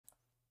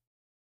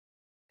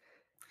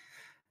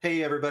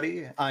Hey,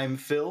 everybody. I'm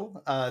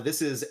Phil.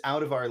 This is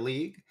Out of Our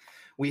League.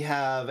 We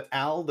have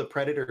Al, the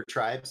Predator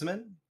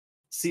Tribesman,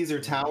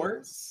 Caesar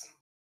Towers,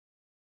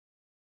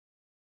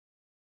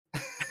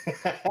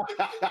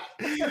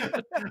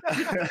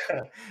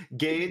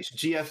 Gage,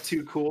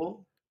 GF2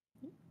 Cool,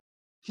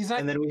 He's not.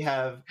 and then we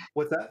have,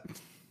 what's that?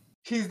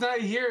 He's not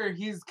here.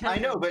 I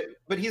know,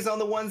 but he's on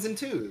the ones and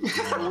twos.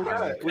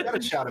 So we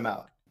gotta shout him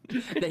out.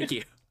 Thank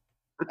you.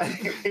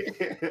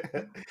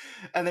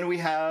 And then we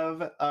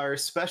have our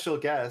special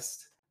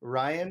guest,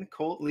 Ryan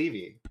Colt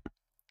Levy.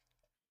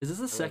 Is this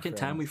the second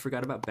time we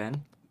forgot about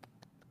Ben?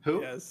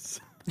 Who?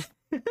 Yes.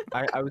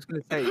 I was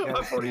going to say,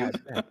 I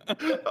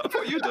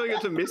thought you were doing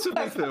it to mess with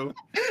me, Phil.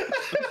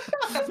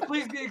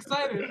 Please be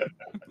excited.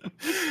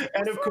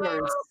 And of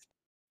course,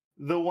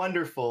 the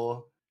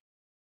wonderful.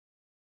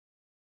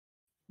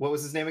 What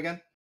was his name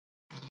again?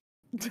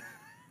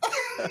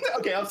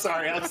 Okay, I'm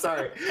sorry.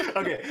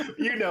 Okay,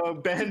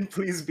 Ben,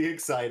 please be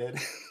excited.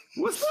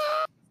 What's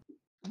that?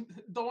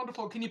 The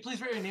wonderful. Can you please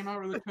write your name out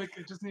really quick?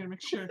 I just need to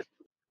make sure.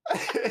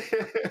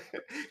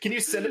 Can you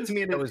send it to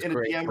me in a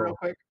DM real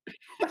quick?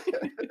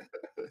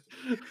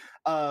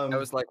 That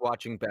was like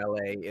watching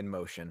ballet in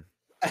motion.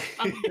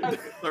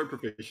 So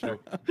professional.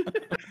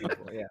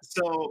 Yeah.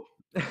 So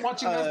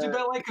watching us do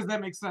ballet because that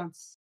makes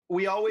sense.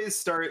 We always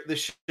start the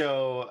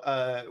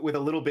show with a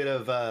little bit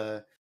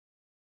of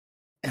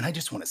and I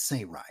just want to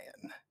say,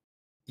 Ryan,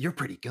 you're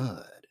pretty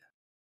good.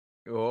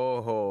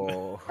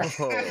 Oh.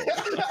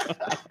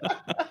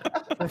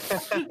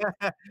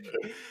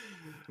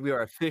 We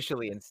are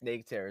officially in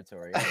snake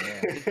territory. Oh,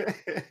 man.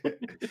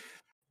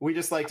 We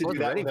just like to do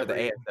that. Ready for the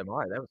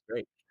ASMR. That was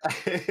great.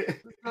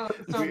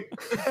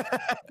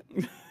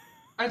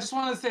 I just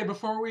want to say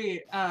before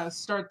we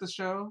start the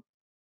show,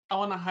 I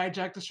want to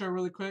hijack the show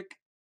really quick.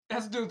 It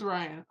has to do with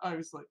Ryan,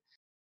 obviously.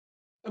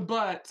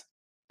 But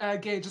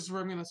Gage, this is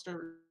where I'm going to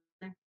start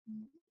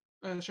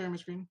sharing my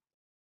screen.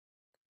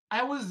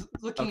 I was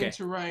looking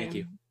into Ryan. Thank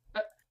you.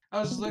 I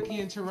was looking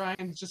into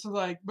Ryan just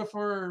like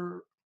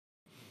before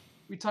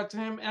we talked to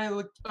him, and I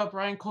looked up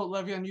Ryan Colt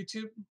Levy on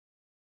YouTube.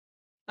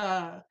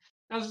 I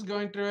was just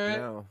going through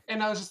it,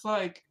 and I was just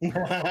like,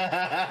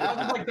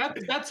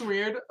 that's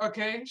weird.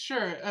 Okay,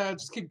 sure.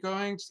 Just keep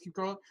going. Just keep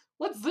going.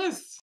 What's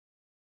this?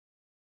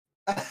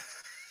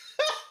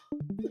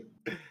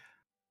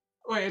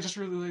 Wait, I just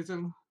realized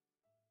him.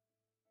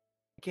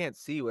 I can't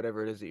see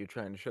whatever it is that you're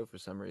trying to show for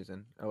some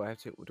reason. Oh, do I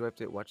have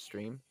to watch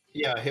stream?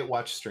 Yeah, hit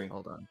watch stream.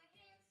 Hold on.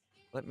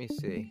 Let me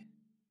see.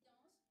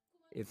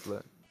 It's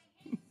what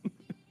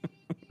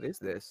is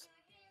this?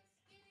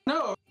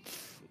 No.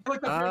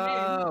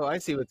 Oh, I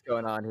see what's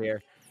going on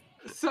here.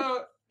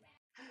 So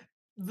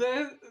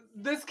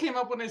this came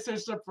up when I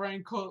searched up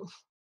Ryan Colt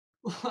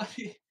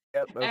Levy.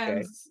 Yep, okay.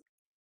 And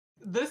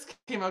this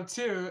came up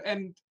too.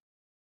 And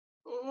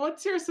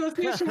what's your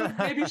association with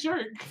Baby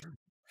Shark?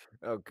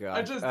 Oh god.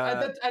 I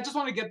just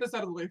want to get this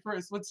out of the way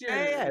first. What's your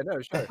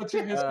sure. What's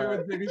your history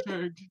with Baby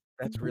Shark?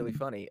 That's really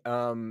funny.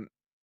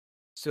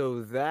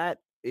 So that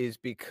is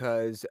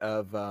because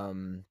of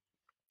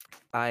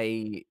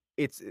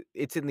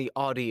it's in the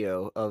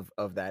audio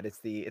of that. It's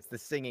the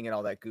singing and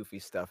all that goofy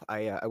stuff.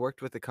 I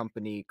worked with a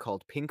company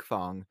called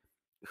Pinkfong,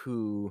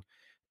 who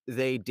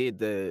they did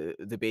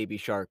the Baby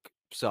Shark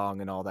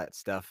song and all that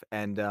stuff.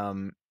 And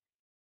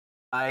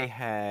I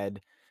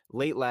had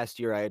late last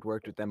year, I had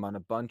worked with them on a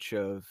bunch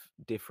of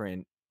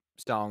different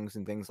songs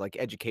and things like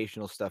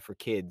educational stuff for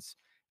kids.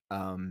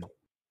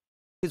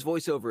 His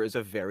voiceover is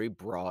a very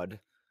broad,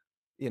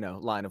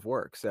 line of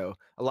work. So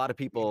a lot of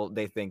people,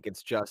 they think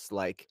it's just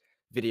like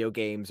video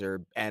games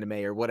or anime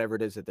or whatever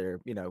it is that they're,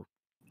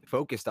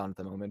 focused on at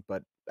the moment.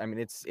 But I mean,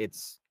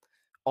 it's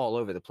all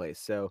over the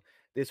place. So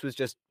this was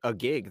just a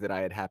gig that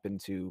I had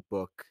happened to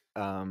book.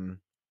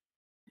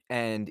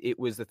 And it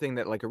was the thing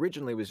that like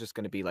originally was just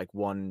going to be like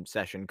one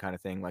session kind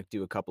of thing, like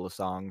do a couple of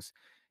songs.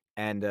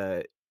 And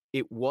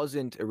it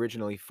wasn't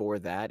originally for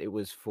that. It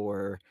was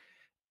for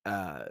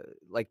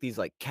like these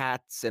like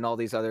cats and all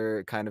these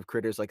other kind of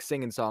critters, like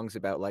singing songs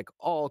about like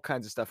all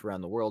kinds of stuff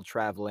around the world,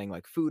 traveling,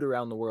 like food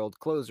around the world,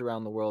 clothes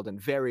around the world, and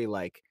very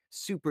like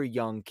super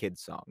young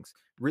kids songs.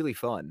 Really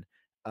fun.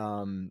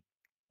 And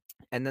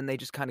then they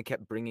just kind of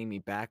kept bringing me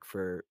back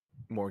for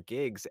more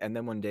gigs. And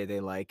then one day they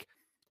were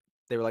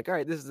like, all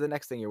right, this is the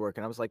next thing you're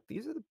working. I was like,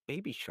 these are the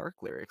Baby Shark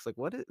lyrics. Like,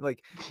 what is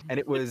like, and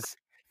it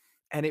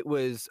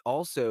was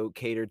also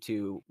catered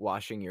to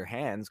washing your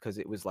hands because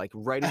it was like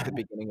right at the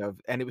beginning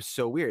of, and it was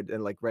so weird,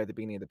 and like right at the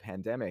beginning of the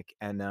pandemic.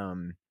 And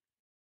then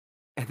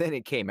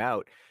it came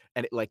out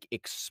and it like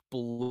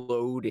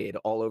exploded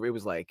all over. It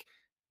was like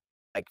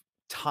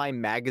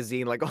Time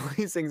Magazine, like all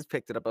these things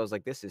picked it up. I was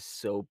like, this is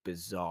so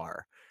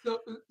bizarre. So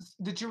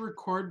did you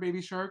record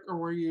Baby Shark, or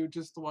were you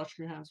just the wash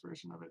your hands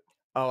version of it?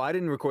 Oh, I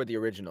didn't record the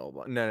original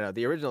one. No,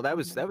 the original that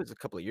was a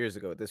couple of years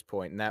ago at this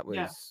point, and that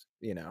was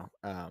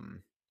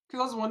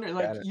because I was wondering,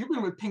 like, you've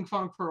been with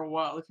Pinkfong for a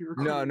while. If you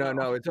record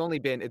no, it's only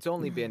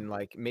been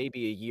like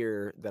maybe a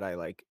year that I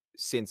like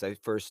since I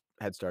first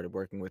had started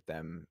working with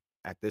them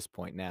at this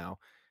point now.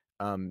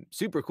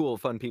 super cool,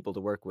 fun people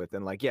to work with,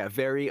 and like, yeah,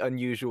 very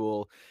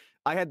unusual.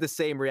 I had the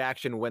same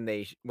reaction when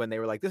they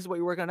were like, "This is what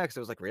you work on next." I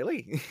was like,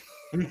 "Really?"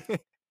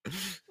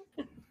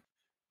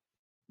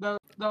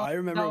 I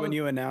remember when was-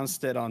 you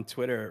announced it on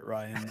Twitter,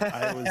 Ryan.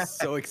 I was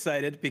so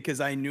excited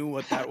because I knew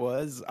what that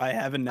was. I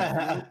have a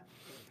nephew,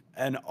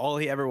 and all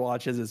he ever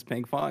watches is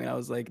Ping Pong. And I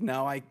was like,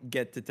 now I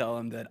get to tell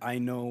him that I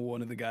know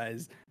one of the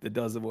guys that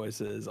does the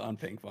voices on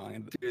Ping Pong.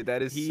 And Dude,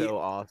 that is He- so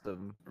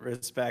awesome.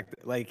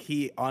 respect, like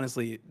he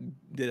honestly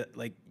did,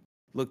 like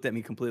looked at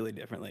me completely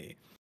differently.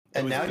 It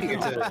And was now you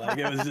get to incredible. like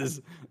it was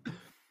just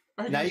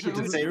Are now you get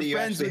to sure? say you're that you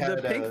friends actually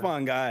with the had Ping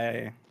Pong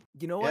guy.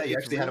 You know Yeah, what? you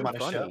It's actually had him really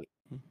on a show. funny.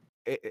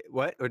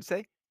 What? What'd you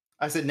say?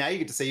 I said now you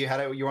get to say you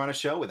were on a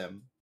show with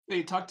him. Yeah,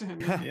 you talked to him.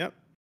 Yeah. Yep.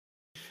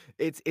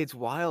 It's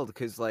wild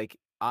because like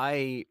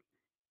I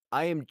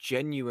am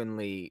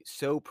genuinely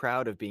so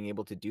proud of being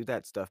able to do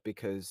that stuff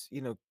because,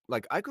 you know,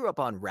 like I grew up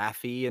on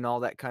Raffi and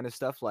all that kind of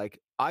stuff. Like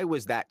I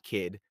was that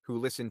kid who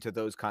listened to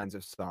those kinds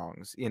of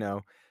songs, you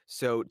know.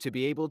 So to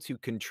be able to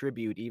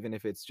contribute, even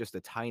if it's just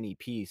a tiny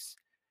piece,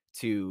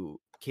 to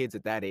kids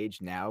at that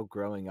age now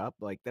growing up,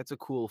 like that's a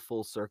cool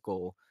full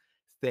circle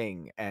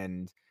thing.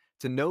 And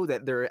to know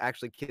that there are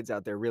actually kids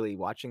out there really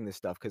watching this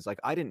stuff, because like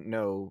I didn't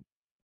know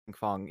Ping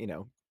Pong, you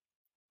know,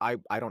 I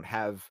don't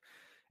have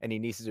any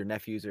nieces or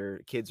nephews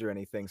or kids or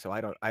anything, so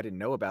I didn't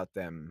know about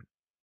them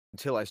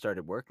until I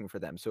started working for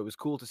them. So it was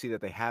cool to see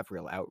that they have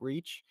real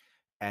outreach.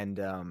 And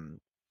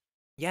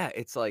yeah,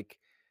 it's like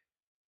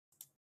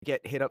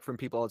get hit up from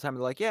people all the time.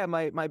 They're like, "Yeah,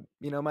 my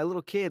you know, my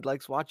little kid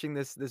likes watching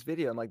this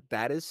video." I'm like,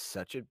 "That is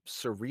such a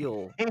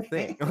surreal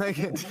thing." Like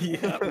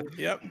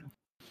Yep.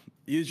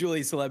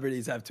 Usually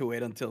celebrities have to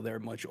wait until they're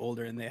much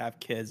older and they have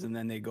kids, and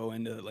then they go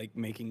into like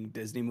making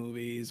Disney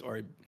movies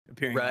or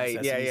appearing on right,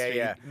 Sesame Street.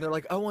 yeah. And they're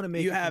like, "I want to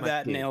make You it for have my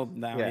that kid." nailed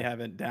down. Yeah. You have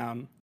it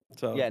down.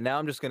 So Yeah, now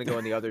I'm just gonna go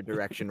in the other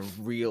direction,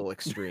 real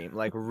extreme,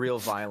 like real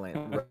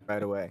violent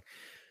right away.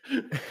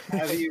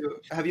 Have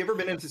you ever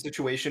been in a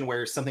situation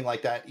where something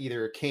like that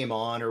either came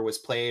on or was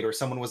played, or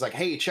someone was like,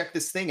 "Hey, check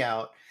this thing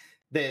out,"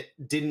 that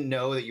didn't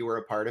know that you were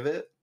a part of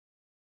it?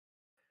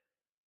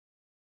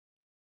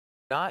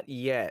 Not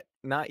yet,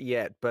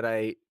 but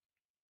I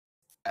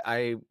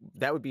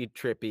that would be a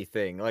trippy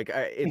thing. Like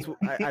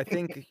I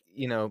think,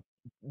 you know,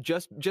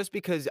 just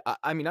because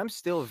I mean I'm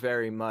still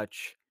very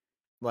much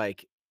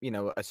like, you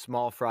know, a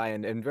small fry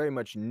and very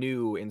much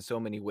new in so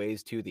many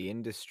ways to the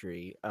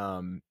industry,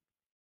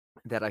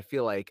 that I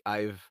feel like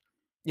I've,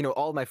 you know,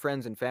 all my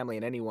friends and family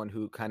and anyone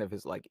who kind of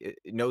is like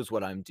knows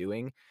what I'm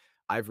doing.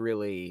 I've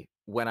really,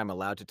 when I'm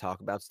allowed to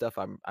talk about stuff,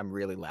 I'm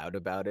really loud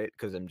about it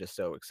because I'm just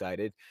so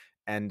excited.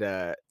 And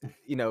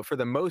you know, for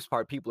the most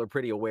part, people are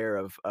pretty aware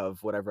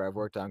of whatever I've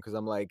worked on because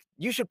I'm like,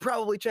 you should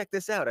probably check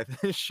this out.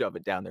 I shove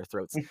it down their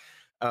throats.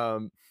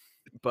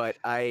 But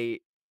I've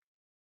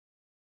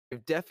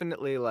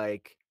definitely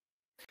like,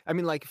 I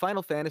mean, like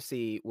Final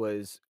Fantasy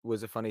was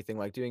a funny thing,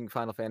 like doing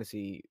Final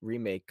Fantasy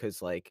remake,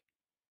 because like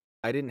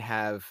I didn't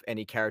have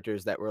any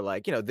characters that were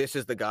like, you know, this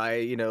is the guy,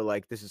 you know,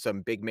 like this is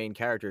some big main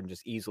character and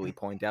just easily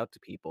point out to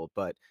people.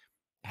 But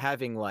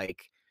having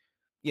like,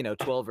 you know,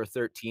 12 or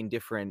 13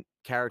 different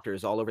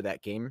characters all over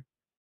that game.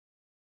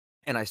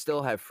 And I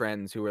still have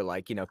friends who are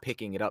like, you know,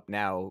 picking it up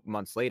now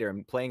months later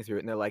and playing through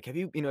it. And they're like, have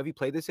you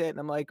played this yet? And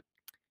I'm like,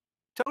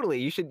 totally.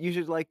 You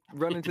should like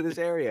run into this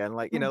area. And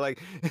like, you know, like,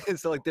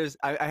 so like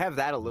I have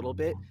that a little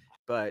bit,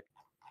 but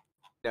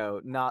you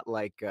know, not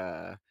like,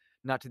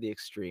 not to the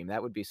extreme.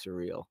 That would be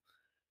surreal.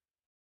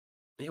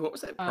 Yeah, what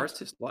was that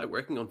process like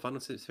working on Final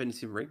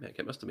Fantasy Remake?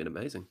 It must have been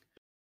amazing.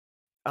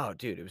 Oh,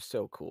 dude, it was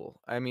so cool.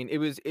 I mean,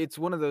 it's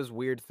one of those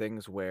weird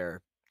things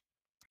where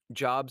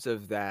jobs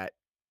of that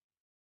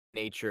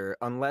nature,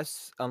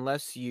 unless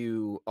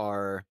you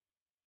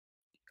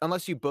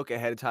book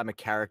ahead of time a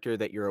character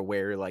that you're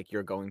aware like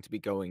you're going to be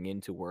going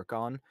in to work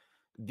on,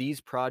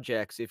 these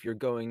projects, if you're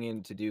going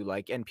in to do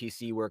like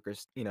NPC work or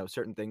you know,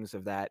 certain things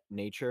of that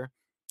nature,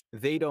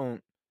 they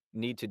don't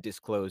need to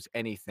disclose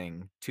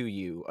anything to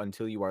you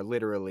until you are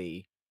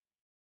literally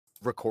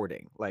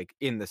recording, like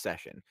in the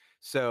session.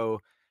 So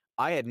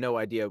I had no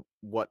idea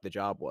what the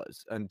job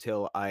was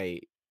until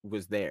I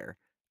was there.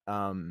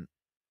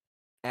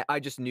 I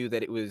just knew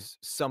that it was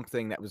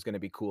something that was going to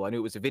be cool. I knew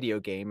it was a video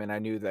game, and I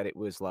knew that it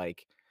was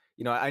like,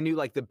 you know, I knew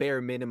like the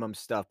bare minimum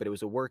stuff, but it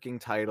was a working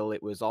title.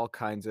 It was all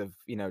kinds of,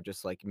 you know,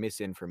 just like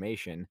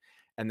misinformation.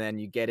 And then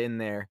you get in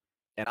there,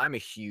 and I'm a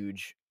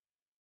huge,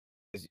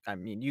 I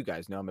mean, you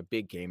guys know I'm a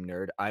big game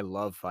nerd. I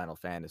love Final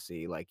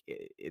Fantasy. Like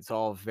it's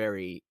all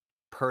very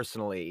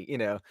personally, you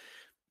know,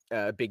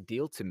 a big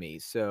deal to me.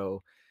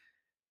 So,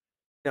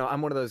 you know,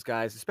 I'm one of those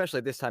guys, especially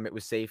this time it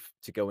was safe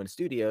to go in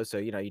studio. So,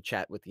 you know, you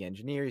chat with the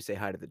engineer, you say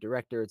hi to the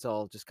director. It's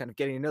all just kind of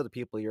getting to know the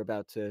people you're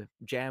about to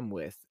jam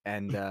with.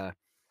 And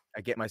I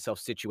get myself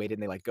situated,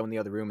 and they like go in the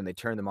other room and they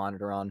turn the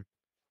monitor on.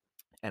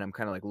 And I'm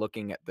kind of like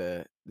looking at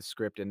the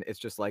script, and it's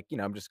just like, you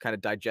know, I'm just kind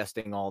of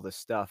digesting all this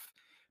stuff.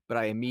 But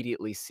I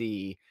immediately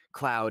see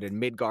Cloud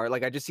and Midgar.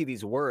 Like I just see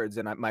these words,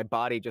 and my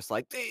body just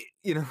like,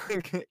 you know,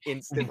 like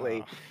instantly.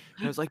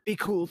 And I was like, be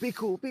cool, be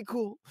cool, be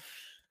cool.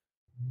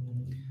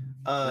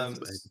 Um,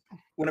 amazing. s-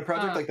 when a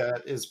project Uh, like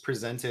that is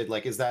presented,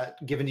 like, is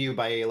that given to you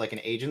by like an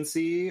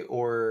agency,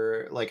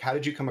 or like how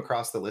did you come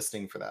across the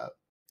listing for that?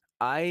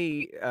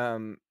 I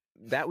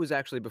that was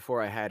actually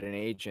before I had an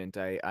agent.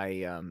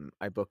 I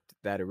booked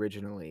that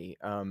originally.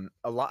 A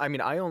lot. I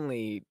mean, I've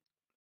only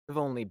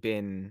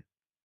been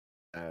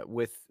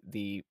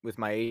with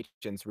my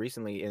agents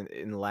recently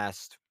in the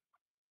last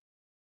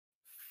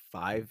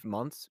 5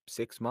 months,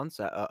 6 months.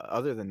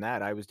 Other than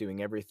that, I was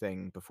doing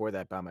everything before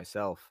that by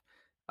myself.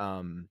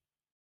 Um,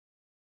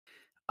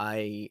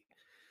 I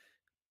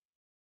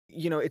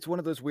it's one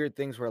of those weird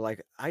things where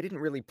like I didn't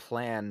really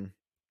plan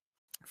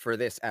for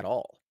this at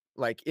all.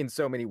 Like in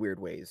so many weird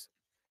ways.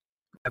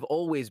 I've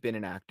always been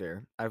an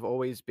actor. I've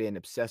always been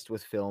obsessed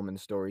with film and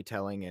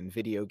storytelling and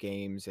video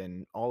games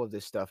and all of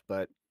this stuff.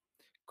 But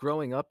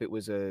growing up,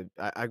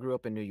 I grew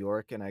up in New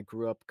York, and I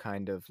grew up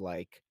kind of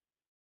like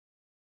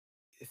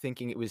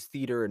thinking it was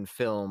theater and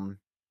film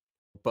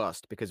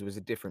bust because it was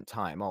a different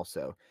time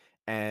also.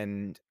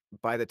 And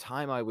by the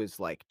time I was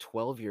like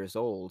 12 years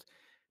old,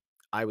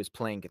 I was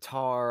playing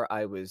guitar.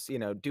 I was,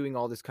 doing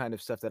all this kind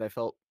of stuff that I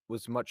felt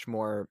was much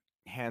more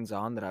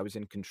hands-on, that I was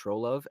in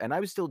control of. And I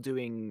was still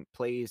doing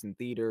plays and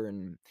theater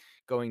and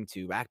going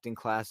to acting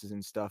classes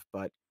and stuff,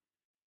 but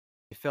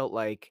it felt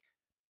like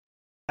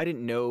I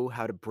didn't know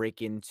how to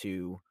break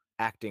into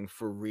acting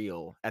for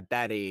real at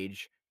that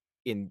age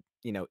in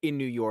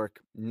New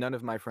York. None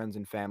of my friends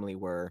and family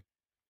were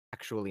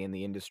actually in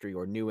the industry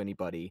or knew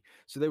anybody.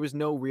 So there was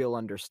no real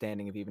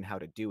understanding of even how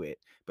to do it.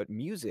 But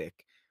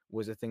music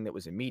was a thing that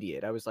was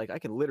immediate. I was like, I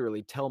can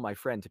literally tell my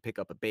friend to pick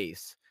up a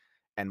bass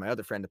and my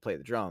other friend to play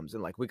the drums,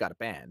 and like we got a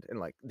band, and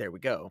like there we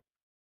go.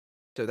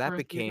 So that First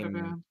week of the became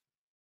band.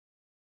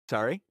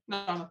 sorry.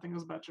 No, nothing. It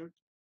was a bad joke.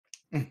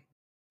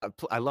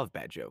 I love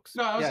bad jokes.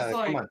 No, I was just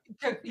Yeah, come like, on.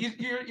 'cause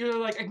you're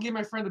like, I can give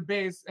my friend a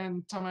bass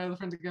and tell my other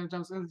friend to get a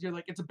drums, and you're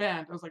like, it's a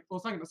band. I was like, well,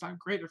 it's not gonna sound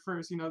great at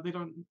first. They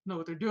don't know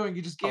what they're doing.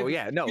 You just Oh gave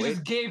yeah, no, you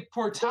just gave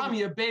poor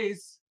Tommy a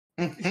bass.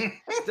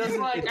 It doesn't.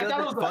 like, It I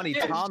thought it doesn't. was a Funny.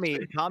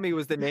 fish. Tommy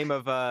was the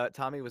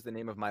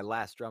name of my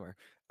last drummer.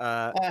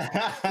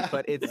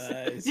 But it's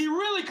Nice. He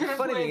really couldn't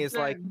funny play thing is,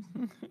 like,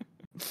 then.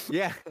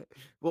 yeah.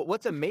 Well,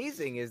 what's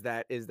amazing is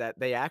that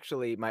they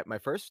actually my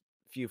first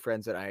few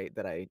friends that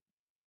I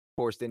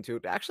forced into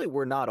it actually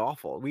were not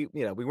awful. We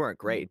weren't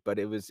great, but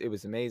it was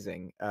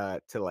amazing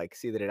to like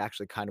see that it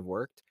actually kind of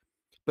worked.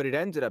 But it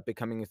ended up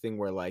becoming a thing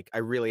where like I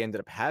really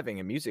ended up having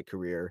a music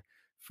career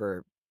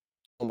for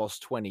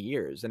almost 20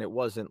 years, and it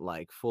wasn't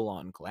like full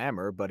on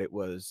glamour, but it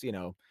was,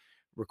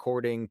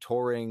 recording,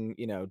 touring,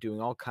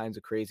 doing all kinds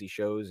of crazy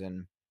shows,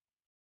 and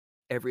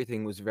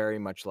everything was very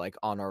much like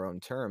on our own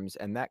terms,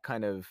 and that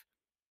kind of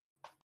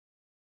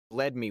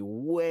led me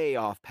way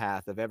off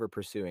path of ever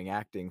pursuing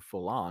acting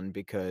full on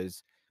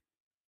because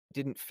it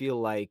didn't feel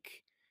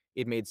like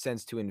it made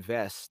sense to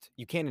invest.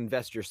 You can't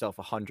invest yourself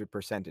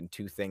 100% in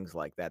two things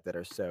like that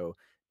are so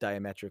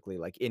diametrically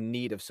like in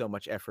need of so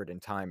much effort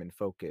and time and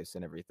focus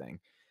and everything.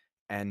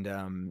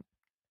 And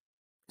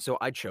so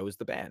I chose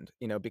the band,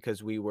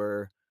 because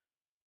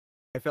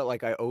I felt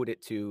like I owed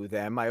it to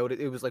them.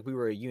 It was like we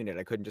were a unit.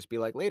 I couldn't just be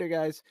like, later,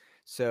 guys.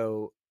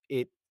 So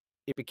it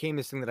became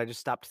this thing that I just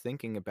stopped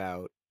thinking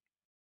about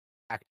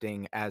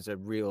acting as a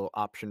real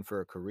option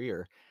for a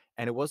career.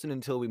 And it wasn't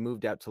until we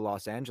moved out to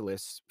Los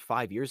Angeles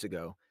 5 years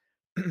ago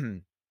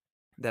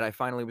that I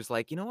finally was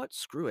like, you know what?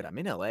 Screw it. I'm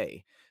in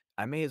LA.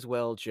 I may as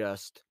well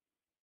just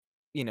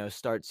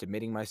start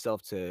submitting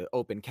myself to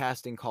open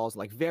casting calls,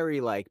 like very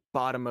like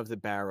bottom of the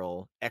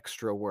barrel,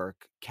 extra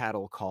work,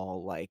 cattle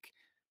call, like,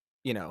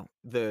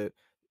 the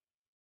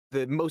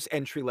most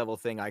entry level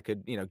thing I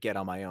could, get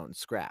on my own,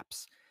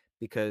 scraps,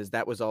 because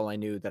that was all I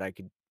knew that I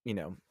could,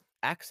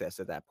 access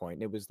at that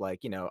point. It was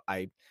like,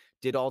 I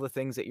did all the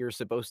things that you're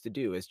supposed to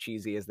do, as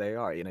cheesy as they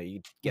are.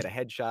 You get a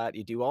headshot,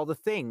 you do all the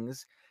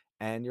things,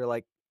 and you're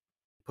like,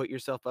 put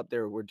yourself up.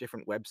 There were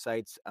different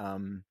websites,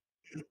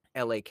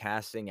 LA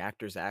Casting,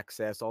 Actors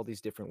Access, all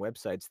these different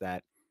websites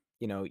that,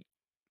 you know,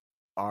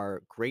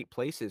 are great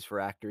places for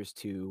actors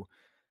to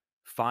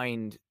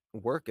find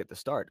work at the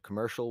start,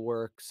 commercial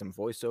work, some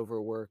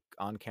voiceover work,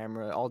 on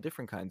camera, all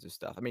different kinds of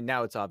stuff. I mean,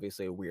 now it's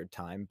obviously a weird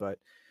time, but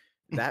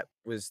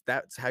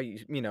that's how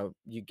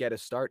you get a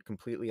start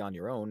completely on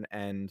your own.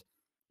 And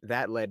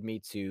that led me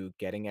to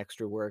getting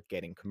extra work,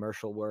 getting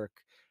commercial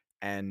work.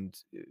 And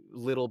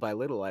little by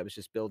little, I was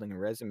just building a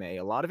resume.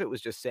 A lot of it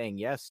was just saying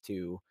yes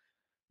to,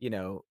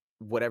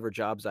 whatever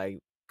jobs I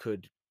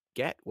could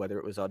get, whether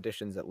it was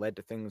auditions that led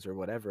to things or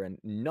whatever. And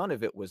none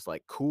of it was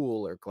like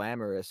cool or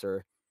glamorous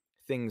or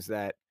things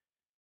that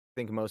I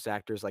think most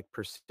actors like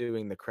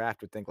pursuing the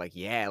craft would think like,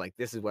 yeah, like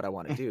this is what I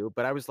want to do.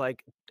 But I was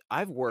like,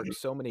 I've worked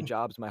so many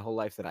jobs my whole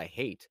life that I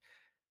hate.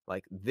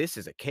 Like, this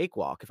is a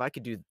cakewalk. If I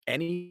could do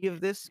any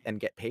of this and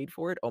get paid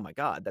for it, oh my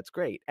God, that's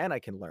great. And I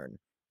can learn.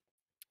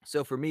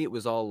 So for me, it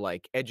was all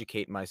like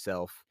educate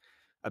myself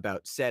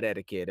about set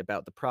etiquette,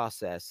 about the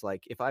process.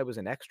 Like if I was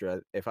an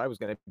extra, if I was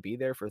going to be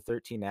there for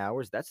 13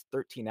 hours, that's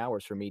 13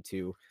 hours for me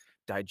to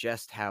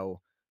digest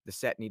how the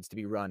set needs to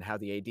be run, how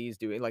the AD's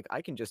doing. Like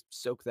I can just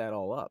soak that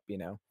all up.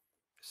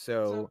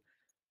 So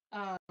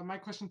My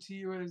question to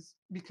you is,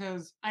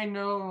 because I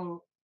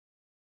know,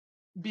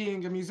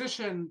 being a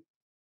musician,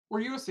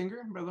 were you a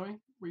singer, by the way?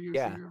 Were you a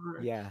yeah, singer?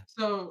 yeah,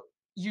 So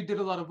you did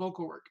a lot of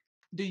vocal work.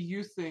 Do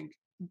you think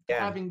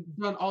yeah, having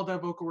done all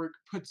that vocal work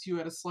puts you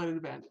at a slight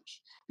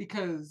advantage?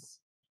 Because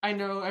I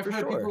know I've for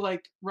heard people sure.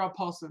 like Rob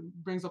Paulson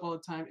brings up all the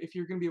time, if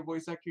you're going to be a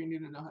voice actor, you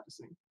need to know how to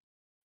sing.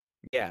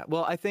 Yeah,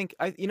 well, I think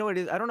you know what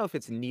it is. I don't know if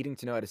it's needing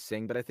to know how to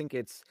sing, but I think I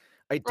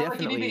Or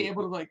like you need to be definitely.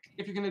 able to, like,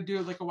 if you're going to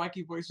do like a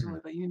wacky voice or something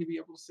like that, you need to be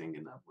able to sing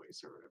in that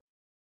voice or whatever.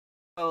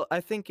 Well,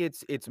 I think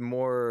it's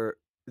more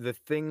the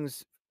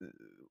things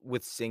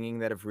with singing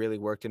that have really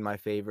worked in my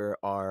favor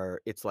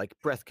are it's like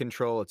breath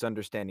control, it's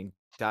understanding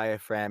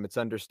diaphragm, it's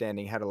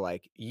understanding how to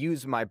like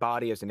use my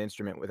body as an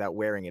instrument without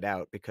wearing it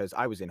out because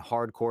I was in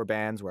hardcore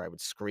bands where I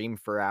would scream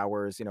for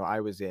hours,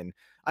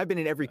 I've been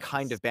in every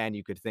kind Nice. of band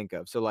you could think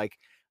of. So like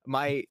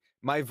my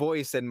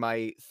voice and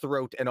my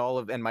throat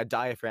and my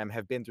diaphragm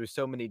have been through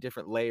so many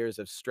different layers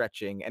of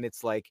stretching and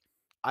it's like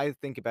I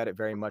think about it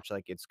very much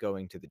like it's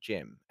going to the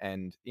gym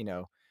and,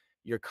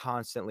 you're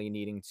constantly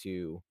needing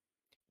to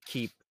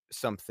keep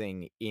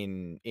something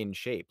in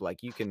shape.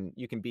 Like you can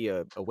be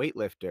a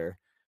weightlifter,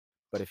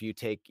 but if you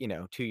take,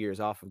 2 years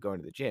off of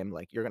going to the gym,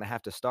 like you're going to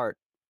have to start,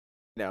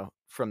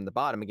 from the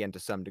bottom again to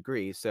some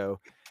degree. So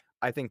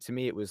I think to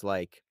me it was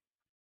like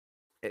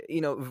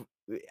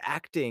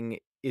acting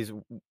is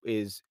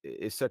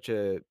such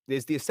a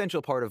is the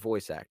essential part of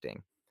voice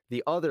acting.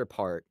 The other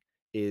part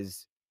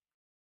is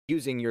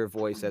using your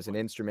voice as an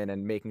instrument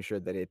and making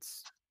sure that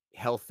it's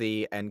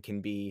healthy and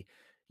can be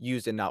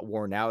used and not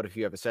worn out if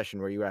you have a session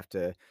where you have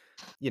to,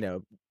 you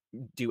know,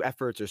 do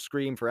efforts or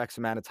scream for X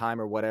amount of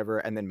time or whatever,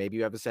 and then maybe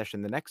you have a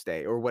session the next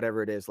day or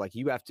whatever it is. Like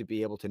you have to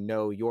be able to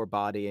know your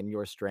body and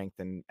your strength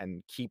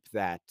and keep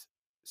that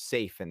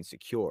safe and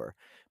secure.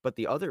 But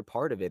the other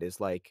part of it is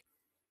like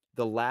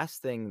the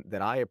last thing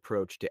that I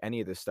approach to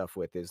any of this stuff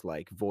with is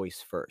like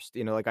voice first.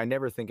 Like I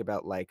never think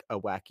about like a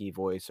wacky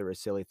voice or a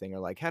silly thing or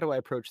like how do I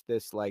approach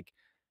this like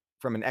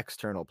from an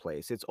external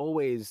place. It's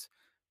always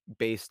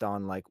based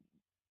on like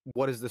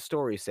what is the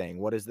story saying?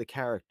 What is the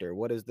character?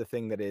 What is the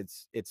thing that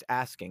it's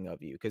asking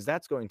of you? Because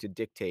that's going to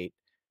dictate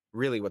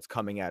really what's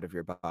coming out of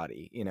your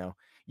body.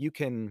 You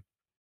can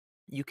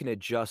you can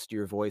adjust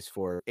your voice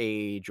for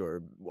age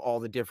or all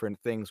the different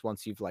things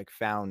once you've like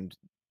found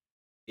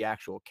the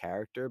actual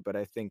character. But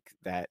I think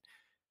that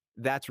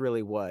that's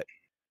really what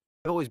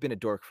I've always been a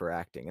dork for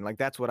acting. And like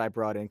that's what I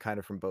brought in kind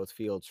of from both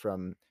fields,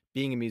 from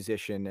being a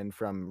musician and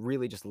from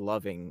really just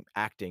loving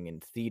acting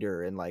and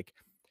theater and like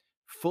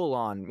full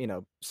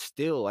on,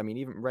 still, I mean,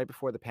 even right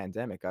before the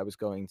pandemic, I was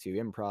going to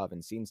improv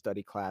and scene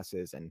study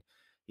classes and,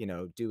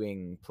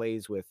 doing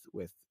plays with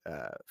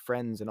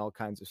friends and all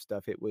kinds of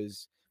stuff.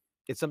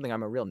 It's something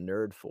I'm a real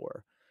nerd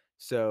for.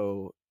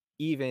 So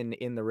even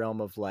in the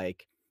realm of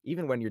like,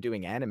 even when you're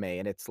doing anime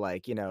and it's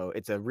like,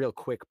 it's a real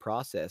quick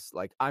process,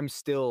 like I'm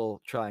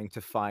still trying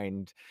to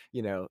find,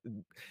 the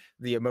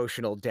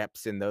emotional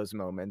depths in those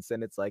moments.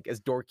 And it's like,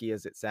 as dorky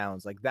as it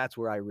sounds, like that's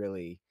where I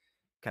really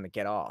kind of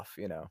get off.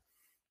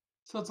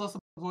 So it's less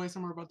about the voice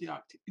and more about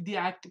the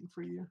acting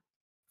for you.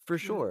 For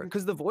Yeah, sure,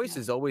 because the voice yeah.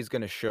 is always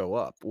going to show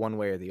up one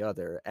way or the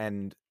other,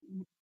 and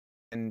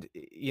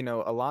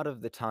a lot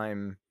of the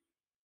time,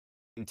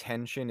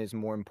 intention is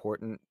more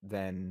important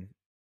than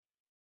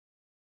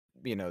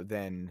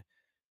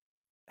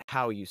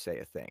how you say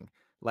a thing.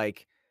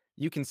 Like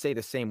you can say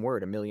the same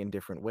word a million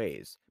different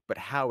ways, but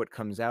how it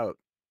comes out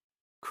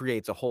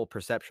creates a whole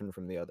perception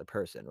from the other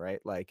person, right?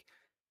 Like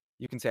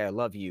you can say I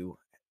love you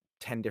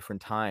 10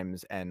 different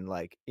times and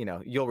like,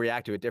 you'll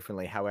react to it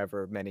differently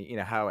however many,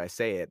 how I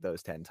say it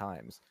those 10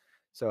 times.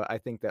 So I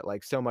think that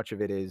like so much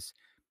of it is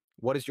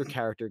what is your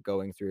character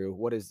going through?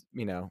 What is,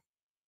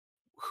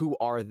 who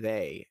are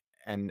they?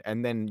 And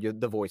then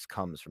the voice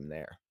comes from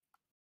there.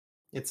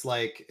 It's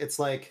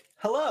like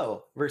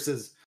hello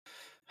versus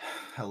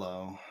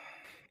hello.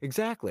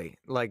 Exactly.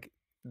 Like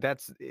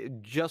that's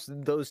just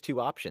those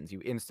two options.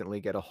 You instantly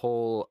get a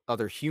whole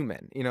other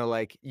human.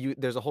 Like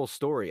there's a whole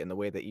story in the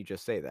way that you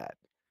just say that.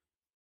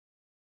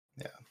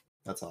 Yeah,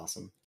 that's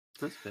awesome.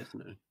 That's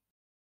fascinating.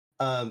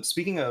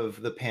 Speaking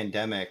of the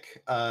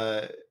pandemic,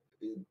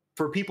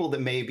 for people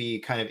that may be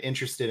kind of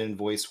interested in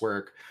voice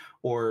work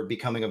or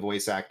becoming a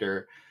voice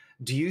actor,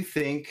 do you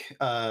think,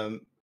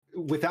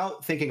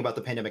 without thinking about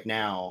the pandemic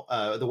now,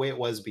 the way it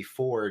was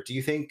before, do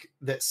you think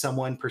that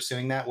someone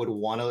pursuing that would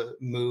want to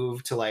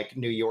move to like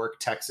New York,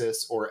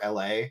 Texas, or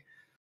LA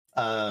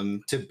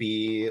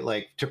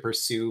to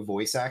pursue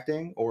voice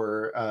acting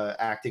or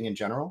acting in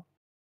general?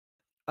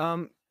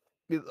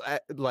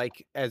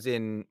 Like as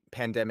in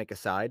pandemic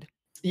aside.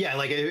 Yeah,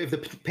 like if the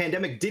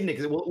pandemic didn't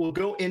exist, we'll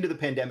go into the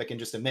pandemic in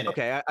just a minute.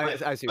 Okay, I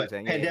see what you're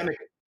saying. Pandemic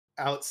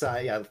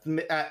outside,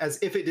 as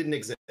if it didn't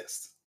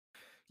exist.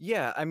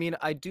 Yeah, I mean,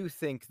 I do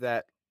think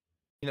that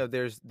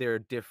there are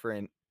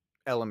different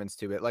elements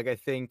to it. Like I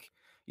think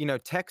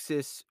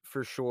Texas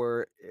for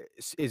sure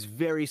is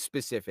very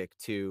specific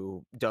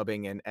to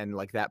dubbing and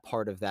like that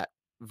part of that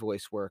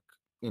voice work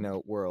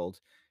world.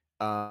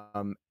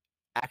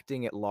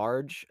 acting at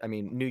large, I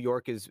mean, New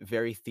York is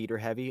very theater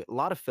heavy, a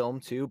lot of film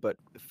too, but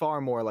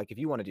far more like if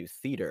you want to do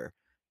theater,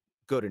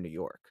 go to New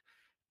York.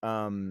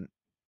 Um,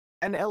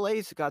 and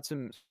LA's got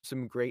some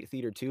great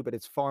theater too, but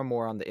it's far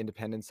more on the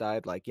independent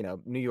side. Like, you know,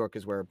 New York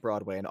is where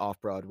Broadway and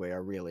off Broadway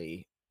are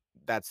really,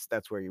 that's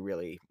where you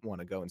really want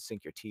to go and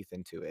sink your teeth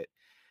into it.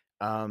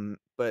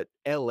 But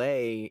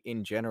LA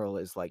in general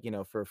is like, you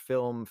know, for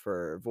film,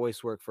 for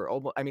voice work, for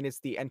almost, I mean, it's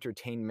the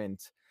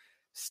entertainment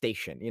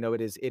station. You know,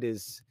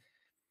 it's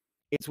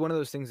one of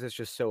those things that's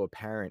just so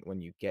apparent when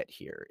you get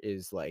here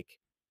is like,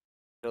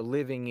 you know,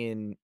 living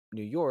in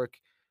New York,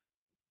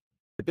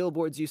 the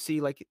billboards you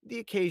see, like the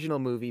occasional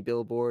movie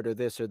billboard or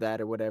this or that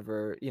or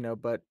whatever, you know,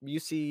 but you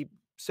see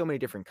so many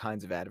different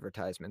kinds of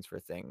advertisements for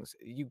things.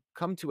 You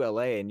come to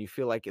LA and you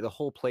feel like the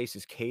whole place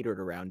is catered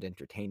around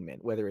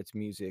entertainment, whether it's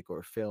music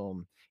or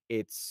film.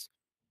 It's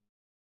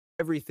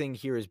everything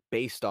here is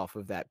based off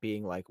of that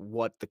being like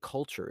what the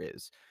culture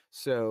is.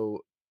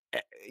 So,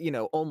 you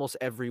know, almost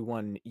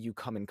everyone you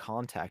come in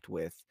contact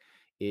with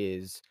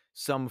is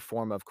some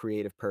form of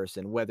creative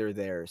person, whether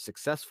they're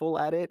successful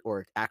at it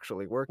or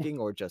actually working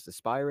or just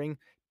aspiring,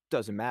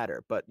 doesn't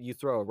matter. But you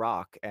throw a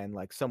rock and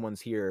like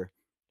someone's here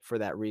for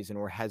that reason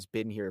or has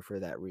been here for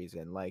that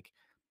reason. Like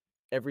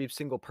every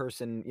single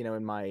person, you know,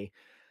 in my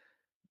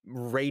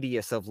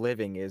radius of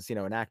living is, you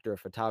know, an actor, a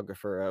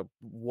photographer, a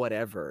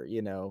whatever,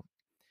 you know,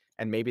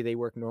 and maybe they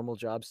work normal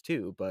jobs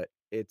too, but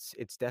it's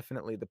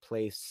definitely the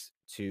place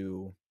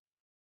to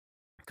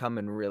come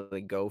and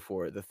really go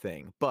for the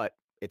thing. But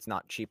it's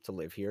not cheap to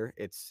live here.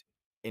 It's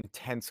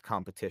intense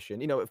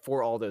competition. You know,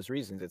 for all those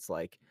reasons, it's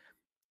like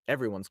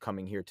everyone's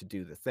coming here to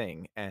do the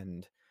thing.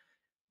 And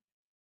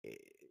eh,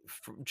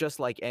 just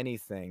like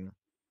anything,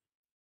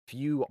 if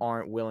you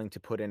aren't willing to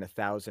put in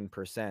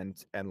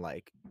 1,000% and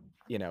like,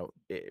 you know,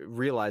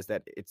 realize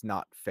that it's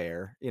not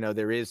fair. You know,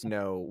 there is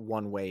no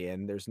one way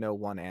in, there's no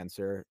one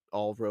answer.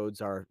 All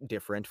roads are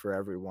different for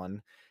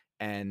everyone,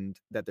 and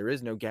that there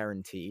is no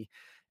guarantee.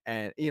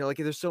 And, you know, like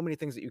there's so many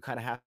things that you kind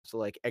of have to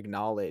like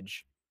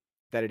acknowledge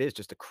that it is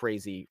just a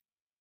crazy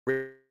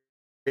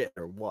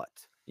or what,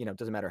 you know, it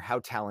doesn't matter how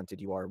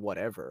talented you are,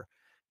 whatever.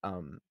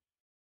 Um,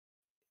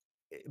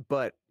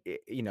 but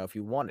you know, if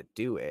you want to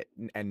do it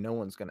and no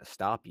one's going to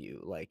stop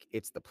you, like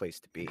it's the place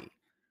to be.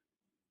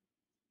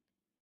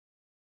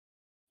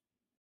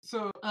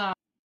 So,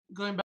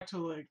 going back to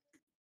like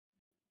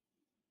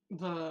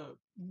the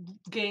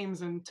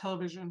games and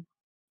television,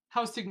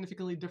 how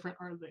significantly different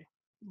are they?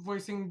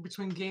 Voicing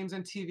between games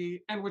and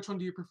TV, and which one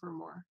do you prefer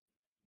more?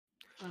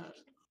 Uh,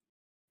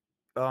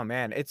 Oh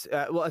man, it's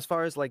well, as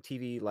far as like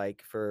TV,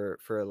 like for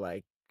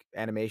like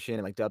animation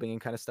and like dubbing and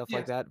kind of stuff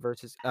like yes, that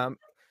versus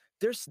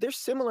they're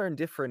similar and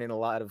different in a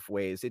lot of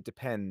ways. It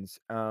depends.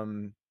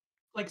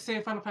 like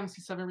say Final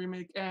Fantasy VII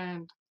remake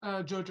and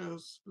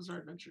JoJo's Bizarre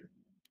Adventure,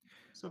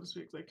 so to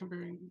speak, like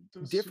comparing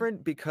those two.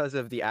 Different because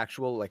of the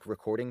actual like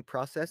recording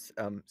process.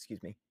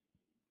 Excuse me.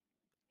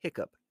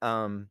 Hiccup.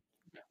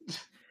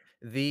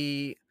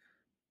 The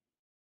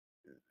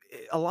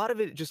a lot of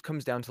it just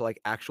comes down to like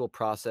actual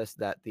process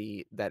that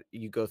that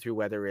you go through,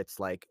 whether it's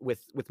like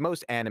with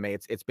most anime,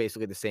 it's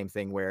basically the same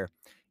thing where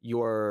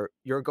you're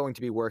going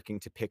to be working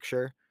to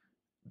picture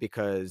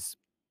because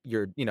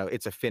you're, you know,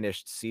 it's a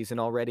finished season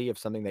already of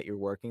something that you're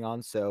working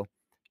on. So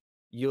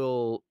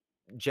you'll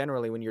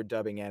generally, when you're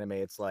dubbing anime,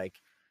 it's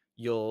like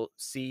you'll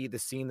see the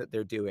scene that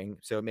they're doing,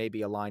 so it may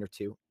be a line or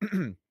two.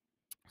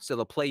 So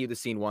they'll play you the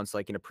scene once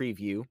like in a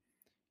preview,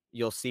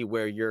 you'll see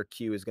where your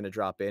cue is going to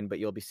drop in, but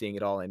you'll be seeing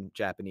it all in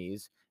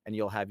Japanese, and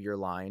you'll have your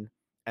line,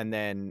 and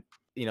then,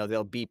 you know,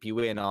 they'll beep you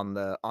in on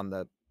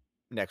the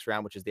next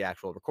round, which is the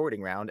actual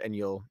recording round, and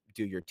you'll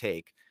do your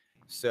take.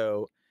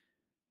 So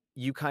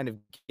you kind of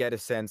get a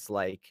sense,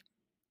 like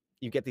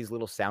you get these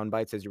little sound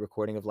bites as you're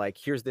recording of like,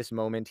 here's this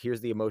moment,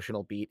 here's the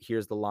emotional beat,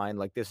 here's the line,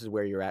 like this is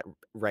where you're at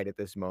right at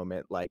this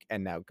moment, like,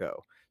 and now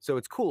go. So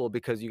it's cool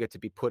because you get to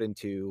be put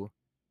into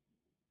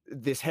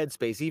this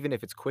headspace, even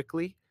if it's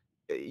quickly.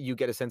 You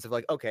get a sense of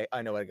like, okay,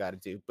 I know what I got to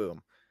do.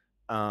 Boom.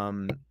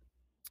 Um,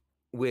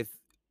 with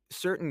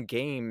certain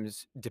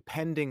games,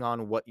 depending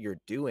on what you're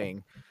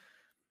doing,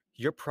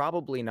 you're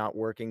probably not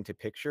working to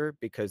picture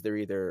because they're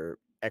either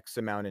X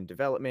amount in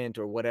development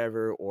or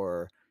whatever,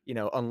 or, you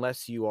know,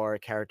 unless you are a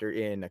character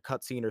in a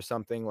cutscene or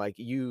something, like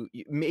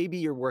maybe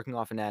you're working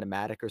off an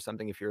animatic or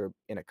something if you're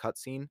in a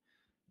cutscene,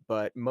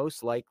 but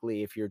most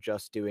likely if you're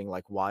just doing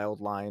like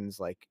wild lines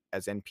like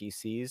as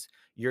NPCs,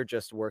 you're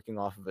just working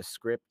off of a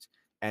script,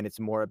 and it's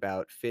more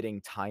about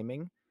fitting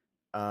timing.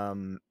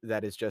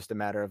 That is just a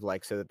matter of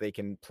like so that they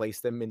can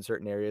place them in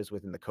certain areas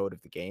within the code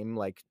of the game,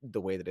 like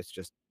the way that it's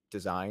just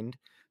designed.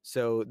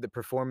 So the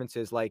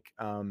performances, like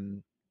uh,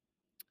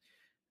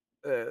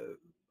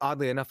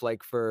 oddly enough,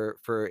 like for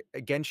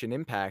Genshin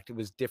Impact, it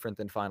was different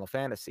than Final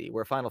Fantasy.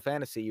 Where Final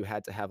Fantasy, you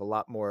had to have a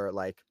lot more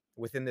like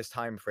within this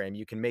time frame.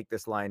 You can make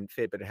this line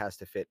fit, but it has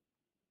to fit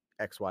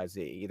XYZ,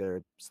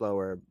 either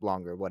slower,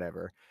 longer,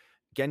 whatever.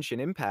 Genshin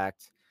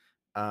Impact,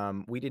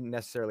 we didn't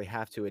necessarily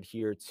have to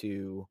adhere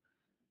to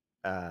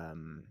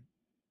um,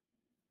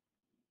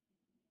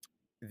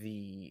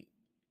 the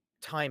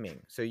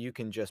timing, so you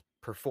can just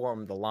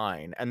perform the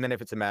line, and then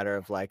if it's a matter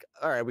of like,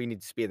 all right, we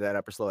need to speed that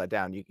up or slow that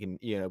down, you can,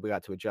 we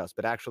got to adjust.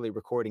 But actually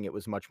recording it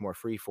was much more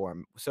free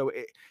form, so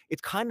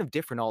it's kind of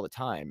different all the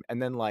time.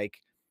 And then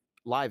like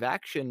live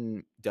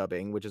action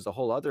dubbing, which is a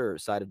whole other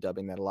side of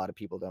dubbing that a lot of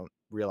people don't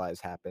realize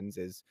happens,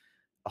 is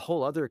a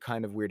whole other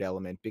kind of weird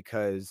element,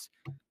 because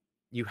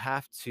you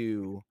have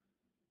to,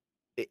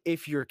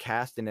 if you're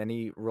cast in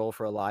any role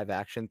for a live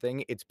action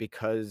thing, it's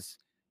because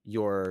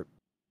your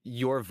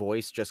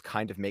voice just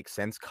kind of makes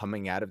sense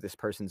coming out of this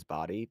person's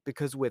body.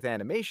 Because with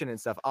animation and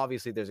stuff,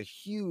 obviously there's a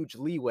huge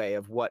leeway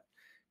of what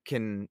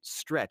can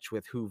stretch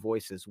with who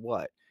voices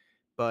what.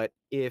 But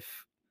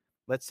if,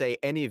 let's say,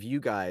 any of you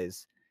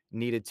guys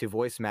needed to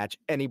voice match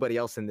anybody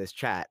else in this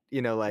chat,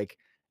 like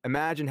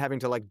imagine having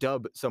to like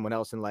dub someone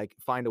else and like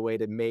find a way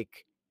to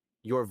make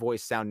your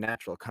voice sound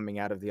natural coming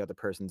out of the other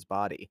person's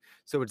body.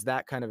 So it's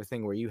that kind of a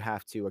thing where you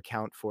have to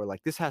account for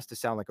like, this has to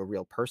sound like a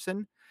real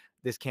person.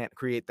 This can't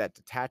create that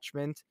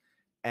detachment.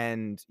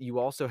 And you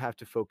also have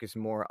to focus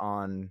more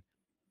on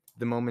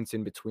the moments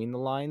in between the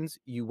lines.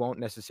 You won't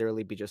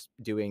necessarily be just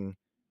doing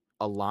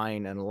a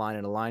line and a line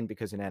and a line,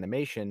 because in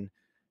animation,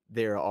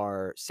 there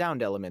are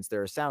sound elements,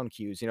 there are sound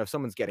cues. If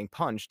someone's getting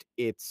punched,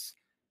 it's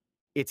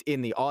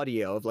in the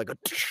audio of like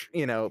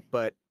a,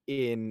 but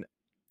in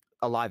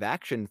a live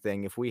action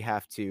thing, if we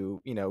have to,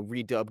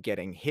 redub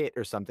getting hit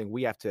or something,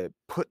 we have to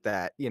put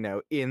that,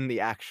 in the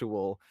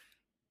actual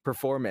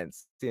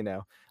performance.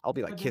 I'll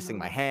be like kissing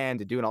my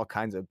hand and doing all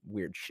kinds of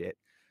weird shit.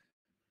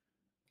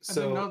 I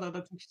didn't know that.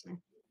 That's interesting.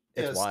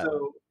 It's wild.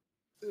 So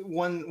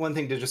one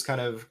thing to just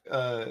kind of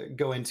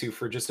go into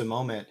for just a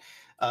moment,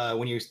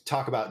 when you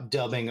talk about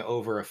dubbing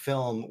over a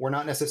film, we're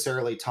not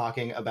necessarily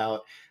talking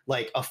about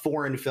like a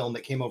foreign film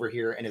that came over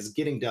here and is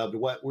getting dubbed.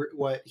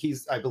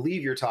 I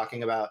believe you're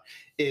talking about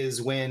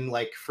is when,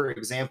 like, for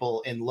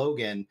example, in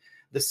Logan,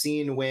 the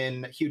scene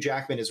when Hugh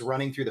Jackman is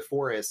running through the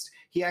forest,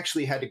 he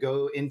actually had to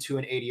go into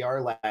an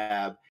ADR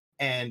lab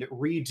and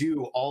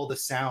redo all the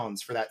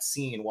sounds for that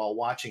scene while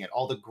watching it,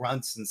 all the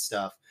grunts and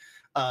stuff.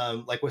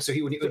 When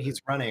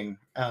he's running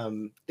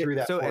through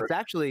that. So forest. it's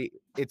actually,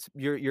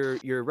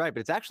 you're right, but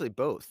it's actually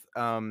both.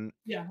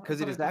 Yeah,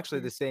 because it is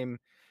actually the same.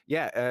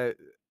 Yeah,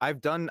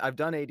 I've done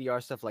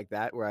ADR stuff like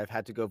that where I've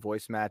had to go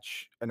voice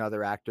match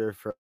another actor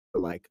for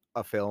like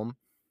a film,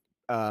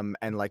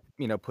 and like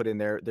put in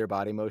their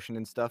body motion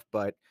and stuff.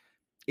 But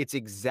it's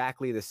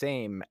exactly the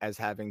same as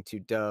having to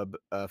dub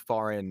a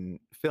foreign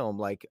film.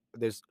 Like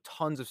there's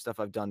tons of stuff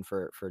I've done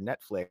for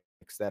Netflix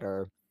that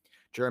are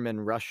German,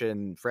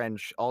 Russian,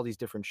 French, all these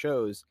different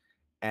shows.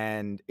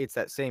 And it's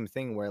that same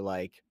thing where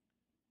like,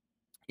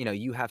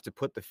 you have to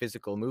put the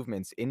physical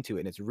movements into it.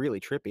 And it's really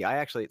trippy.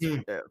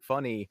 It's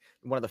funny.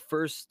 One of the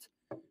first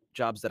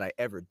jobs that I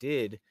ever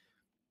did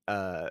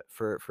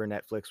for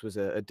Netflix was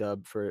a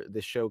dub for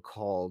this show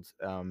called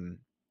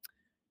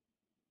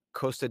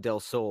Costa del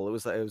Sol. It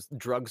was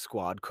Drug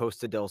Squad,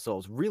 Costa del Sol.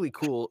 It's a really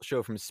cool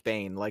show from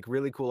Spain, like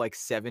really cool, like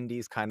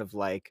 70s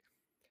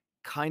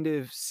kind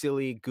of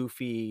silly,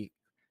 goofy,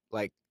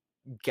 like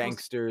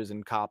gangsters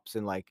and cops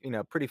and like,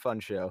 pretty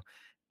fun show.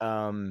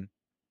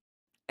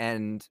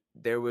 And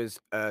there was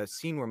a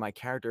scene where my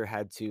character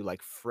had to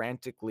like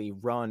frantically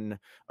run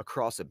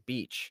across a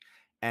beach,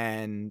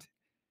 and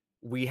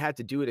we had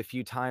to do it a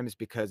few times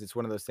because it's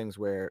one of those things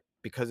where,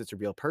 because it's a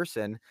real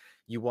person,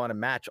 you want to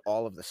match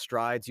all of the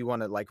strides, you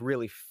want to like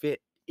really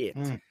fit it.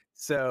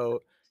 So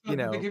they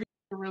give you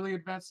a really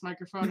advanced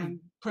microphone and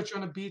put you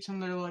on a beach,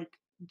 and they're like,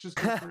 just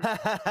go for it.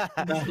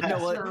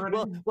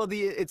 Well,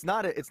 it's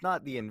not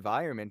the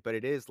environment, but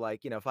it is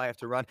like, if I have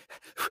to run,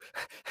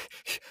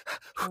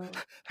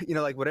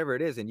 like whatever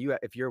it is, and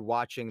if you're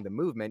watching the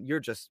movement, you're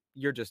just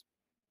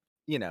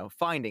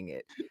finding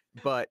it.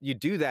 But you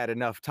do that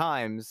enough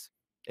times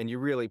and you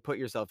really put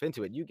yourself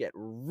into it, you get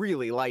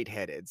really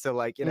lightheaded. So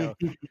like,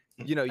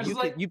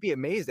 you'd be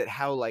amazed at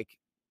how like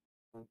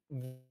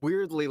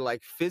weirdly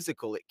like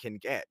physical it can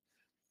get.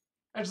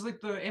 I just like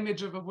the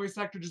image of a voice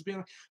actor just being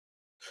like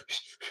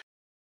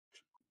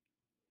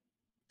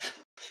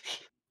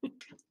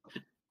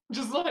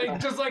just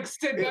like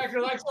sit back,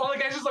 relax. All the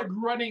guys just like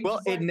running.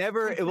 Well,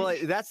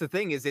 that's the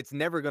thing, is it's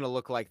never gonna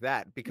look like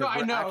that, because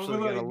we're actually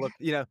gonna look,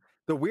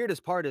 the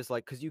weirdest part is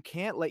like, because you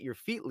can't let your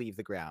feet leave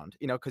the ground,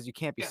 because you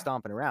can't be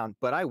stomping around,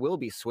 but I will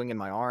be swinging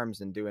my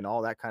arms and doing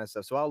all that kind of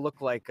stuff. So I'll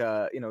look like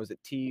is it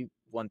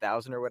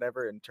T-1000 or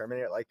whatever in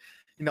Terminator, like,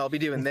 I'll be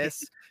doing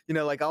this,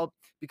 like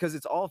because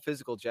it's all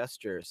physical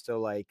gestures. So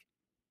like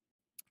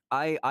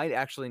I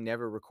actually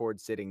never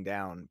record sitting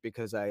down,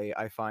 because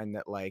I find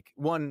that like,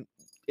 one,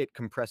 it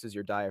compresses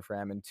your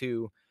diaphragm, and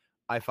two,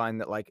 I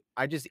find that like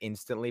I just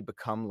instantly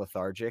become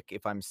lethargic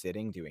if I'm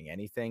sitting doing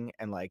anything,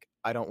 and like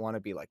I don't want to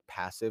be like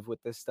passive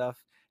with this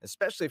stuff,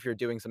 especially if you're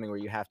doing something where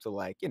you have to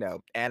like,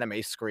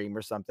 anime scream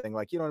or something.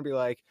 Like you don't want to be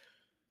like,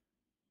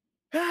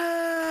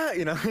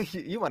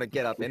 you want to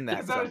get up in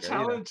that. Is that a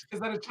challenge? Is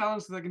that a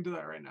challenge that I can do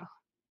that right now?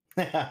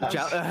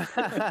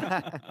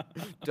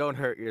 Don't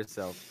hurt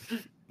yourself.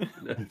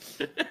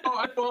 Oh,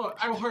 I won't.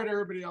 I will hurt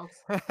everybody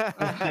else.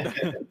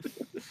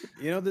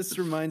 You know, this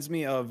reminds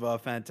me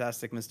of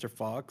Fantastic Mr.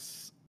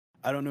 Fox.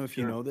 I don't know if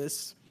you know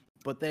this,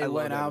 but they I love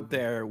went that out movie.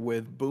 there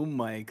with boom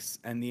mics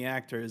and the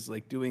actors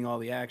like doing all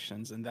the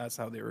actions, and that's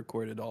how they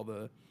recorded all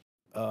the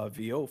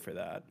VO for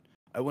that.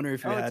 I wonder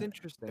if you Oh, it's had,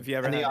 interesting. if you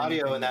ever And the had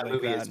audio in anything that like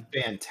movie that. is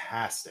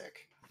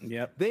fantastic.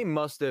 Yep. They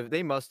must have.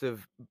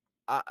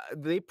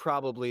 They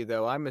probably,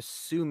 though. I'm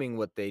assuming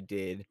what they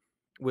did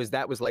was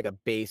that was like a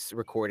base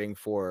recording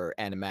for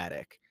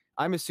Animatic.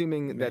 I'm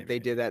assuming that they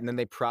Maybe. did that, and then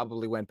they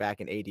probably went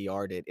back and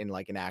ADR'd it in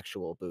like an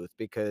actual booth,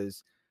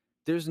 because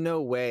there's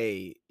no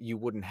way you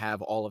wouldn't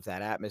have all of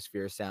that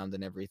atmosphere, sound,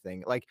 and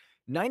everything. Like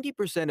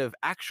 90% of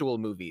actual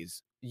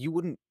movies, you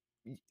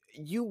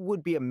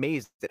would be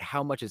amazed at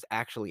how much is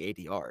actually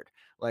ADR'd.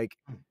 Like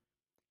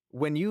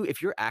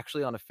if you're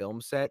actually on a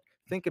film set,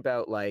 think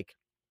about like,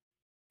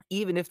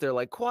 even if they're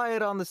like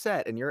quiet on the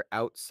set and you're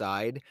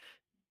outside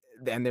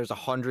and there's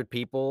 100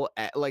 people,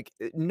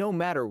 no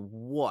matter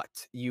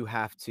what, you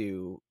have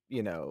to,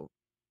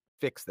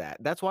 fix that.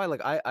 That's why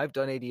like I've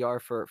done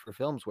ADR for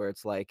films where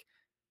it's like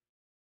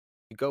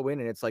you go in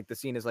and it's like the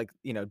scene is like,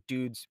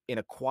 dudes in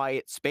a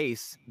quiet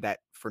space that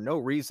for no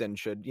reason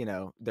should,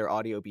 their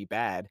audio be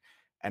bad,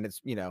 and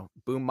it's,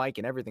 boom mic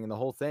and everything and the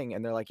whole thing,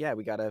 and they're like, yeah,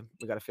 we gotta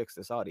fix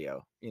this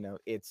audio.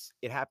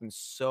 It happens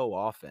so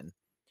often.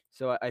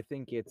 So I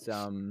think it's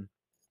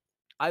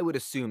I would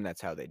assume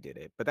that's how they did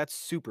it, but that's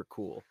super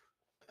cool.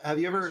 Have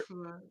you ever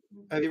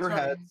Sorry.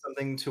 had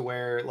something to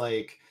where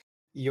like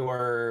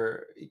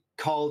you're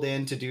called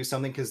in to do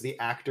something because the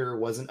actor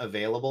wasn't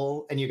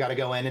available and you got to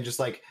go in and just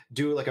like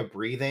do like a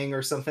breathing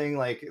or something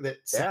like that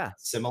sounds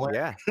similar?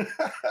 Yeah.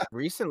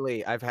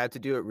 Recently, I've had to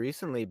do it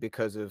recently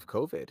because of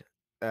COVID.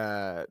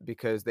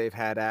 Because they've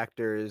had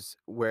actors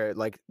where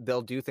like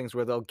they'll do things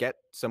where they'll get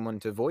someone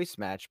to voice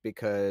match,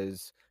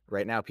 because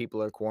right now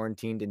people are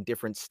quarantined in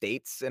different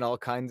states and all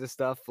kinds of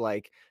stuff.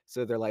 Like,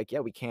 so they're like, yeah,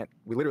 we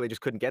literally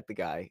just couldn't get the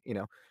guy,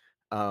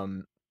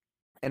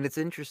 and it's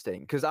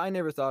interesting because I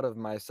never thought of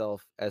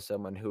myself as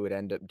someone who would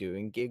end up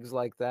doing gigs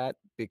like that,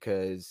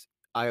 because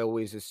I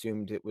always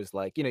assumed it was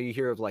like, you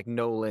hear of like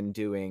Nolan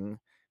doing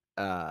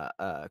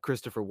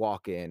Christopher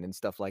Walken and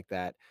stuff like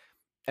that.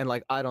 And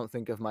like, I don't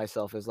think of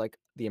myself as like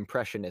the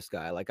impressionist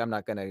guy. Like, I'm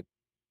not going to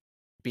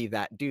be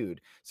that dude.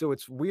 So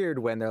it's weird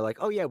when they're like,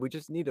 oh yeah, we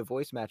just need a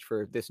voice match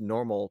for this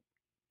normal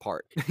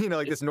part,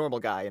 like this normal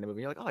guy in a movie.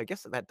 You're like, oh, I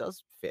guess that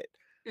does fit.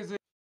 Is it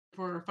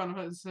for Final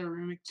Fantasy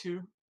Remake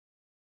 2?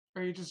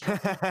 Or are you just Go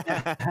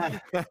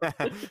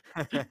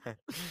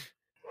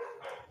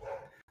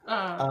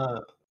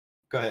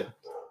ahead.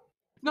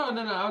 No.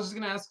 I was just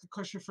gonna ask a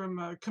question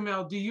from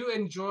Kamel. Do you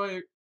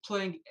enjoy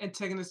playing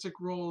antagonistic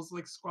roles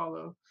like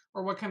Squallow,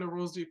 or what kind of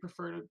roles do you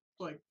prefer to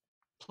like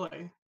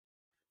play,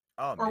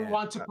 Oh, or man.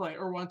 want to play,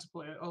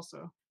 it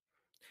also?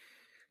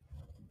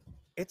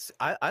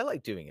 I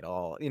like doing it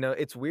all.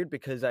 It's weird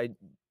because I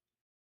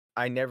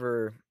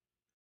never.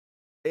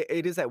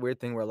 It is that weird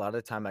thing where a lot of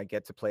the time I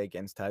get to play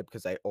against type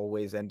because I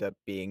always end up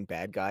being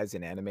bad guys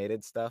in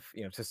animated stuff,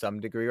 to some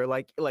degree, or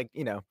like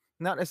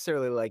not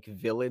necessarily like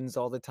villains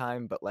all the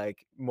time, but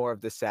like more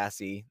of the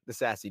sassy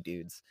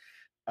dudes.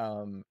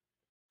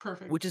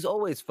 Perfect. Which is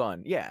always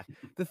fun. Yeah.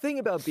 The thing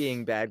about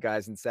being bad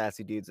guys and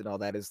sassy dudes and all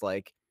that is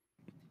like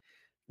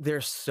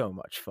they're so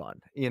much fun.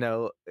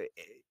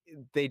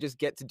 They just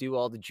get to do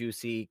all the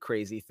juicy,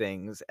 crazy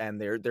things, and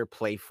they're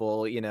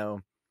playful.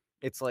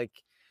 It's like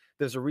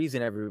there's a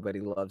reason everybody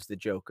loves the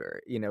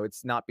Joker.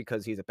 It's not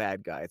because he's a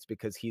bad guy; it's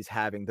because he's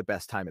having the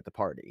best time at the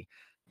party.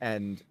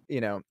 And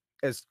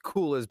as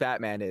cool as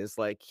Batman is,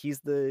 like he's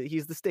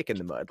the stick in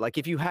the mud. Like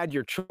if you had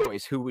your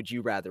choice, who would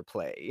you rather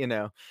play?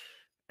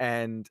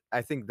 And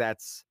I think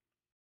that's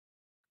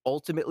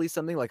ultimately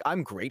something like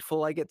I'm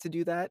grateful I get to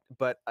do that,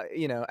 but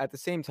at the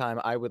same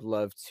time I would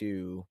love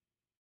to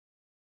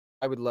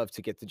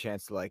get the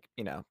chance to like,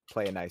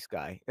 play a nice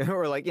guy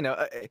or like,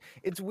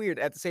 it's weird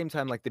at the same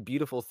time. Like the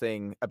beautiful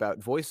thing about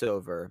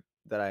voiceover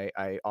that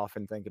I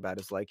often think about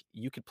is like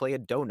you could play a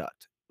donut,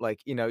 like,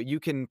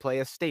 you can play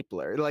a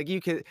stapler, like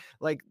you could,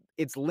 like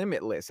it's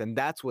limitless, and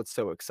that's what's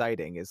so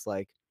exciting is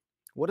like,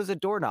 what does a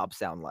doorknob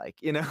sound like?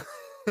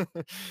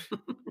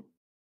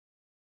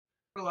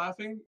 We're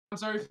laughing. I'm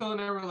sorry, Phil and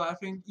I were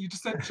laughing. You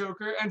just said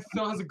Joker, and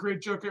Phil has a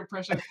great Joker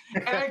impression.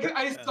 And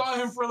I saw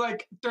him for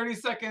like 30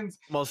 seconds.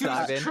 Most he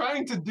was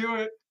trying to do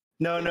it.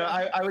 No,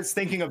 I was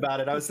thinking about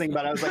it. I was like,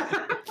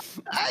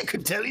 I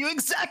could tell you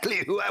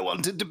exactly who I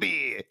wanted to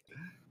be.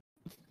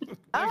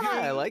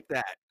 I like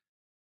that.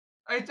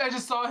 I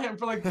just saw him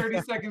for like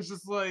 30 seconds,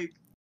 just like.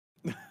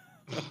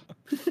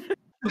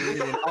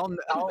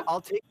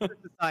 I'll take it as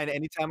a sign.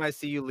 Anytime I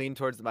see you lean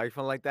towards the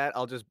microphone like that,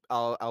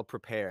 I'll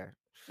prepare.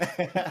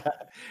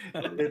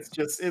 It's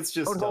just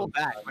don't hold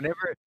back.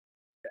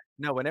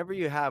 Whenever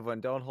you have one,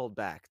 don't hold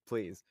back,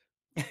 please.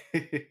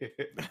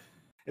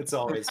 It's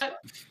always fun.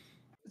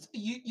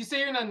 You say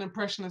you're not an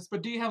impressionist,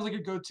 but do you have like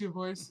a go-to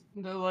voice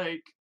that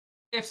like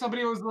If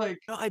somebody was like,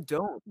 No, I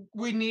don't.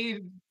 we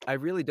need I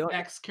really don't.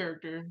 X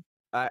character.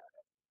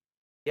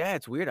 Yeah,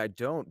 it's weird. I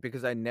don't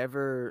because I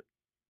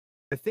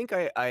think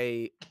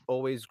I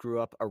always grew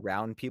up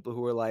around people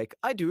who were like,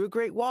 I do a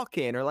great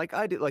walk-in, or like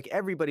I do, like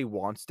everybody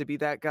wants to be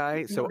that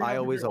guy. So Nobody I has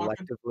a always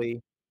great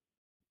walk-in.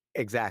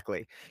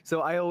 exactly. So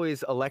I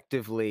always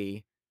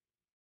electively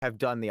have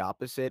done the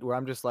opposite where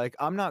I'm just like,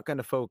 I'm not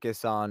gonna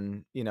focus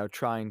on,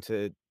 trying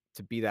to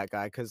be that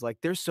guy because like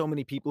there's so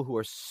many people who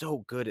are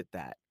so good at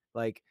that.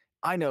 Like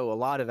I know a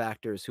lot of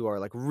actors who are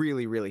like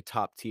really, really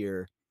top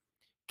tier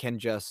can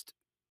just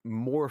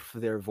morph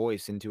their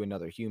voice into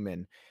another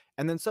human.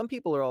 And then some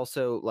people are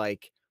also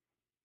like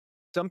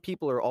some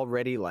people are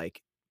already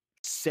like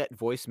set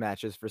voice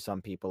matches for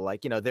some people.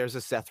 Like, there's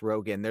a Seth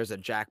Rogen, there's a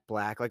Jack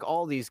Black, like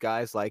all these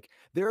guys, like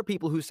there are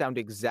people who sound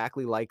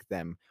exactly like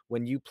them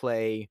when you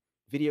play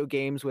video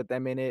games with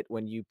them in it,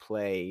 when you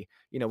play,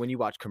 when you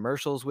watch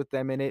commercials with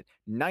them in it,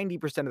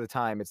 90% of the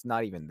time it's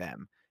not even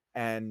them.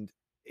 And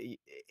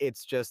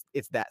it's just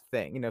it's that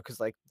thing, because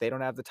like they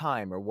don't have the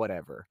time or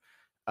whatever.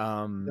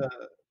 Um The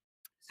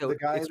so the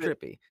guy it's that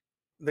trippy.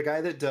 the guy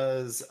that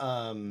does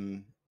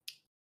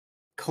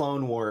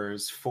Clone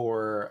Wars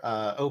for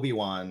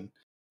Obi-Wan,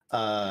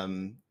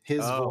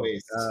 his Oh,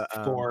 voice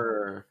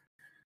for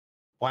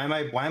why am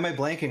I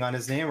blanking on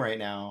his name right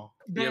now?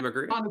 Ewan Ben,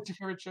 McGregor? it's your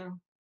favorite show.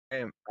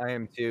 I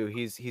am too.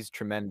 He's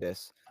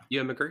tremendous.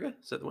 Ewan McGregor?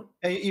 Is that the one?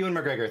 Ewan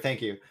McGregor,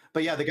 thank you.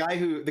 But yeah, the guy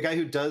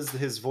who does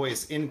his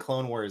voice in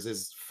Clone Wars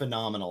is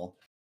phenomenal.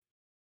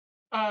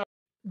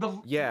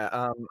 The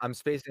Yeah, I'm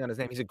spacing on his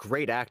name. He's a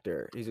great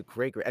actor. He's a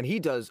great, and he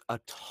does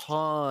a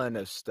ton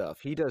of stuff.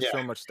 He does Yeah.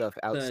 so much stuff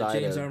outside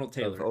James of, Arnold of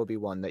Taylor.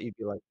 Obi-Wan that you'd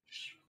be like,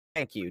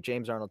 thank you,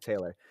 James Arnold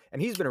Taylor.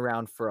 And he's been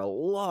around for a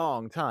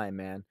long time,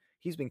 man.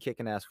 He's been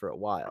kicking ass for a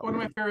while. one of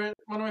my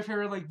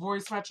favorite like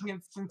voice matching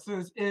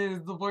instances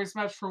is the voice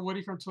match for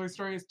Woody from Toy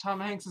Story is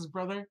Tom Hanks'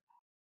 brother,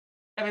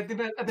 and I think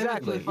that's really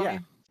Exactly, funny.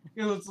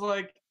 yeah. It's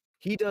like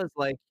He does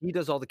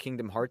all the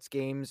Kingdom Hearts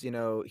games,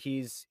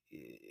 he's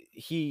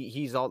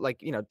all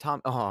like,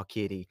 Tom, oh,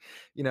 kitty.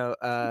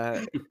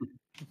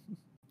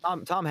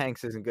 Tom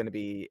Hanks isn't going to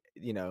be,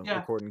 Yeah.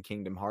 recording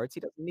Kingdom Hearts.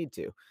 He doesn't need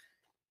to.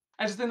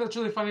 I just think that's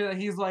really funny that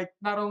he's like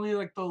not only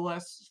like the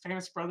less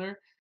famous brother,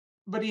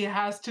 but he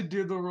has to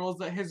do the roles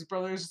that his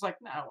brother is just like,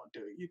 nah, I won't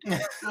do it. You do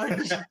it. Like,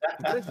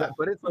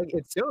 But it's like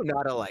it's so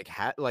not a like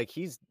like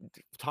he's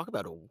talk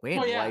about a win.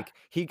 Oh, yeah. Like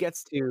he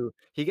gets to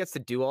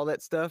do all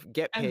that stuff,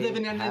 get and paid,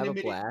 living in have a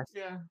anonymity. blast.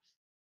 Yeah.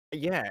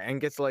 Yeah, and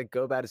gets to like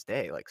go about his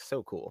day. Like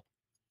so cool.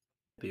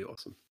 Be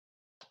awesome.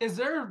 Is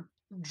there a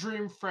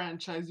dream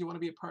franchise you want to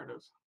be a part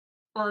of,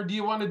 or do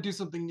you want to do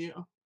something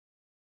new?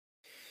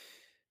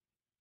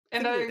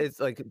 And It's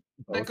like that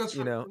both, goes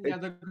for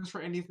that goes for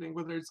anything,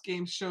 whether it's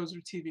games, shows, or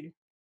TV.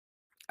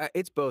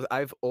 It's both.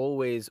 I've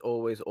always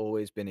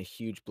been a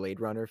huge Blade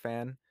Runner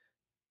fan.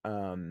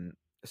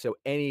 So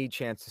any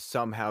chance to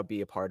somehow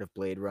be a part of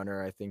Blade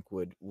Runner, I think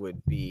would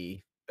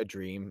be a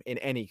dream in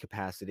any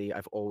capacity.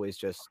 I've always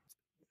just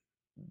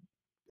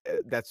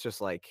that's just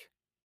like,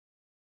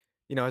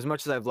 as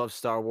much as I've loved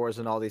Star Wars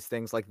and all these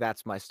things, like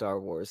that's my Star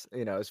Wars,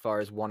 as far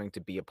as wanting to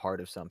be a part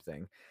of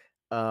something.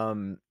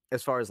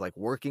 As far as like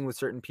working with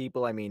certain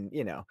people, I mean,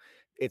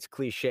 it's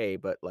cliche,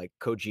 but like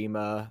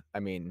Kojima, I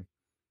mean,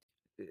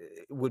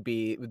 would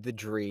be the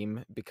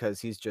dream because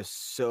he's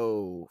just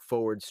so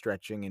forward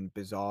stretching and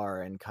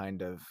bizarre and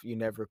kind of you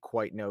never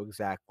quite know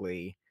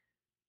exactly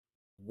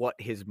what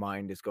his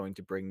mind is going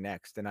to bring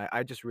next. And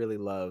I just really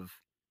love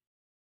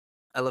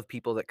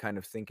people that kind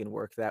of think and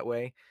work that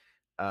way.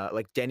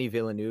 Like Denis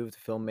Villeneuve,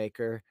 the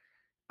filmmaker.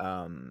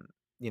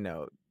 You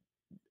know,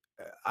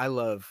 I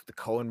love the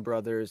Coen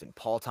brothers and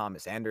Paul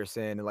Thomas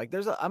Anderson. And like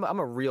I'm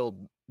a real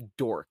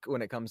dork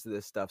when it comes to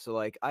this stuff. So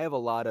like I have a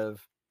lot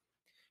of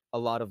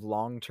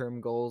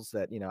long-term goals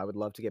that, I would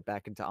love to get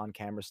back into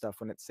on-camera stuff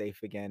when it's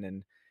safe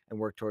again and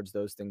work towards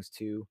those things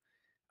too.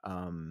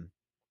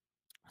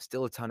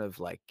 Still a ton of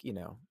like,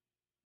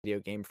 video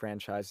game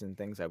franchises and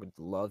things I would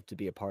love to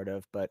be a part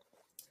of, but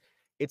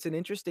it's an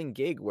interesting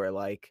gig where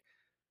like,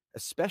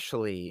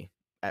 especially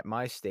at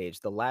my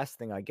stage, the last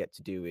thing I get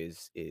to do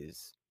is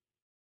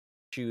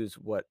choose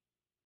what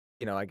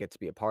I get to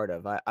be a part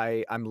of.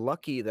 I'm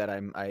lucky that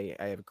I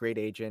have a great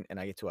agent and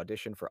I get to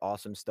audition for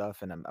awesome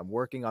stuff, and I'm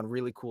working on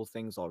really cool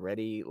things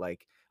already.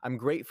 Like I'm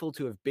grateful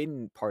to have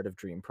been part of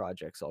dream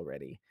projects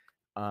already.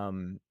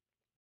 And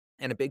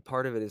a big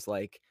part of it is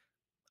like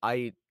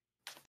I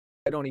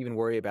don't even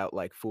worry about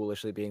like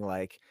foolishly being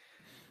like,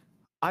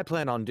 I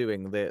plan on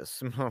doing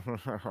this.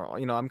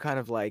 I'm kind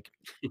of like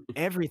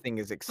everything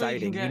is What you can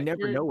exciting. You get.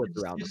 never know what's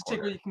You around the just take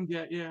corner. what you can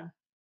get. Yeah.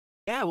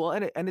 Yeah, well,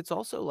 and it's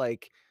also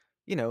like,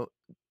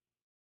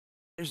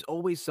 there's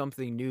always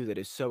something new that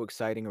is so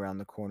exciting around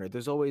the corner.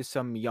 There's always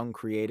some young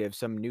creative,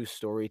 some new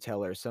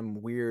storyteller,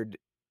 some weird,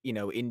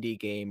 indie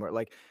game, or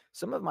like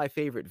some of my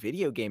favorite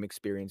video game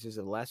experiences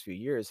of the last few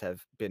years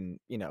have been,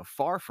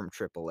 far from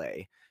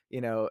AAA.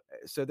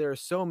 So there are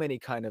so many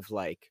kind of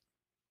like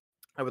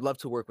I would love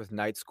to work with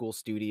Night School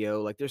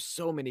Studio. Like there's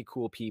so many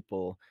cool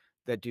people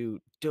that do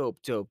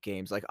dope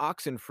games. Like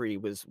Oxenfree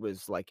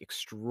was like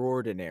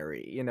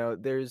extraordinary. You know,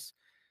 there's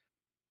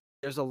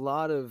a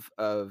lot of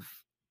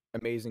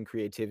amazing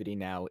creativity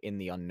now in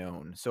the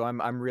unknown. So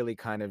I'm really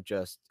kind of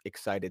just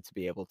excited to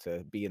be able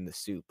to be in the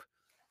soup.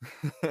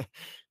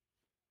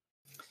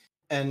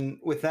 And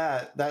with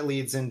that, that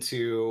leads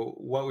into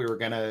what we were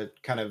going to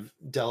kind of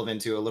delve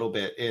into a little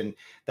bit. And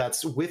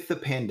that's with the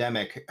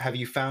pandemic, have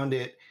you found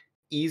it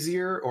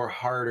easier or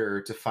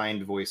harder to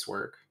find voice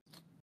work?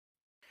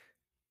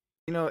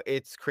 You know,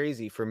 it's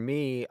crazy. For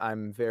me,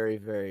 I'm very,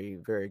 very,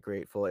 very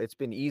grateful. It's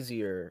been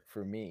easier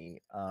for me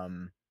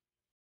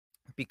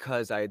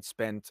because I had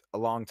spent a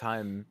long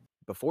time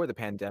before the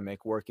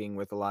pandemic working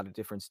with a lot of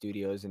different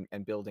studios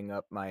and building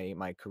up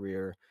my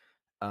career.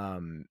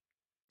 Um,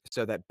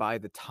 so that by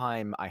the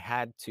time I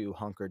had to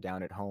hunker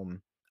down at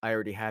home, I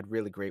already had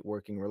really great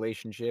working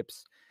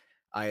relationships.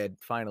 I had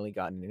finally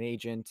gotten an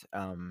agent.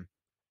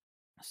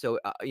 So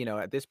you know,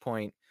 at this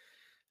point,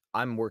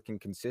 I'm working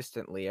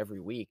consistently every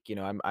week. You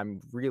know,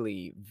 I'm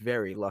really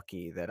very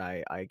lucky that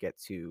I get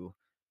to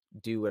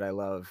do what I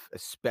love,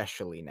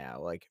 especially now.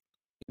 Like,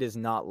 it is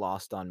not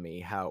lost on me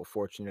how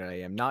fortunate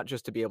I am, not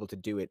just to be able to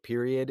do it,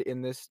 period,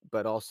 in this,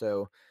 but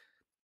also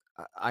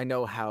I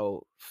know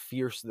how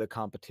fierce the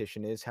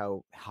competition is,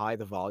 how high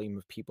the volume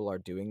of people are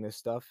doing this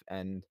stuff,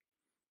 and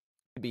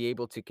to be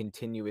able to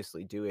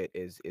continuously do it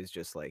is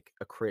just like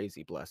a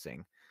crazy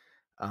blessing.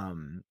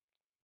 Um,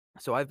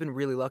 so I've been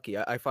really lucky.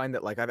 I find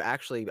that like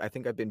I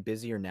think I've been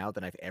busier now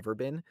than I've ever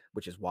been,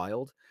 which is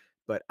wild.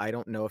 But I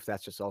don't know if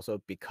that's just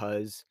also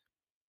because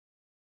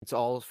it's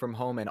all from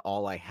home and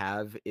all I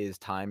have is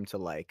time to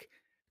like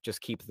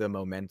just keep the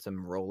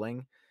momentum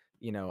rolling.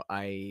 You know,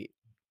 I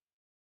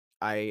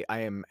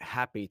am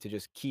happy to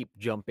just keep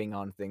jumping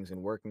on things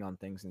and working on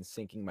things and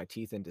sinking my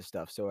teeth into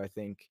stuff. So I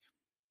think,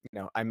 you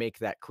know, I make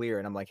that clear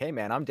and I'm like, hey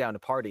man, I'm down to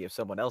party if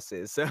someone else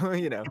is. So,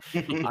 you know,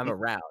 I'm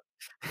around.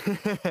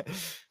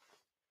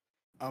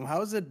 How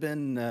has it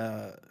been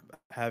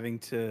having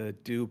to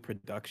do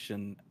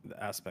production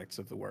aspects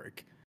of the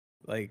work?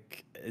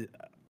 Like,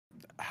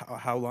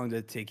 how long did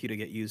it take you to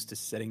get used to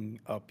setting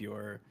up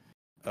your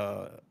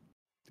uh,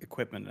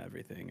 equipment and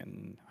everything?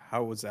 And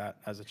how was that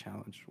as a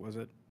challenge? Was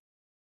it?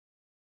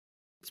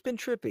 It's been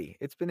trippy.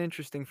 It's been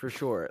interesting for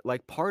sure.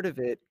 Like part of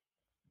it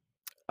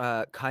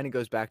kind of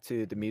goes back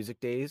to the music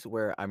days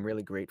where I'm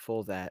really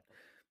grateful that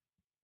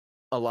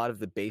a lot of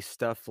the bass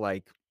stuff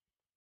like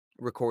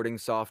recording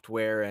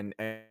software and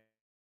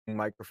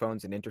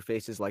microphones and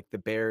interfaces like the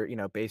bare, you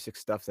know, basic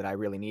stuff that I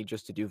really need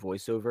just to do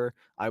voiceover,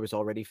 I was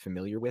already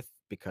familiar with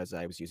because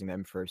I was using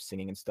them for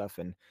singing and stuff.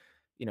 And,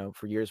 you know,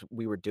 for years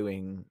we were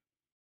doing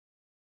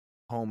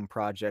home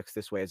projects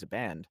this way as a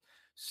band.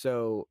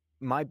 So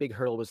my big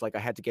hurdle was like I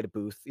had to get a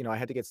booth, you know, I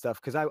had to get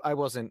stuff because I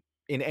wasn't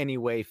in any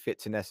way fit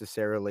to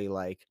necessarily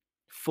like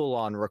full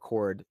on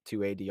record to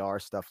ADR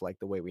stuff like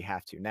the way we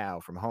have to now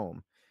from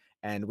home.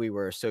 And we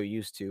were so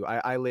used to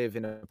I live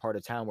in a part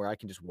of town where I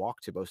can just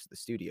walk to most of the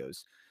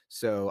studios.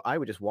 So I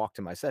would just walk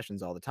to my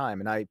sessions all the time.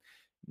 And I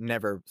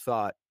never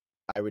thought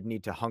I would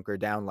need to hunker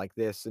down like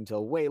this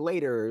until way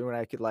later when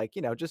I could like,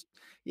 you know, just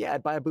yeah,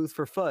 I'd buy a booth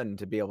for fun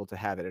to be able to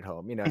have it at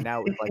home. You know,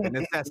 now it's like a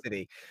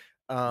necessity.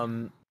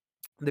 Um,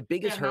 the Yeah,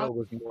 biggest hurdle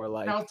was more now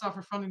like, it's not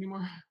for fun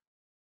anymore.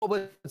 well,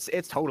 but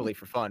it's totally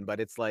for fun, but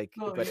it's like,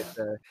 Oh but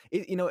yeah.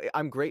 you know,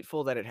 I'm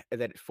grateful that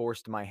it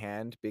forced my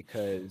hand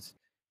because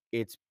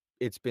it's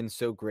it's been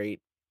so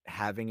great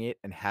having it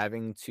and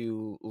having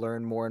to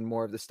learn more and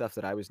more of the stuff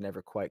that I was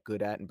never quite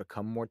good at and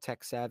become more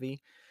tech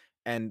savvy.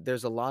 And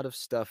there's a lot of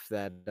stuff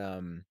that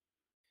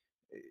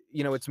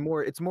you know, it's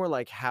more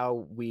like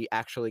how we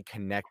actually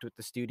connect with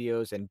the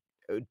studios and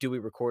do we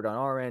record on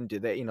our end? Do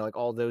they, you know, like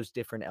all those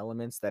different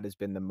elements that has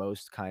been the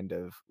most kind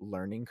of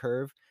learning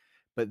curve.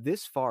 But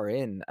this far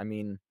in, I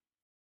mean,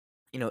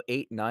 you know,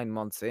 8, 9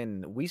 months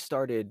in, we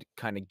started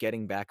kind of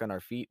getting back on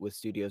our feet with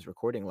studios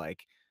recording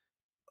like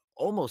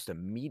almost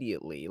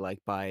immediately. Like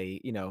by,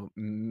 you know,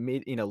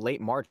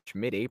 late March,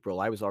 mid-April,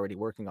 I was already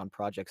working on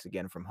projects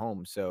again from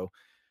home. So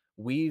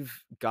we've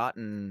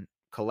gotten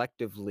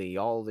collectively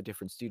all the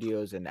different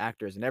studios and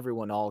actors and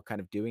everyone all kind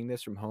of doing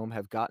this from home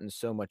have gotten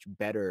so much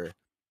better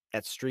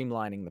at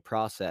streamlining the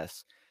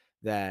process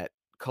that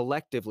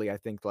collectively I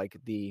think like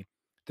the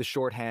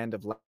shorthand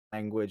of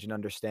language and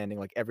understanding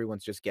like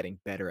everyone's just getting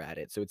better at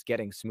it, so it's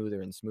getting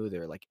smoother and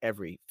smoother like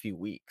every few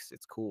weeks.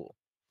 It's cool.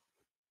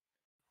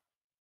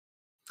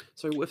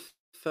 So, with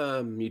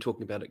you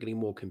talking about it getting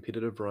more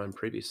competitive, Ryan,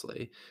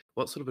 previously,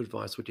 what sort of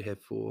advice would you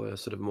have for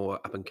sort of more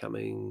up and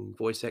coming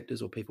voice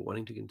actors or people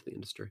wanting to get into the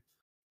industry?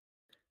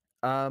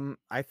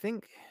 I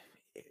think,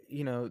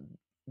 you know,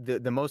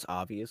 the most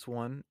obvious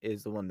one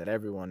is the one that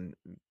everyone,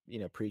 you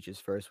know, preaches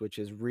first, which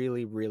is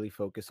really, really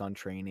focus on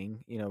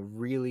training. You know,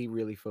 really,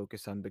 really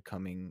focus on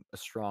becoming a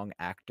strong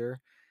actor.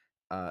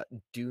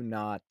 Do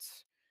not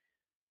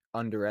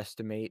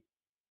underestimate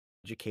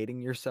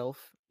educating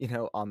yourself, you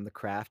know, on the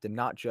craft and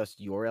not just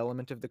your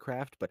element of the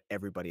craft, but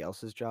everybody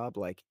else's job.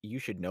 Like, you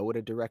should know what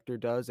a director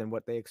does and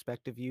what they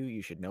expect of you.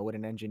 You should know what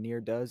an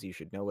engineer does. You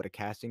should know what a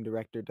casting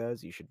director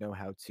does. You should know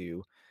how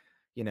to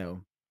you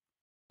know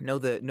know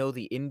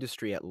the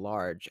industry at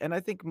large. And I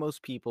think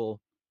most people,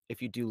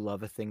 if you do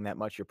love a thing that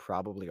much, you're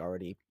probably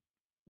already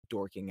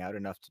dorking out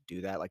enough to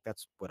do that. Like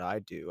that's what I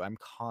do. I'm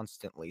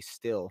constantly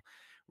still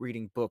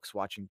reading books,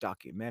 watching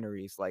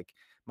documentaries. Like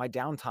my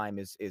downtime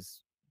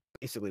is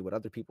basically what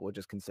other people would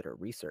just consider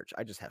research.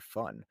 I just have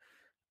fun.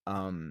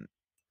 Um,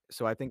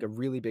 so I think a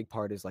really big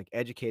part is like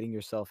educating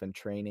yourself and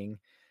training.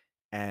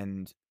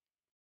 And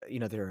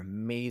there are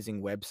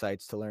amazing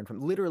websites to learn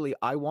from. Literally,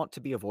 I want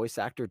to be a voice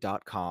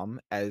actor.com,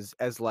 as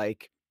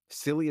like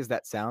silly as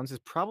that sounds, is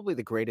probably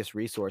the greatest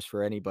resource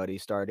for anybody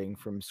starting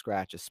from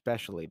scratch,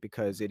 especially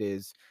because it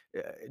is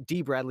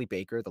D. Bradley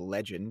Baker, the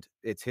legend.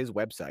 It's his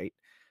website.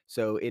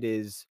 So it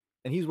is,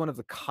 and he's one of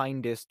the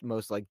kindest,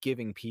 most like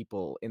giving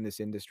people in this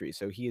industry.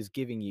 So he is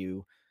giving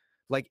you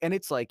like, and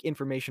it's like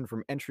information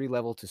from entry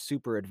level to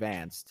super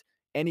advanced.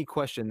 Any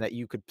question that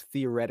you could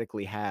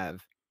theoretically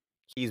have,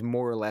 he's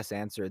more or less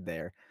answered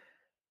there.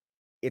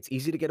 It's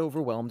easy to get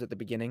overwhelmed at the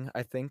beginning,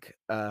 I think,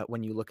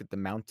 when you look at the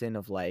mountain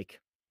of like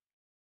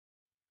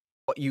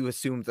what you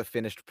assume the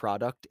finished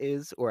product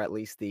is, or at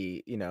least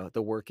the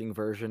working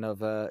version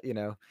of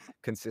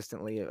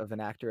consistently of an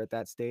actor at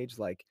that stage.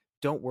 Like,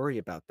 don't worry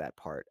about that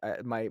part.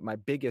 My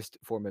biggest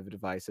form of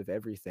advice of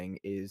everything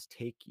is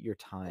take your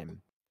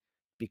time,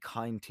 be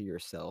kind to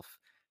yourself,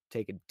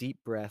 take a deep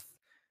breath,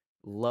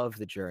 love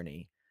the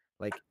journey.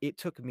 Like, it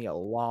took me a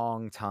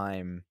long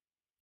time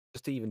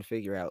just to even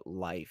figure out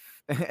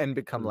life and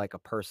become like a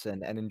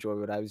person and enjoy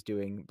what I was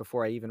doing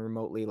before I even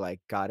remotely like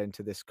got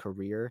into this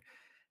career.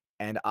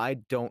 And I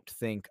don't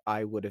think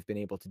I would have been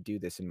able to do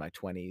this in my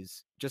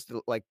 20s, just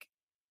like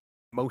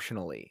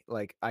emotionally.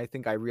 Like, I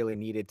think I really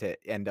needed to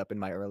end up in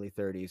my early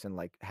 30s and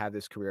like have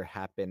this career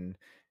happen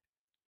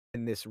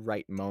in this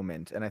right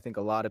moment. And I think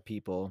a lot of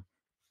people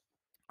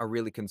are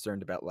really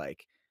concerned about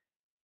like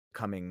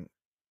becoming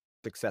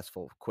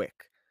successful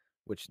quick,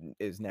 which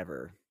is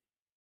never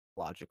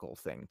logical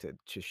thing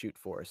to shoot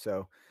for.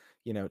 So,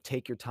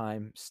 take your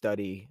time,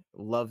 study,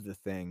 love the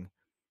thing,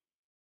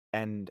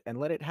 and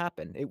let it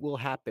happen. It will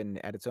happen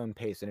at its own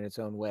pace and in its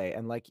own way.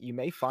 And like you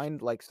may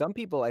find like some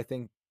people I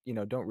think,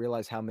 don't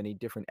realize how many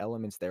different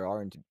elements there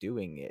are into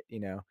doing it,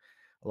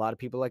 A lot of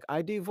people like,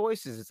 I do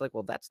voices. It's like,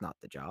 well, that's not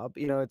the job.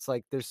 It's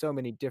like there's so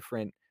many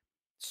different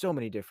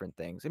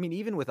things. I mean,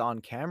 even with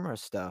on-camera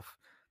stuff,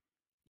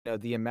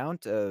 the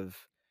amount of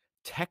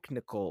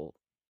technical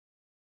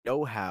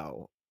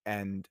know-how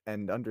and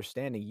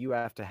understanding you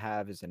have to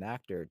have as an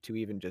actor to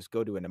even just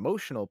go to an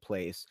emotional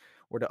place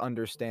or to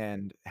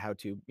understand how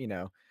to,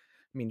 I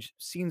mean,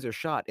 scenes are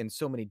shot in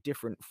so many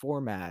different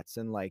formats,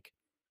 and like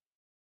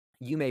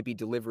you may be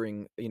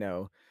delivering,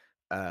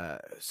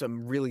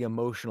 some really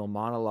emotional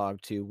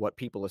monologue to what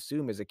people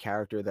assume is a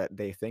character that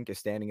they think is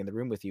standing in the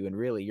room with you, and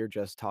really you're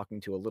just talking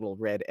to a little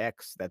red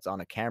X that's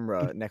on a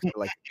camera next to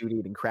like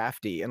Judy and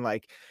Crafty, and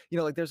like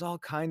like there's all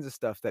kinds of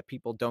stuff that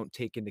people don't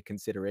take into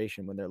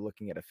consideration when they're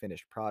looking at a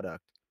finished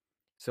product.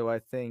 So I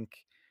think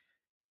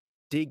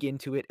dig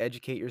into it,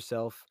 educate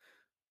yourself,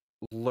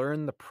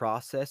 learn the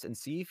process, and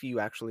see if you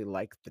actually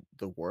like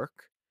the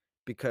work,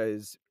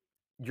 because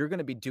you're going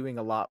to be doing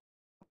a lot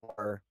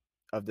more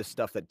of the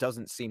stuff that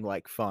doesn't seem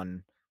like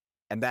fun,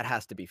 and that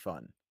has to be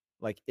fun.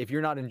 Like, if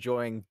you're not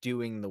enjoying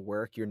doing the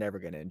work, you're never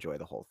going to enjoy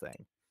the whole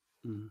thing.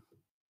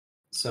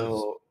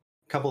 So,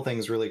 a couple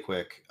things really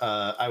quick.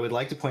 I would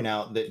like to point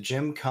out that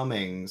Jim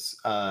Cummings,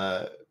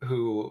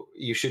 who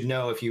you should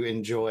know if you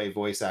enjoy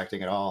voice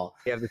acting at all.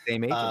 We have the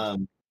same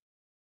agent.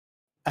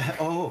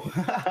 Oh,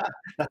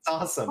 that's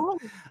awesome.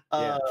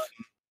 Yeah.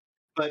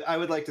 But I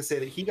would like to say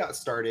that he got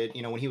started,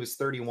 when he was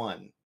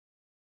 31.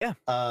 Yeah.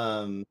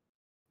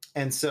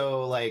 And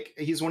so, like,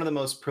 he's one of the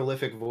most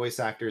prolific voice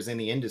actors in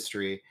the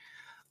industry.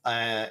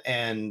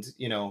 And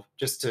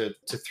just to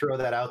throw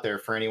that out there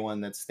for anyone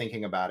that's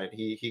thinking about it,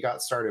 he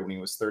got started when he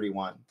was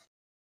 31.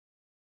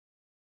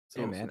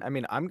 Yeah, man. I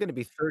mean, I'm going to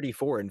be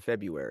 34 in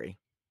February.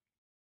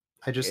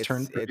 I just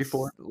turned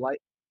 34.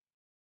 Like,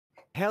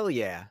 hell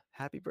yeah!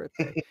 Happy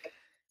birthday.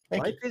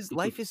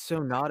 Life is so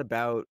not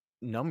about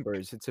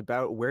numbers. It's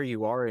about where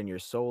you are in your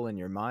soul and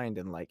your mind,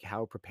 and like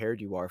how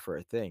prepared you are for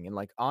a thing. And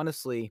like,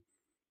 honestly,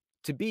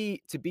 to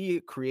be a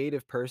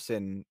creative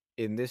person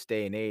in this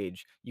day and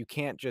age, you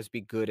can't just be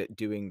good at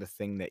doing the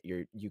thing that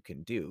you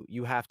can do.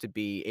 You have to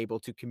be able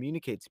to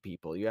communicate to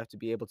people. You have to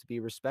be able to be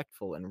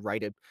respectful and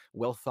write a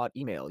well thought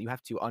email. You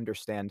have to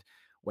understand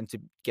when to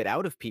get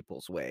out of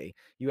people's way.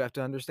 You have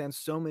to understand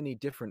so many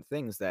different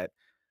things that,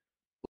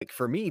 like,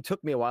 for me, it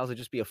took me a while to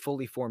just be a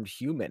fully formed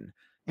human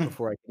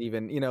before I could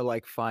even,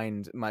 like,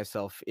 find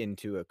myself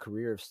into a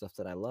career of stuff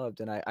that I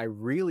loved. And I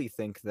really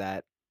think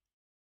that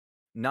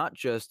not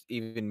just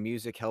even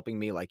music helping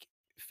me like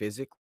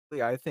physically,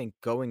 I think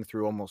going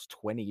through almost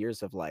 20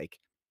 years of like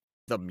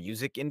the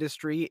music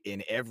industry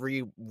in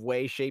every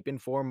way, shape, and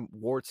form,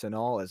 warts and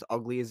all, as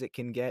ugly as it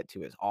can get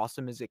to as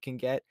awesome as it can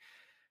get,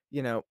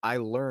 I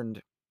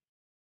learned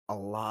a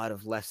lot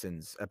of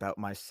lessons about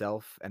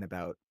myself and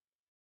about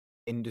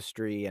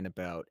industry and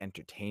about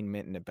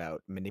entertainment and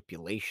about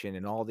manipulation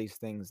and all these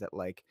things that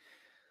like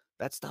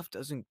that stuff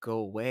doesn't go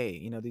away.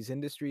 You know, these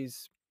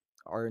industries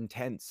are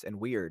intense and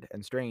weird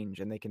and strange,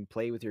 and they can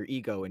play with your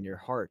ego and your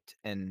heart.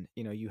 And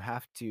you know, you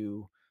have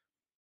to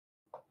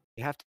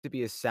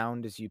be as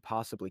sound as you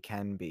possibly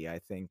can be, I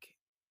think,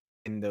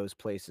 in those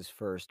places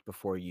first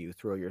before you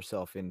throw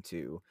yourself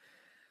into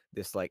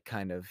this like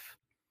kind of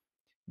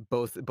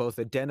both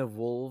a den of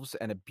wolves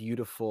and a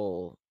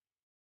beautiful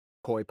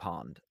koi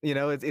pond. You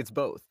know, it's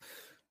both.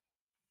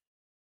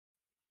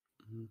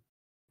 Mhm.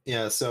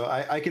 Yeah, so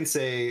I can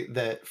say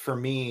that for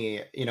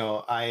me, you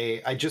know,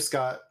 I just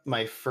got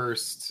my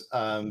first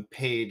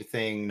paid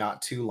thing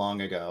not too long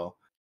ago.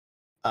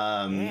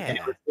 And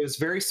Yeah. it was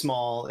very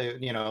small,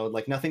 you know,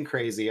 like nothing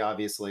crazy,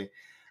 obviously.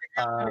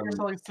 It's Um,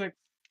 only 6.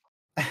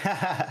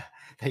 yeah,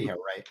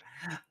 right.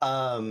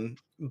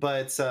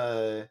 But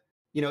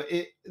you know,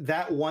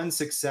 that one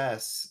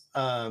success,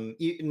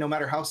 no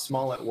matter how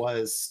small it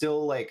was,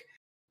 still like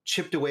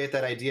chipped away at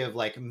that idea of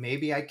like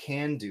maybe I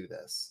can do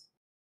this.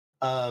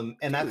 And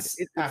Dude, that's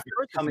at after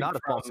first it's coming not a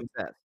false from.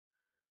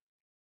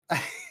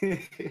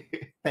 success.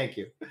 Thank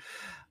you.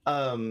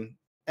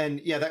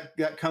 And yeah,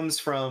 that comes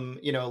from,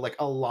 you know, like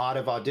a lot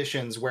of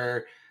auditions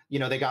where, you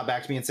know, they got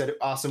back to me and said,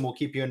 awesome, we'll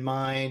keep you in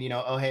mind, you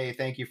know, oh hey,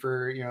 thank you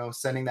for, you know,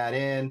 sending that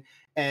in.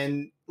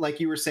 And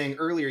like you were saying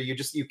earlier,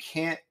 you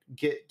can't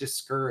get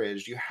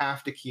discouraged. You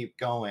have to keep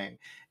going.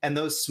 And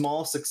those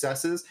small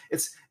successes,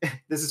 it's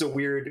this is a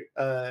weird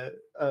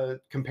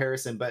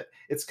comparison, but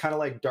it's kind of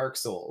like Dark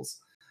Souls,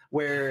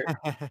 where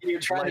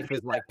you're trying to Life beat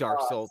is like that Dark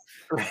boss, Souls.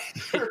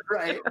 right?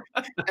 Right.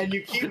 And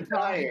you keep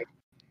dying.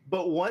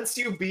 But once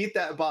you beat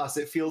that boss,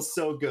 it feels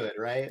so good,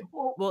 right?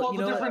 Well, you The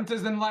know what? difference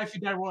is in life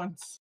you die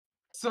once.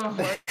 So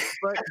But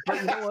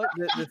you know what?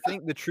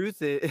 The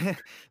truth is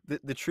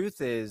the truth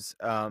is,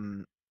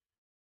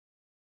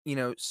 you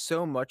know,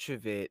 so much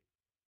of it,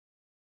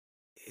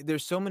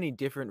 there's so many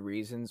different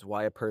reasons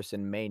why a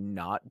person may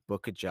not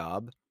book a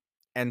job,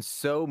 and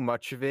so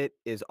much of it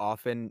is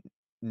often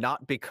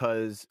not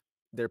because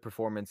their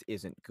performance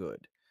isn't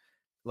good.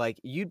 Like,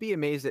 you'd be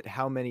amazed at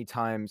how many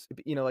times,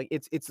 you know, like,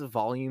 it's a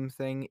volume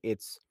thing.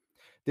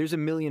 There's a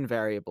million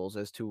variables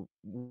as to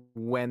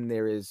when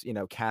there is, you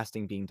know,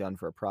 casting being done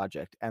for a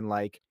project, and,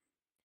 like,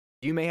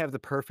 you may have the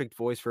perfect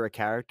voice for a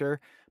character,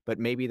 but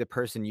maybe the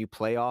person you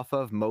play off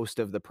of most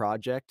of the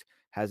project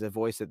has a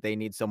voice that they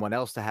need someone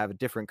else to have a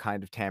different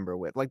kind of timbre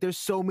with. Like, there's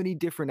so many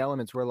different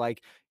elements where,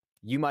 like,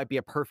 you might be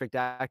a perfect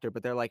actor,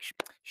 but they're like,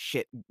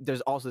 shit,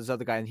 there's also this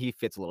other guy and he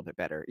fits a little bit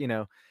better, you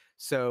know?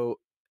 So,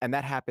 and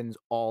that happens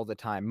all the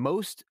time.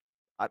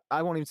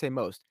 I won't even say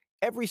most,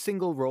 every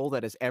single role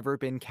that has ever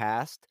been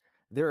cast,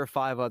 there are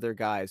 5 other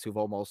guys who've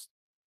almost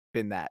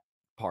been that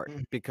part,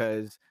 Mm.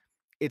 because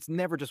it's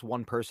never just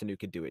one person who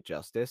could do it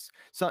justice.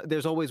 So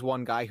there's always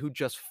one guy who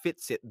just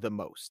fits it the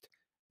most.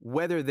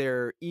 Whether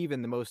they're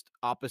even the most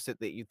opposite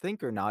that you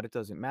think or not, it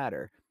doesn't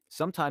matter.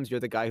 Sometimes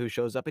you're the guy who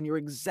shows up and you're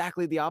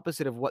exactly the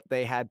opposite of what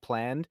they had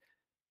planned,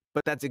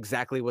 but that's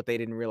exactly what they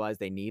didn't realize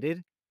they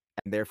needed,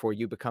 and therefore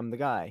you become the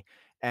guy.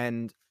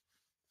 And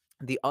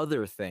the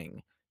other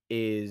thing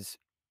is,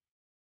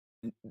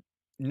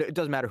 it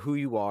doesn't matter who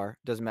you are,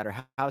 doesn't matter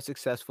how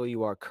successful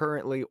you are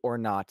currently or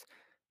not,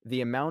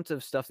 the amount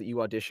of stuff that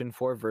you audition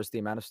for versus the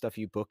amount of stuff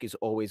you book is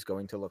always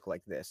going to look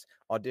like this.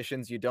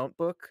 Auditions you don't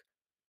book,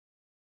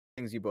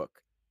 things you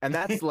book. And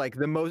that's like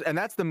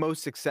that's the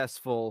most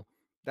successful.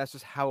 That's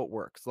just how it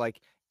works. Like,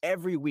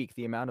 every week,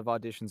 the amount of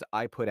auditions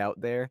I put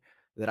out there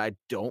that I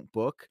don't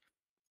book,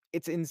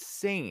 it's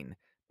insane.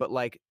 But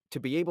like, to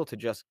be able to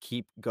just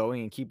keep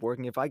going and keep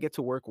working, if I get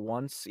to work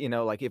once, you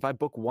know, like if I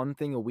book one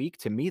thing a week,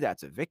 to me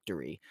that's a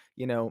victory.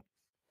 You know,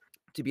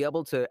 to be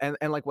able to,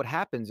 and like, what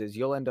happens is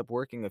you'll end up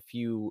working a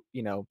few,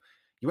 you know,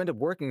 you end up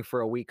working for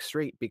a week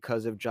straight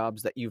because of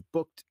jobs that you've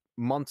booked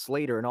months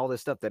later and all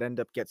this stuff that end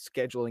up get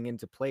scheduling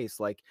into place.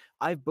 Like,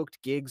 I've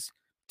booked gigs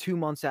 2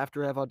 months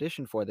after I've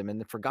auditioned for them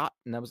and then forgot,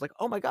 and I was like,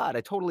 oh my god,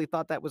 I totally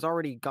thought that was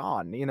already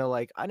gone. You know,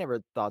 like, I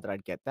never thought that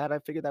I'd get that. I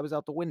figured that was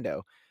out the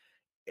window.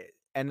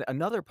 And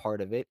another part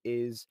of it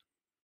is,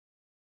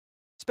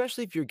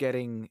 especially if you're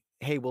getting,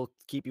 hey, we'll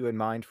keep you in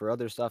mind for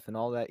other stuff and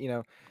all that, you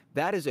know,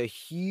 that is a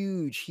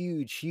huge,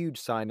 huge, huge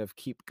sign of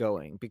keep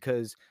going,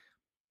 because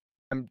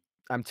I'm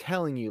I'm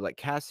telling you, like,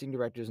 casting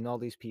directors and all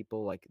these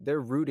people, like, they're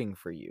rooting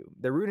for you.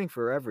 They're rooting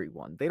for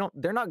everyone.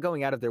 They're not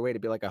going out of their way to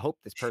be like, I hope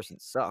this person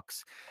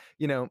sucks.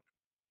 You know,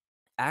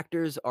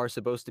 actors are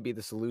supposed to be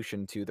the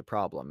solution to the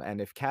problem.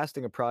 And if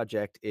casting a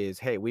project is,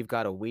 hey, we've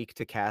got a week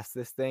to cast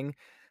this thing,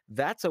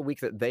 that's a week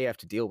that they have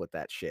to deal with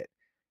that shit.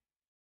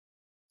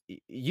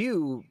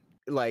 You,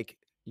 like,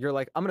 you're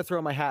like, I'm gonna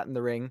throw my hat in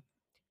the ring.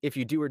 If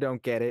you do or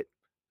don't get it,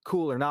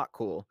 cool or not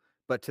cool.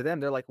 But to them,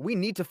 they're like, we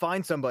need to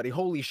find somebody.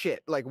 Holy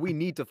shit. Like, we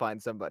need to find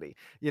somebody,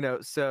 you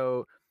know?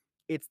 So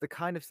it's the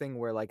kind of thing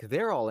where, like,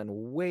 they're all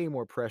in way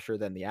more pressure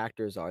than the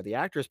actors are. The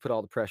actors put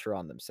all the pressure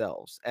on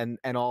themselves, and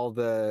all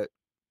the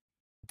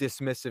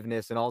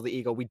dismissiveness and all the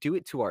ego. We do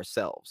it to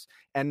ourselves.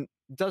 And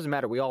it doesn't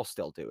matter, we all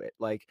still do it.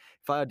 Like,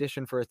 if I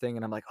audition for a thing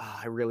and I'm like, oh,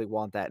 I really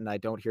want that, and I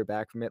don't hear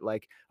back from it,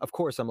 like, of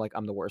course I'm like,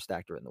 I'm the worst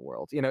actor in the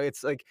world. You know,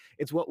 it's like,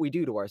 it's what we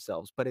do to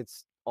ourselves. But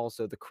it's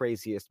also the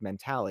craziest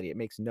mentality. It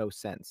makes no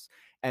sense.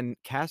 And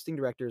casting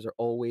directors are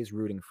always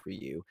rooting for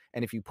you.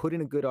 And if you put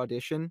in a good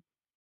audition,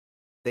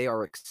 they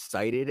are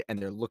excited and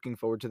they're looking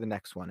forward to the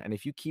next one. And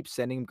if you keep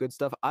sending them good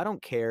stuff, I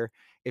don't care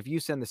if you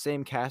send the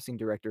same casting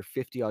director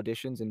 50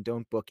 auditions and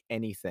don't book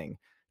anything.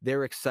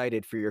 They're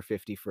excited for your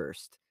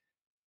 51st.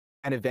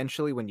 And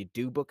eventually, when you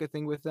do book a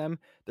thing with them,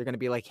 they're going to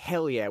be like,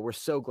 hell yeah, we're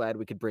so glad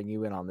we could bring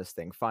you in on this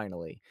thing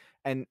finally.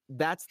 And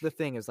that's the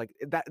thing, is like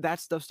that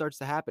stuff starts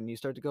to happen. You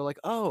start to go like,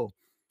 oh,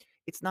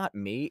 it's not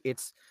me.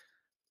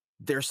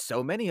 There's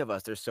so many of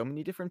us. There's so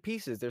many different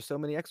pieces. There's so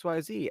many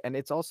XYZ. And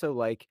it's also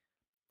like,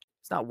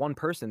 it's not one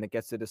person that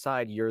gets to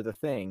decide you're the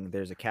thing.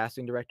 There's a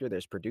casting director,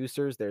 there's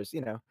producers, there's,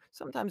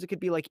 sometimes it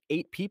could be like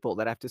 8 people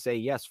that have to say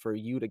yes for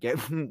you to get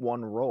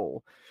one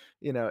role.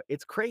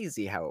 It's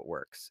crazy how it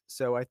works.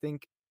 So I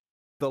think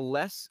the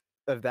less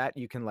of that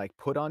you can like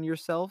put on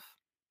yourself,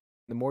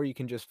 the more you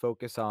can just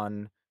focus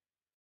on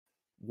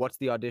what's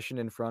the audition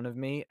in front of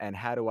me and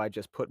how do I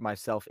just put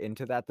myself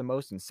into that the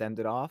most and send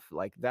it off.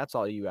 Like that's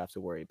all you have to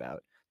worry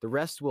about. The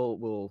rest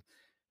will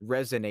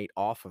resonate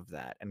off of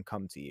that and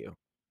come to you.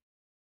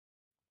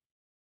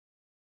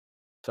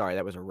 Sorry,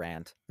 that was a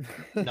rant.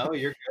 No,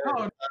 you're good.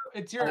 Oh,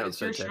 it's your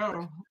fantastic.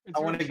 show. It's I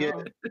your want to get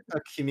show.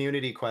 a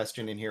community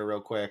question in here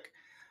real quick.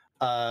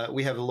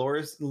 We have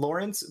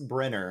Lawrence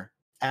Brenner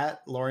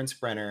at Lawrence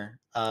Brenner,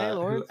 Hey,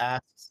 Lawrence.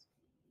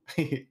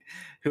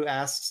 who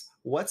asks,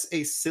 what's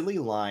a silly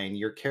line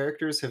your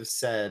characters have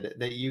said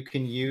that you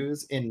can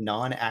use in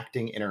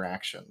non-acting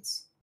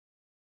interactions?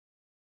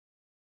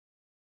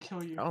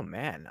 Kill you. Oh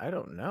man, I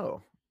don't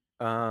know.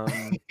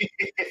 I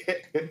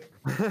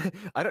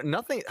don't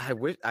nothing.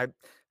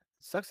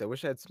 Sucks. I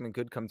wish I had something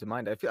good come to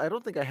mind. I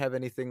don't think I have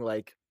anything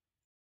like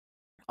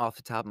off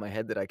the top of my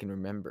head that I can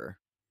remember.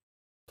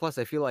 Plus,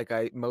 I feel like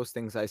most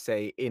things I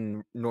say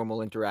in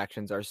normal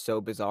interactions are so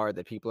bizarre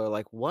that people are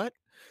like, "What?"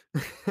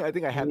 I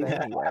think I have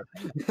that anyway.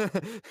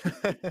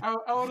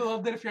 I would have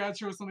loved it if your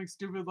answer was something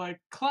stupid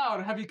like,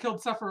 Cloud, have you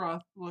killed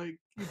Sephiroth? Like,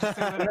 you just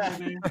say that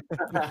every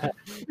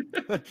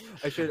day.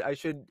 I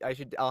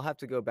should. I'll have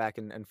to go back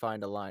and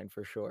find a line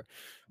for sure.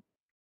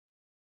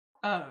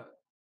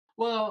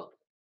 Well,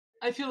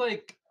 I feel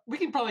like we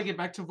can probably get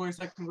back to voice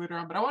acting later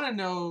on, but I want to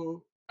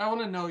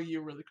know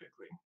you really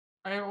quickly.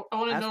 I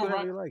want to Ask know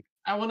whatever you like.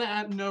 I want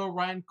to know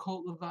Ryan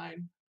Colt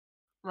Levine,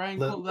 Ryan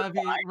Colt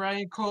Levy,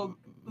 Ryan Colt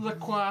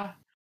Lacroix,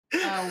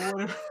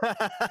 whatever.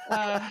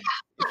 I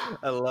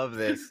love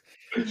this.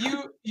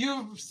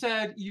 You've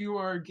said you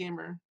are a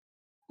gamer.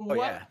 Oh,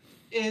 What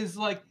is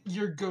like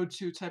your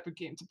go-to type of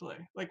game to play?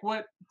 Like,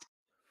 what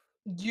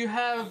you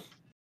have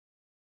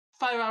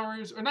 5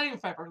 hours, or not even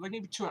 5 hours, like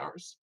maybe 2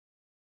 hours.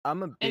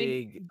 I'm a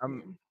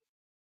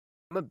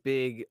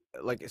big,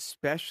 like,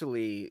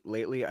 especially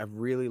lately, I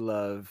really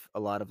love a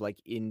lot of like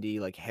indie,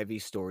 like heavy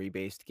story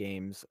based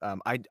games.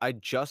 I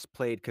just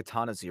played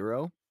Katana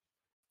Zero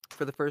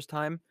for the first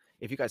time.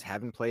 If you guys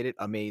haven't played it,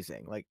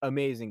 amazing, like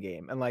amazing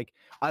game. And like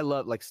I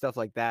love like stuff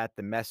like that.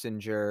 The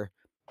Messenger,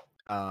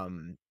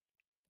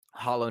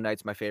 Hollow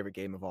Knight's my favorite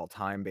game of all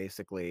time,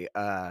 basically.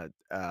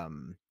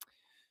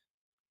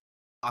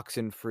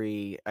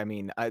 Oxenfree. I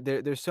mean,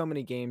 there's so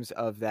many games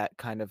of that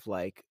kind of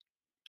like,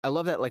 I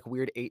love that like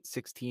weird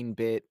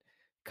 8/16-bit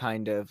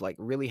kind of like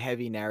really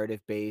heavy narrative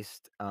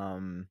based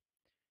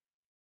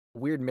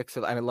weird mix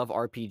of, I love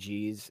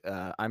RPGs.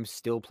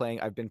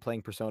 I've been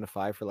playing Persona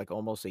 5 for like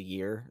almost a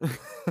year.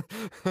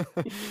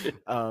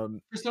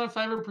 Persona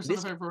 5 or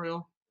Persona 5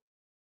 Royal?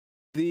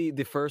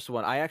 The first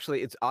one.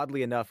 It's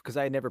oddly enough because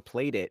I had never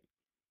played it,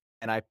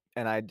 and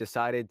I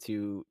decided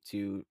to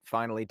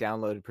finally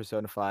download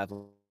Persona 5.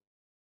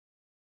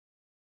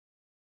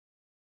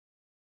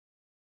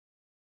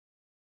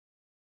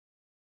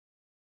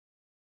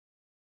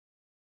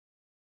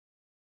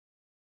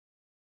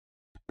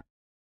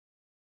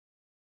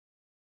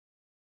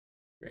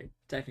 Great.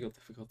 Technical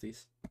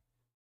difficulties.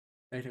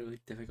 Technical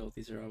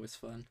difficulties are always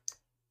fun.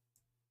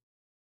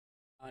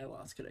 I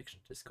lost connection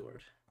to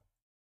Discord.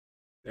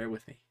 Bear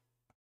with me.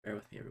 Bear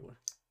with me, everyone.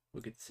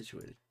 We'll get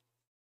situated.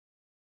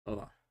 Hold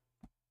on.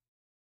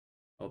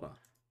 Hold on.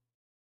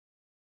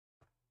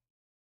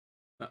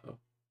 Uh-oh.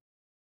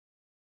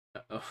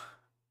 Uh-oh.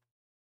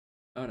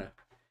 Oh no.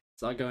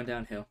 It's all going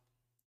downhill.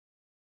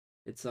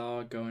 It's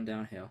all going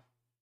downhill.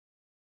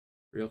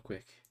 Real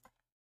quick.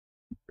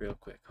 Real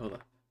quick. Hold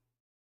up.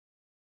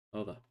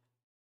 Hold up.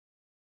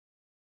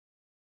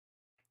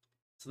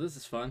 So this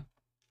is fun.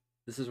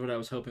 This is what I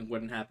was hoping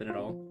wouldn't happen at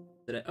all.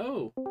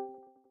 Oh!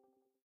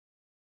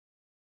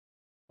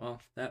 Well,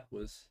 that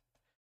was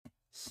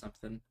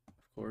something, of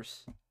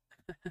course.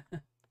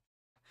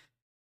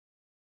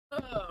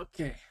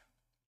 Okay.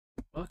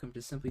 Welcome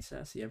to Simply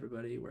Sassy,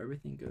 everybody, where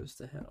everything goes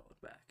to hell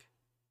and back.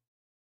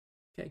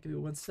 Okay, give me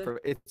 1 second.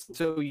 It's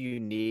so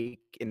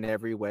unique in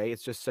every way.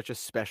 It's just such a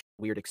special,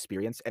 weird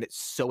experience, and it's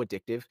so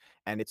addictive,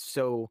 and it's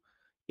so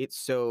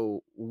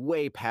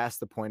way past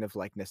the point of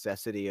like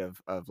necessity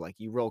of like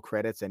you roll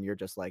credits and you're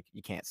just like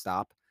you can't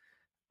stop.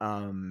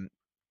 I'm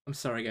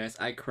sorry, guys.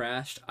 I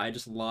crashed. I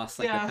just lost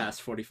like the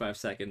past 45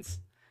 seconds.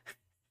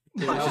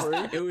 It was just,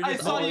 worries. it was I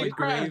just saw all you a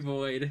gray crash.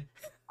 void.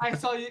 I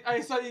saw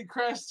you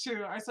crash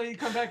too. I saw you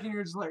come back and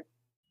you're just like,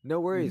 No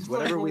worries. It's like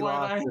Whatever we wide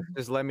lost, eye.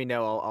 just let me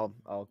know.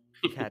 I'll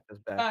catch us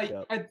back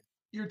up.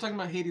 you were talking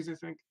about Hades, I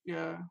think.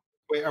 Yeah.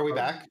 Wait, are we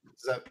back?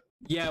 Is that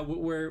Yeah,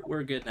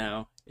 we're good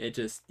now. It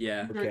just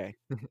Okay.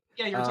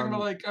 Yeah, you were talking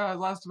about like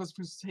Last of Us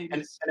versus and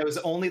Hades. it was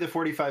only the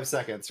 45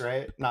 seconds,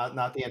 right?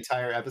 Not the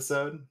entire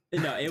episode.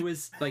 no. It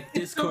was like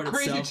It's so Discord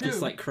crazy, itself just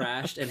too. like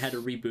crashed and had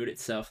to reboot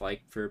itself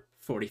like for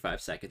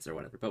 45 seconds or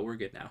whatever. But we're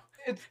good now.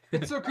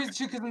 It's so crazy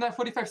too because in that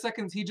 45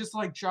 seconds he just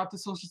like dropped the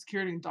social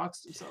security and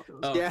doxed himself. It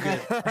was Oh,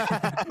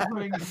 Yeah.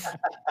 annoying.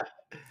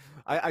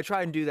 I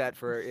try and do that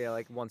for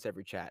like once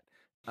every chat.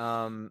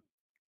 No,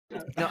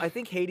 I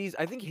think Hades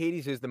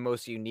is the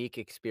most unique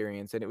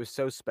experience, and it was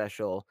so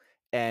special.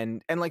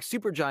 And like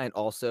Supergiant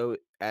also,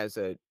 as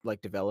a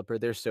like developer,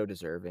 they're so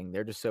deserving.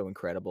 They're just so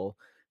incredible.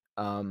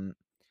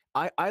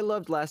 I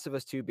loved Last of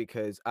Us 2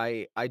 because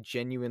I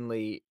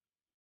genuinely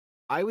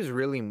I was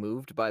really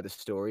moved by the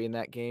story in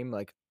that game.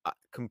 Like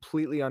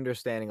completely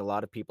understanding a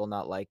lot of people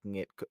not liking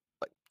it,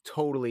 like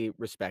totally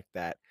respect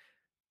that.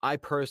 I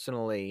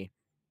personally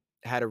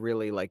had a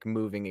really like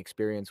moving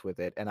experience with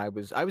it, and I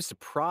was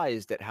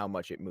surprised at how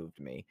much it moved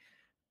me.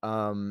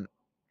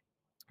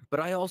 But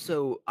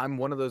I'm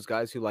one of those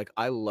guys who like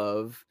I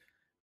love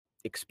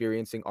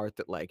experiencing art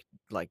that like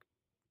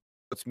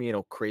puts me in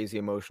a crazy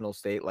emotional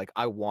state. Like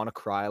I want to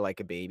cry like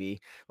a baby.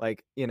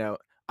 Like,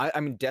 I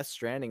mean Death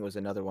Stranding was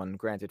another one,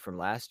 granted from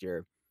last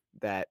year,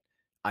 that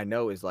I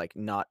know is like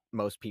not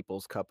most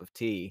people's cup of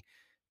tea,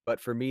 but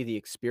for me the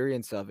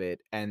experience of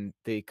it and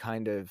the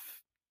kind of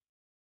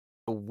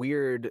a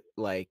weird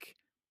like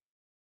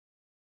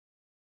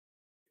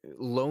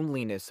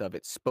loneliness of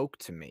it spoke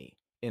to me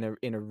in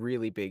a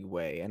really big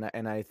way.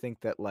 And I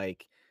think that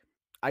like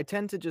I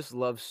tend to just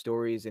love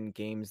stories and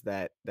games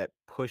that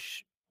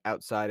push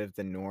outside of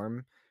the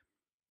norm.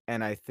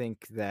 And I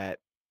think that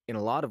in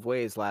a lot of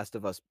ways Last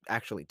of Us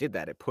actually did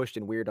that. It pushed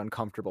in weird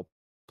uncomfortable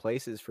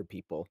places for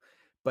people.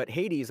 But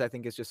Hades I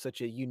think is just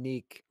such a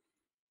unique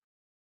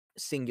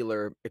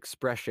singular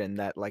expression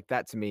that like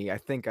that to me, I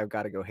think I've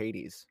got to go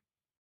Hades.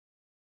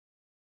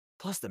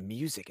 Plus the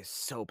music is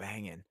so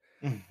banging.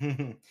 I've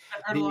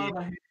heard a lot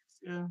about Hades.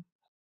 Yeah.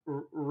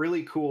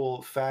 Really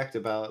cool fact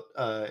about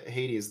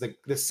Hades: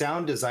 the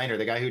sound designer,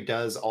 the guy who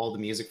does all the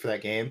music for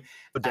that game,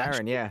 But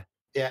Darren,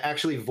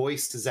 actually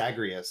voiced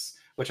Zagreus,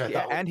 which I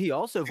thought. And he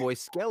also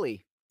voiced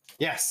Skelly.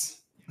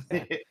 Yes.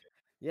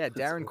 Yeah,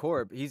 Darren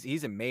Korb,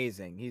 he's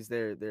amazing. He's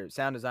their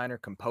sound designer,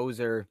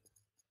 composer.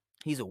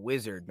 He's a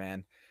wizard,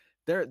 man.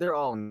 They're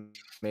all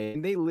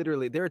amazing.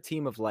 They're a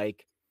team of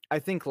like, I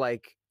think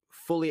like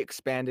fully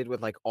expanded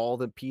with like all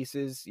the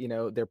pieces,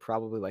 they're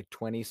probably like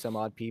 20 some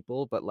odd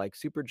people, but like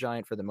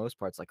Supergiant for the most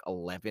part, it's like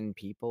 11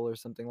 people or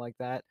something like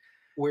that.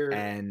 We're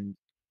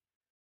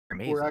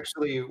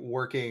actually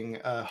working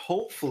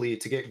hopefully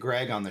to get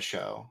Greg on the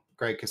show.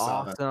 Greg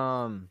Casava.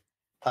 Awesome.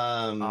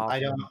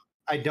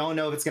 I don't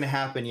know if it's going to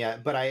happen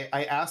yet, but I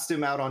asked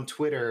him out on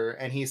Twitter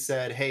and he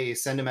said, hey,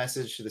 send a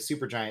message to the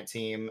Supergiant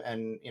team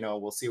and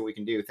we'll see what we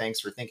can do.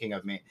 Thanks for thinking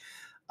of me.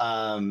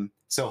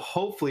 So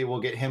hopefully we'll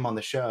get him on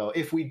the show.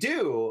 If we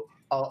do,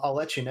 I'll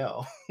let you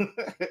know.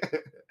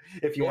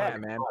 If you want. Yeah,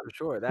 man, for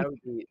sure. That would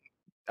be.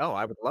 Oh,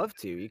 I would love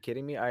to. Are you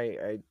kidding me?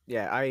 I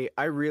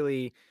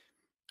really,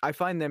 I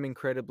find them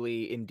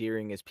incredibly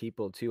endearing as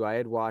people too. I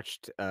had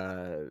watched.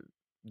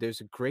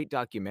 There's a great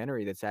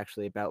documentary that's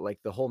actually about like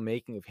the whole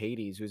making of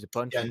Hades. There's a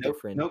bunch of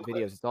different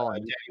videos. It's all on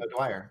Danny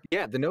O'Dwyer.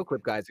 Yeah, the No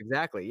Clip guys,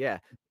 exactly. Yeah,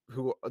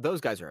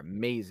 those guys are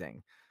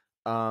amazing.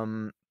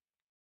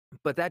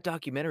 But that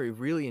documentary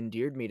really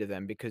endeared me to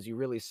them because you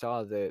really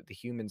saw the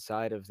human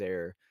side of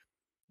their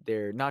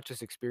not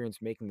just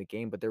experience making the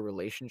game, but their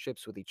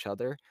relationships with each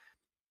other.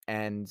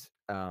 And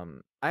I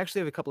actually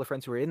have a couple of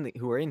friends who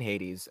are in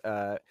Hades.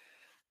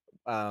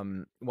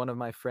 One of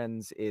my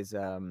friends is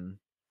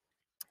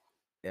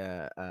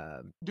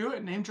Do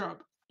it, name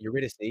drop.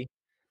 Eurydice,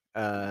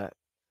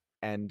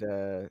 and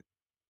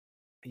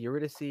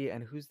Eurydice,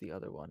 and who's the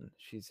other one?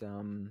 She's oh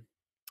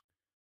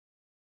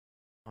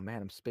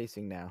man, I'm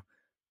spacing now.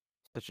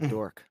 Such a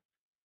dork.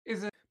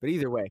 Is it? But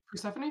either way,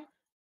 Persephone?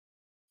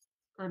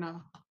 Or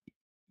no?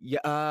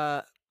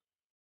 Yeah.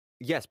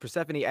 Yes,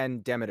 Persephone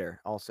and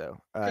Demeter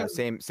also.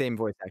 Same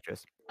voice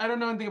actress. I don't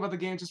know anything about the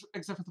game, just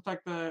except for the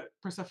fact that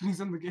Persephone's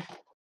in the game.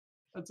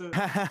 That's it.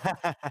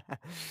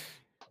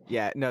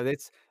 Yeah, no,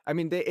 it's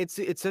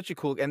such a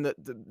cool, and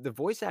the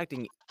voice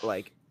acting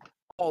like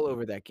all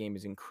over that game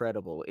is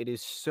incredible. It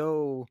is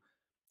so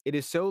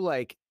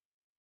like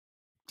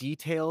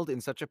detailed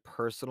in such a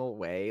personal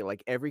way.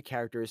 Like every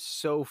character is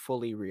so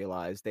fully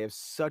realized. They have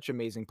such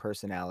amazing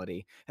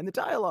personality, and the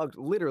dialogue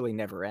literally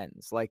never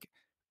ends. Like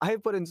I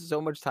have put in so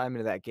much time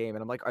into that game,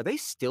 and I'm like, are they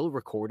still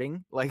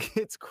recording? Like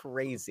it's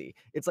crazy.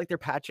 It's like they're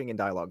patching in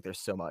dialogue. There's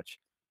so much.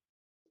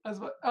 I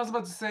was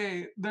about to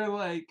say they're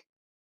like.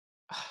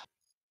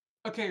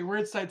 Okay,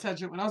 weird side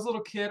tangent. When I was a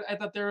little kid, I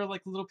thought there were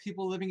like little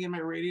people living in my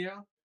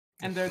radio,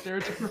 and they're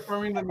just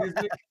performing the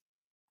music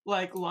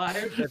like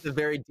live. That's a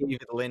very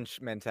David Lynch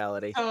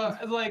mentality.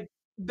 Like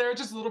they're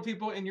just little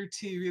people in your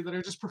TV that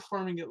are just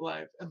performing it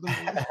live at the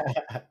moment.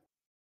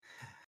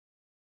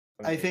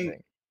 I think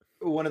Amazing.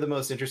 one of the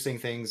most interesting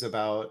things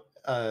about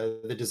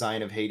the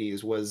design of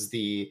Hades was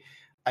the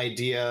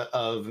idea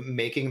of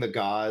making the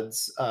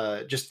gods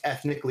just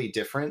ethnically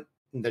different.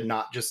 They're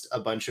not just a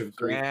bunch of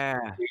Greek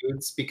Yeah.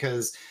 dudes,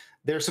 because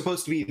they're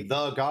supposed to be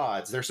the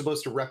gods. They're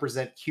supposed to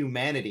represent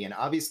humanity, and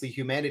obviously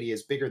humanity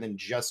is bigger than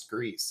just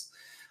Greece.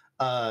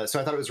 So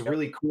I thought it was Yep.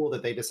 really cool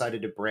that they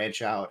decided to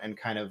branch out and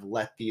kind of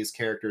let these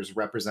characters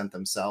represent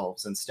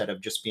themselves instead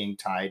of just being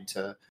tied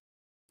to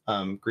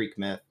Greek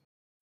myth.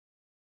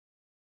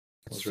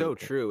 It's It's so really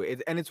cool. true.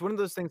 And it's one of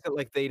those things that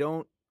like they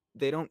don't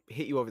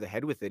hit you over the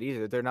head with it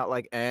either. They're not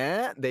like,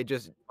 they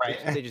just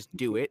Right. they just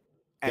do it.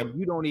 And Yep.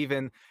 you don't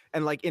even,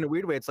 and like in a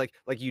weird way, it's like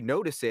you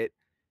notice it,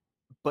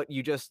 but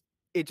it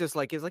just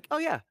like is like, oh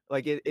yeah,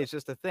 like it's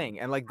just a thing.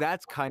 And like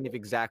that's kind of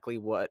exactly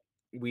what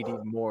we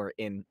need more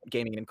in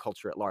gaming and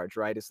culture at large,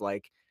 right? It's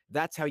like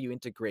that's how you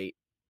integrate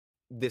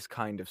this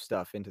kind of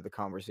stuff into the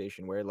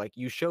conversation, where like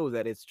you show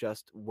that it's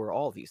just we're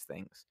all these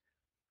things.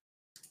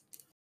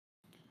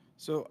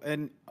 So,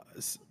 and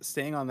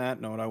staying on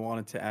that note, I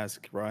wanted to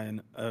ask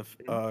Ryan, if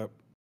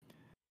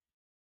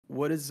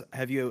what is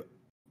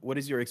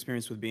your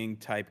experience with being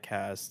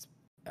typecast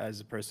as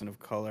a person of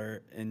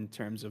color in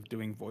terms of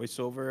doing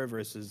voiceover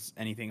versus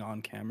anything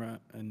on camera,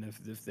 and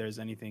if there's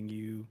anything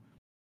you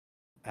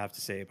have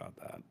to say about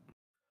that?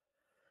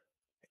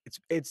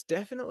 It's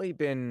definitely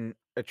been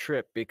a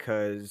trip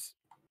because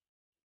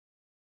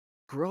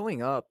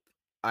growing up,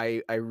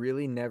 I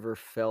really never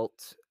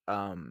felt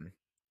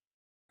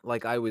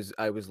like I was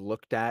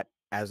looked at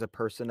as a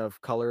person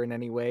of color in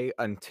any way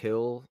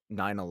until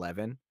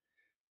 9/11.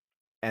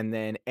 And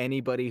then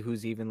anybody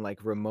who's even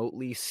like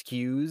remotely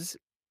skews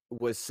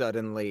was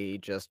suddenly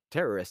just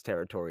terrorist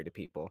territory to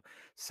people.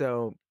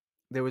 So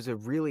there was a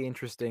really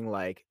interesting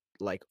like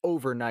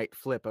overnight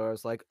flip. I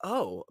was like,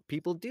 oh,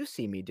 people do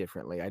see me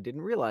differently. I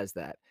didn't realize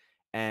that.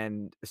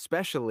 And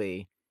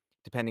especially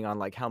depending on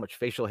like how much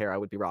facial hair I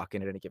would be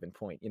rocking at any given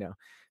point, you know.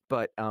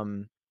 But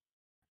I'm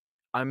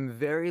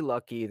very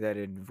lucky that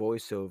in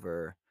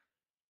voiceover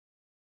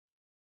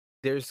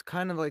there's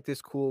kind of like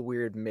this cool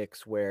weird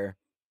mix where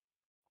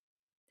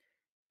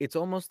it's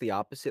almost the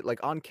opposite.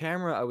 Like on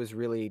camera, I was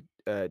really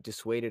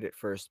dissuaded at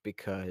first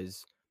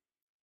because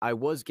I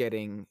was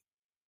getting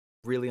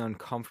really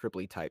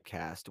uncomfortably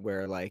typecast,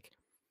 where like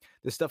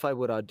the stuff I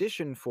would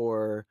audition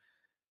for,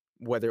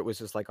 whether it was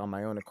just like on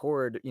my own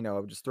accord, you know,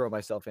 I would just throw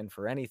myself in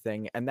for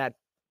anything, and that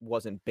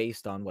wasn't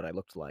based on what I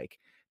looked like.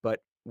 But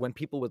when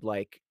people would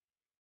like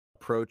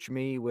approach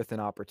me with an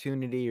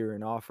opportunity or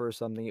an offer or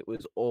something, it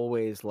was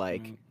always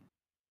like Mm.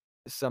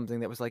 something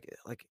that was like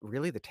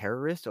really the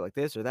terrorist or like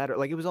this or that, or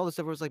like it was all this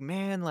stuff where it was like,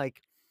 man,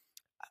 like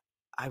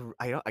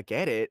I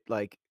get it,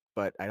 like,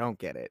 but I don't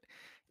get it.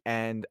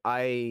 And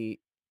I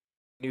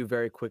knew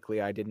very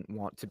quickly I didn't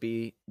want to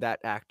be that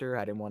actor.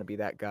 I didn't want to be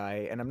that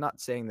guy. And I'm not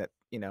saying that,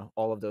 you know,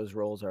 all of those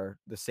roles are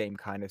the same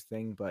kind of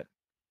thing, but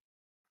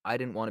I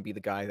didn't want to be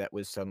the guy that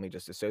was suddenly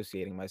just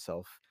associating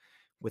myself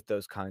with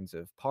those kinds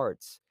of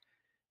parts.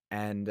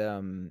 And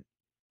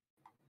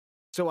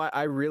so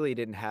I really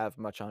didn't have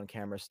much on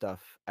camera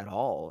stuff at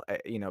all,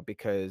 you know,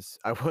 because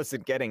I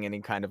wasn't getting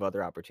any kind of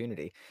other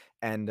opportunity.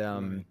 And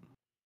Right.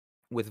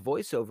 with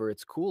voiceover,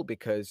 it's cool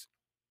because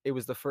it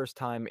was the first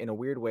time in a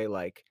weird way,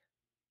 like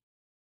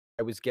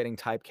I was getting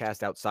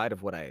typecast outside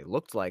of what I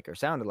looked like or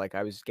sounded like.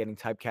 I was getting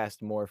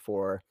typecast more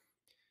for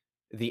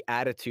the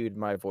attitude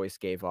my voice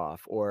gave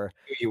off, or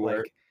Who you were.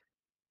 like,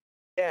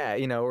 yeah,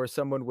 you know, or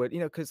someone would, you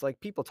know, because like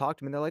people talk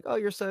to me and they're like, "Oh,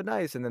 you're so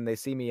nice," and then they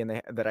see me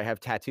and that I have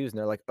tattoos and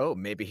they're like, "Oh,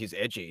 maybe he's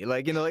edgy,"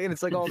 like, you know, and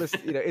it's like all this,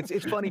 you know, it's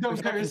funny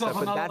Don't pat perception yourself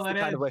stuff, on but all that's that the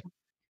kind of edge. way,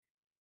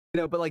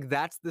 you know, but like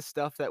that's the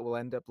stuff that will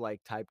end up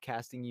like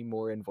typecasting you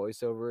more in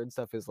voiceover and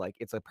stuff, is like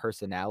it's a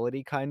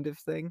personality kind of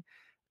thing.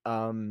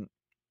 Um,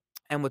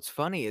 and what's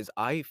funny is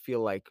I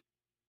feel like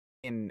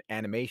in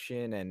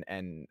animation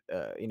and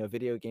you know,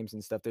 video games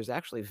and stuff, there's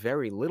actually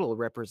very little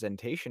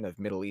representation of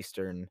Middle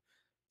Eastern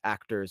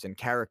actors and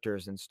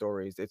characters and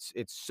stories. It's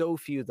so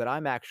few that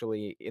I'm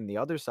actually in the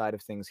other side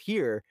of things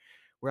here,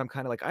 where I'm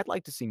kind of like, I'd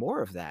like to see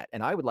more of that,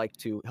 and I would like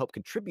to help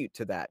contribute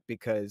to that,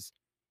 because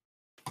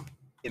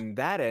in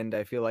that end,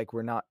 I feel like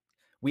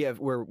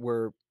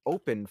we're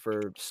open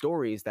for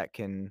stories that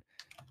can,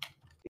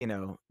 you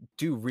know,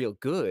 do real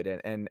good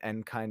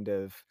and kind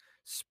of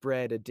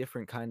spread a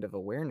different kind of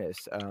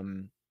awareness.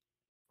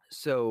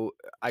 So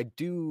I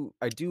do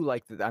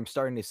like that I'm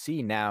starting to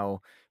see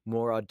now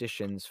more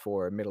auditions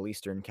for Middle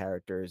Eastern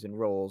characters and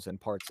roles and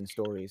parts and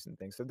stories and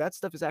things. So that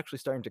stuff is actually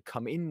starting to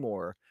come in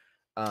more,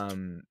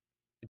 um,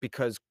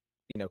 because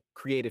you know,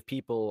 creative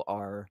people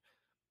are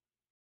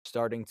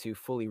starting to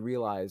fully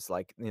realize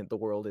like, you know, the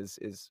world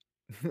is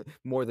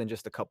more than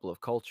just a couple of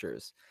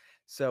cultures.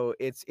 So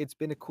it's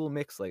been a cool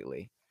mix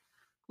lately.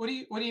 What do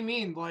you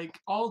mean? Like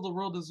all the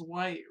world is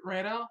white,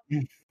 right, Al?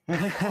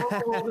 All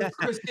the world is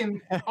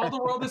Christian. All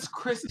the world is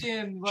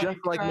Christian. Just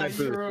like my booth.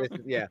 Europe.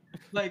 Yeah.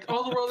 Like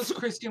all the world is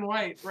Christian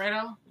white, right,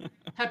 Al?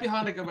 Happy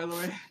Hanukkah, by the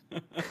way.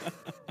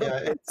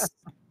 Yeah,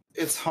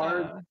 It's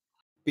hard Uh,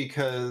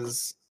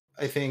 because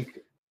I think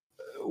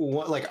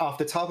like off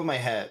the top of my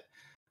head,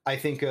 I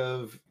think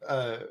of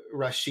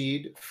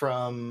Rashid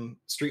from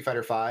Street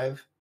Fighter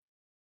Five.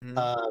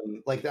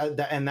 Mhm. Like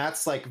that, and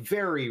that's like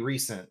very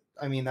recent.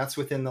 I mean, that's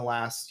within the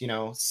last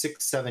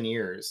 6-7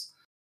 years.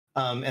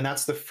 And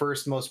that's the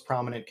first most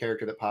prominent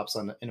character that pops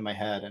into my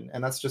head,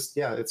 and that's just,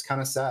 yeah, it's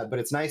kind of sad, but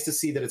it's nice to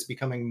see that it's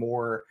becoming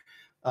more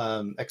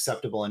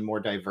acceptable and more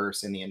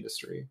diverse in the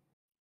industry.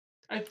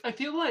 I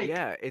feel like.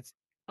 Yeah, it's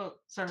Oh,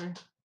 sorry.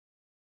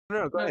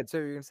 no, go No, ahead. So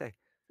you're gonna say?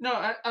 no,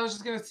 I was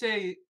just gonna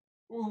say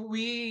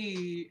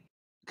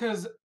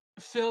because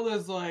Phil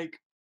is like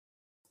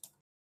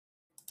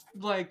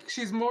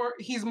he's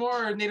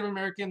more Native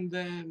American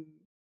than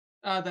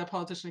that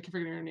politician. I keep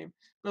forgetting her name,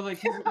 but like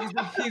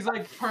he's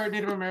like part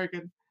Native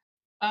American.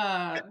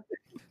 Uh,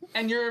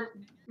 and you're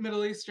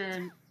Middle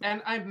Eastern,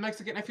 and I'm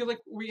Mexican. I feel like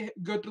we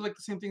go through like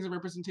the same things in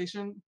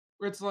representation,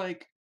 where it's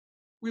like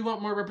we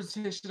want more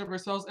representation of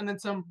ourselves, and then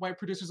some white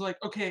producers are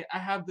like, okay, I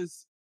have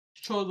this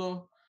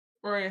cholo,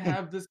 or I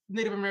have this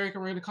Native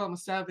American. We're gonna call him a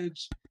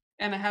savage,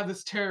 and I have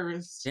this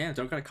terrorist. Damn,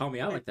 don't gotta call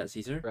me out like that,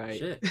 Caesar. Right.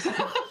 Shit.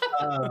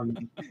 Um,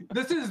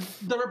 This is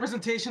the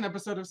representation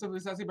episode of Simply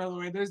Sassy, by the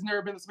way. There's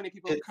never been this many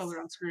people of It's- color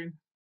on screen.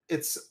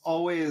 it's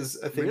always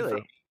a thing for Really?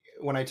 me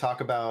when I talk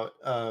about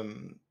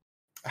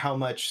how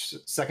much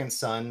Second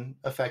Son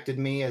affected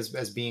me as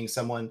being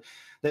someone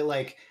that,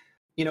 like,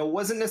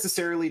 wasn't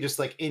necessarily just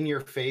like in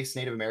your face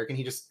Native American.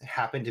 He just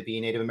happened to be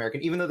Native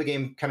American, even though the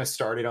game kind of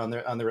started on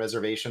the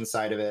reservation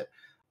side of it.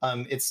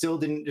 It still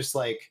didn't just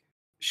like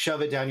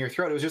shove it down your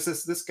throat. It was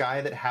just this guy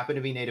that happened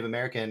to be Native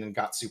American and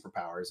got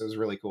superpowers. It was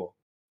really cool.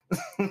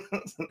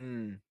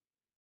 Mm.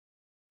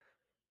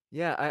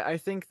 Yeah, I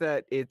think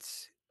that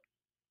it's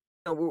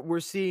we're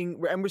seeing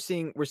we're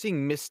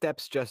seeing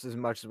missteps just as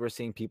much as we're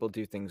seeing people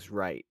do things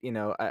right.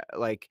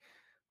 Like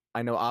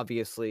I know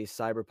obviously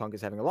Cyberpunk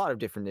is having a lot of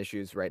different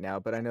issues right now,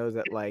 but I know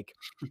that like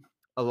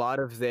a lot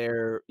of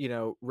their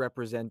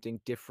representing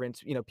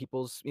different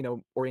people's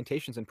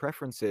orientations and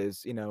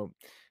preferences.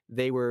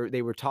 They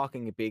were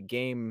talking a big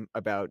game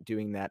about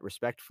doing that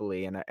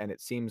respectfully, and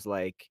it seems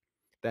like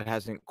that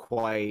hasn't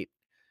quite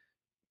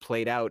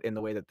played out in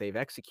the way that they've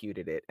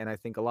executed it. And I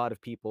think a lot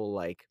of people,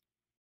 like,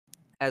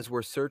 as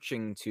we're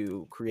searching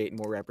to create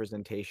more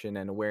representation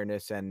and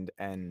awareness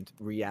and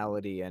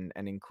reality and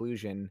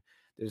inclusion,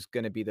 there's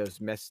going to be those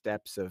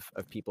missteps of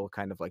people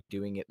kind of like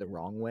doing it the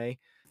wrong way.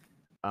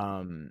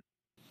 And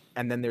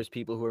then there's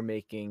people who are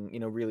making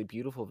really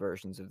beautiful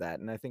versions of that.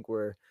 And I think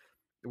we're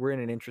in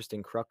an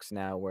interesting crux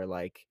now where,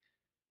 like,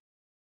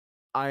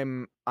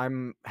 I'm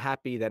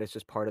happy that it's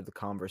just part of the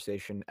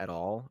conversation at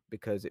all,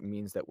 because it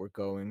means that we're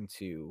going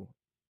to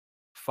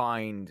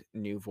find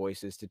new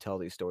voices to tell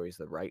these stories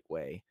the right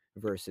way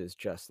versus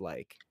just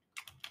like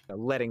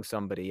letting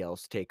somebody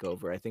else take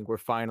over. I think we're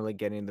finally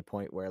getting to the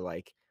point where,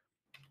 like,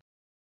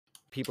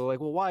 people are like,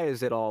 well, why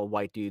is it all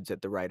white dudes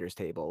at the writers'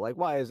 table? Like,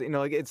 why is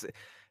like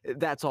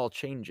that's all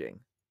changing.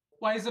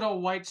 Why is it all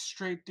white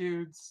straight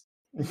dudes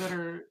that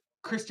are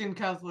Christian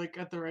Catholic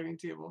at the writing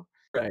table?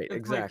 Right, It's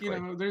exactly.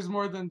 like, there's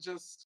more than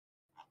just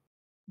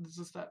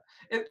that.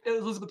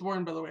 Elizabeth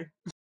Warren, by the way.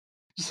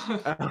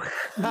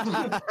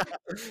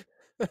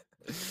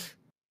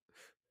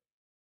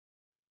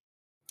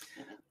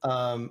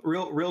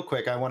 Real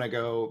quick, I want to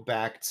go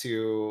back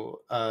to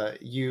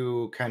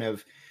you kind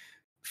of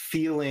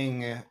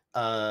feeling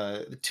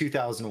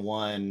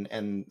 2001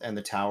 and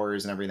the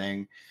towers and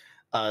everything.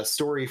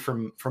 Story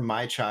from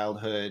my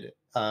childhood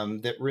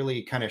that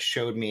really kind of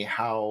showed me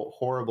how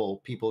horrible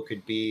people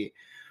could be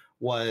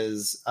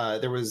was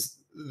there was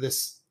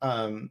this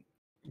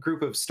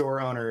group of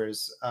store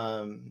owners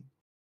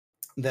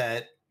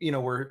that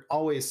were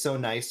always so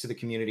nice to the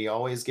community,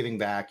 always giving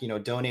back,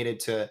 donated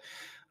to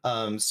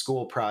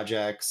school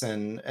projects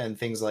and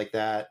things like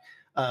that,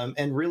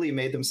 and really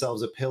made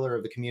themselves a pillar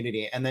of the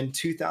community. And then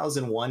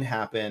 2001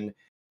 happened,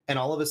 and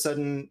all of a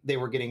sudden they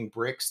were getting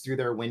bricks through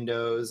their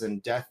windows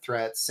and death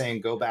threats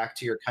saying, go back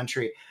to your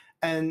country.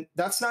 And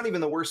that's not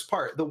even the worst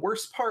part. The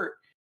worst part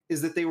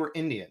is that they were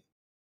Indian.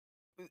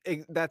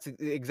 That's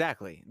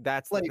exactly.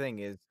 That's the thing,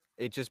 is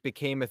it just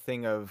became a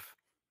thing of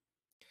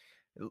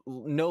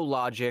no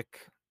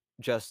logic,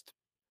 just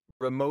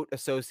remote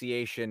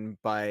association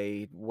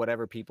by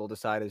whatever people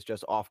decide is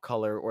just off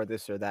color or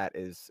this or that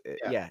is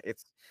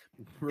it's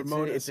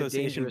Remote it's a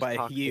association dangerous by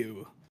toxic-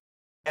 hue.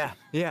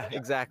 yeah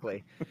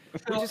exactly.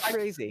 Phil, Which is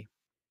crazy.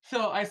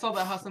 Phil, I saw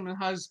that Hassan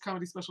Minhaj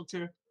comedy special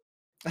too.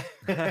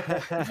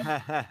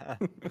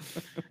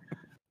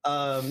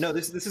 No,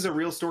 this is a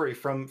real story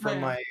from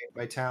Yeah.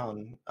 my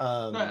town.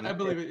 I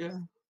believe it. Yeah.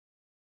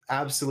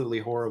 Absolutely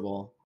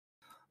horrible.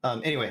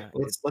 Anyway, Yeah,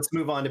 let's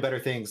move on to better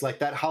things, like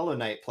that Hollow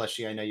Knight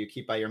plushie I know you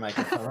keep by your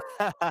microphone.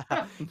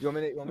 you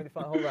want me to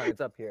find? Hold on,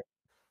 it's up here.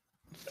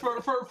 For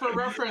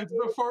reference,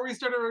 before we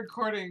started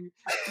recording,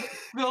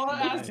 Phil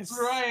asked Nice.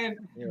 Ryan,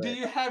 You're "Do right.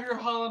 you have your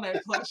Hollow Knight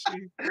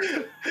plushie?"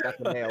 Got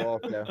the nail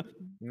also.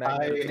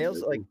 The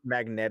nail's like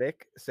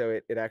magnetic, so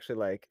it actually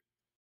like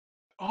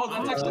Oh,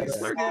 that's actually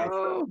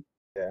Oh, sick.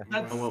 yeah.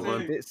 That's I want one.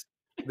 sick. This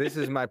This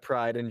is my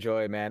pride and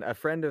joy, man. A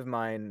friend of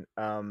mine,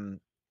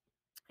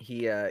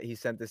 he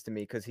sent this to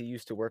me because he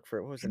used to work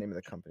for, what was the name of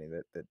the company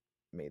that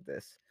made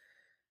this?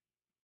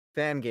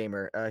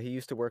 Fangamer. He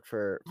used to work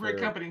Great for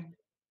company.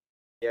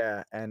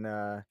 yeah,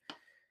 and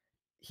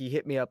he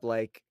hit me up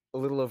like a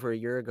little over a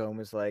year ago and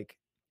was like,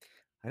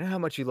 I know how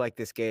much you like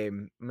this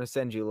game. I'm gonna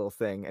send you a little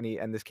thing,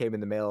 and this came in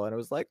the mail, and I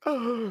was like,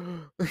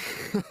 oh,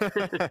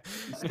 because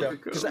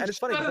and it's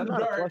funny because I'm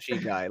not a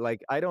plushie guy.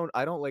 Like I don't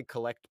like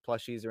collect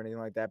plushies or anything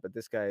like that. But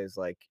this guy is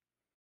like,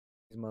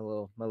 he's my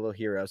little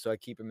hero. So I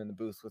keep him in the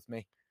booth with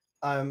me.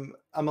 I'm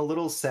a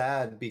little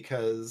sad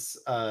because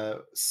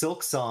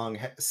Silk Song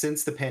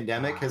since the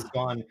pandemic has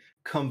gone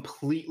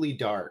completely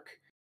dark.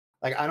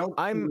 Like I don't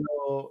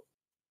know.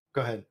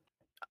 Go ahead.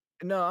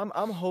 No,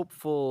 I'm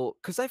hopeful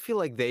because I feel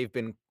like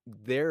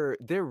they're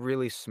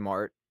really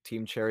smart,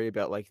 Team Cherry,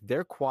 about like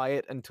they're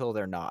quiet until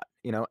they're not,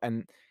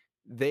 and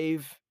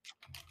they've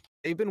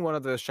been one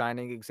of those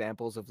shining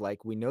examples of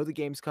like we know the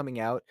game's coming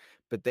out,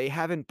 but they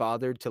haven't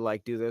bothered to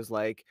like do those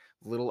like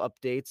little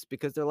updates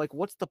because they're like,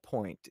 what's the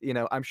point?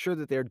 I'm sure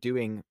that they're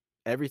doing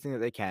everything that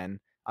they can.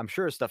 I'm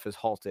sure stuff is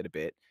halted a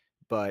bit,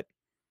 but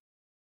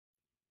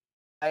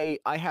I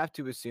have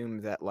to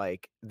assume that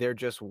like they're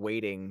just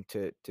waiting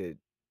to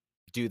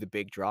do the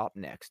big drop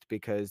next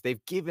because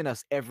they've given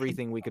us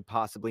everything we could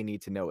possibly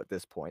need to know at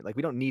this point. Like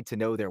we don't need to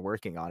know they're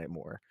working on it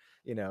more.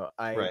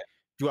 Right.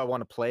 Do I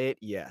want to play it?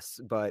 Yes,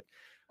 but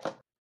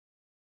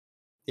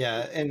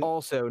yeah, and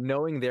also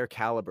knowing their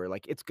caliber,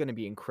 like it's going to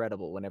be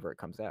incredible whenever it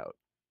comes out.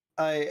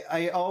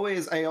 I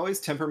always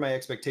temper my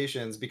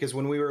expectations because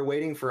when we were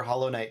waiting for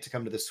Hollow Knight to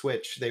come to the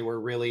Switch, they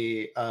were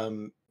really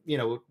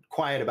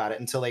quiet about it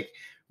until like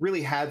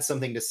really had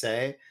something to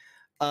say.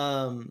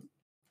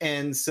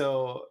 And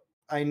so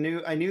I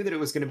knew that it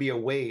was going to be a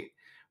wait.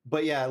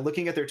 But yeah,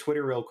 looking at their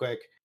Twitter real quick,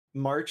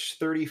 March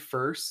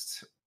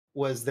 31st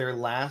was their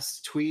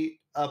last tweet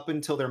up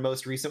until their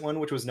most recent one,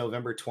 which was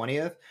November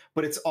 20th.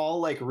 But it's all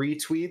like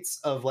retweets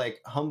of like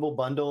Humble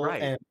Bundle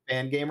and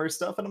Fangamer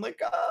stuff. And I'm like,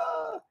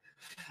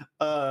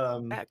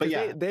 but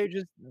yeah,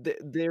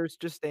 they're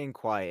just staying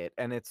quiet.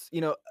 And it's,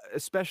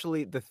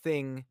 especially the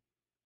thing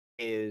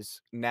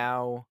is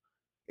now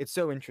it's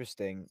so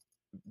interesting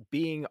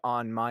being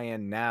on my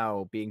end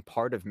now, being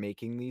part of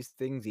making these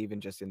things,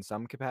 even just in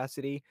some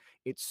capacity.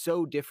 It's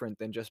so different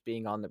than just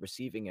being on the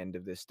receiving end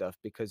of this stuff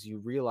because you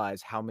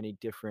realize how many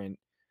different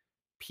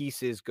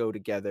pieces go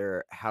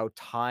together, how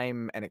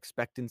time and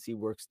expectancy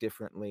works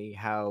differently,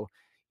 how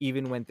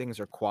even when things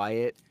are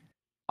quiet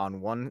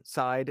on one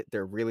side,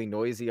 they're really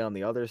noisy on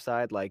the other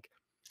side. Like,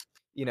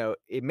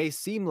 it may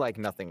seem like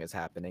nothing is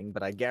happening,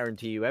 but I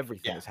guarantee you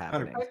everything is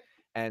happening. 100%.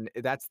 And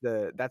that's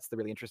the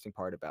really interesting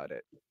part about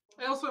it.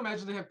 I also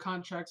imagine they have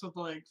contracts with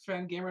like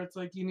Fangamer. It's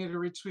like you need to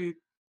retweet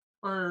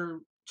or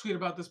tweet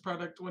about this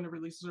product when it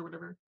releases or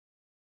whatever.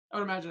 I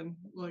would imagine.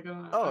 Like I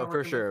don't know. Oh,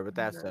 for sure with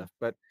that stuff.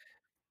 But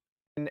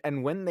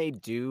and when they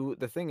do,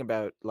 the thing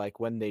about like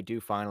when they do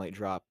finally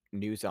drop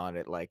news on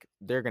it, like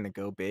they're gonna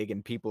go big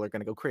and people are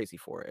gonna go crazy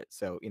for it.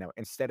 So,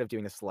 instead of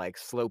doing this like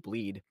slow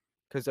bleed,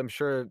 because I'm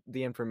sure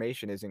the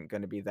information isn't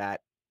gonna be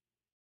that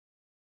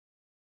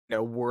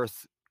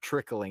worth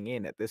trickling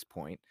in at this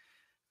point.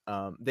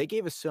 They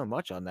gave us so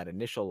much on that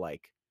initial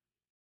like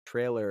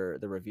trailer,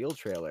 the reveal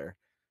trailer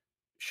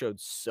showed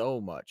so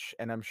much,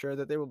 and I'm sure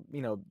that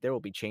there will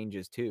be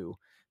changes too.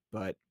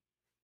 But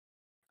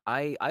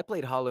I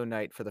played Hollow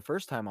Knight for the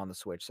first time on the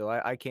Switch, so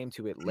I came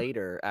to it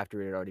later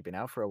after it had already been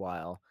out for a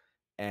while,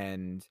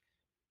 and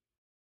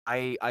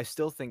I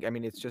still think, I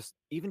mean, it's just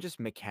even just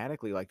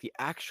mechanically, like the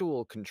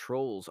actual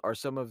controls are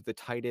some of the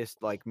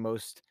tightest, like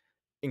most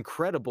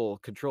incredible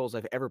controls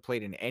I've ever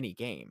played in any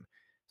game.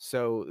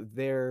 So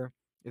their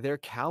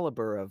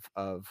caliber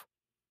of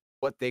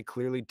what they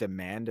clearly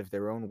demand of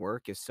their own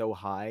work is so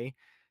high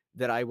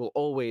that I will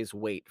always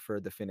wait for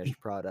the finished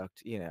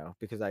product,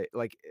 because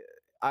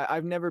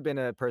I've never been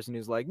a person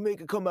who's like,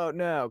 make it come out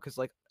now, because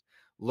like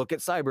look at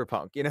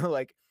Cyberpunk,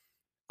 like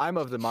I'm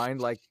of the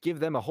mind like give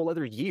them a whole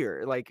other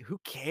year. Like who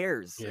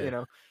cares?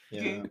 Yeah.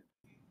 Yeah.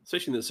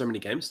 Especially there's so many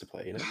games to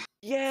play,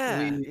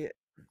 Yeah.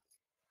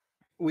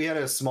 We had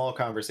a small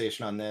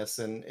conversation on this,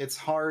 and it's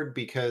hard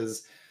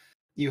because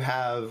you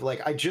have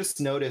like I just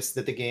noticed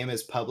that the game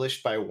is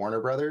published by Warner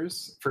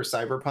Brothers for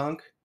Cyberpunk.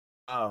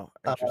 Oh,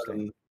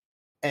 interesting.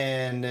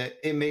 And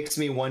it makes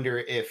me wonder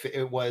if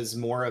it was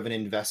more of an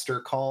investor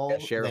call,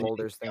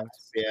 shareholders things.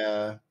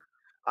 Yeah,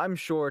 I'm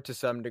sure to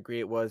some degree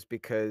it was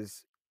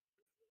because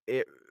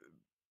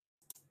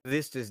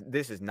this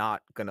is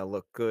not gonna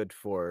look good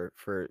for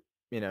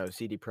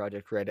CD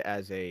Projekt Red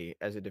as a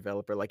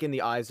developer, like in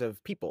the eyes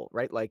of people,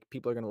 right? Like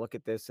people are gonna look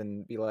at this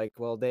and be like,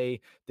 well,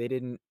 they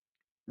didn't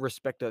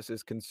respect us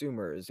as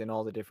consumers in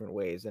all the different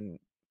ways, and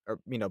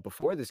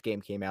before this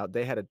game came out,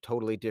 they had a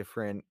totally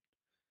different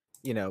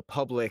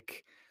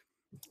public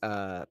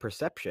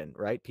perception,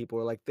 right? People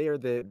were like, they're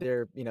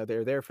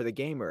there for the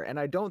gamer, and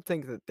I don't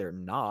think that they're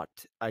not.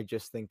 I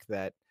just think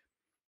that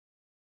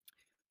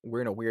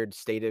we're in a weird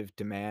state of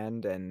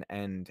demand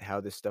and how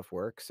this stuff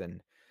works,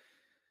 and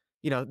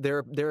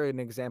they're an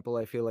example,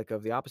 I feel like,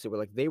 of the opposite, where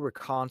like they were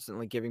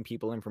constantly giving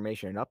people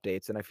information and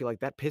updates, and I feel like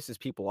that pisses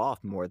people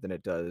off more than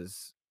it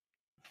does,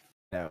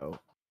 let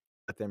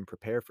them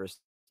prepare for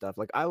stuff.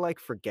 Like I like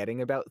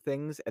forgetting about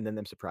things and then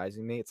them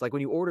surprising me. It's like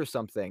when you order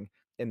something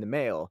in the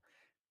mail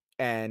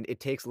and it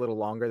takes a little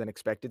longer than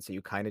expected, so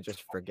you kind of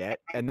just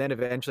forget, and then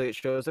eventually it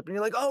shows up and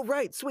you're like, oh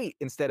right, sweet,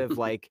 instead of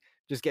like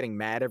just getting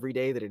mad every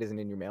day that it isn't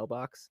in your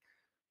mailbox.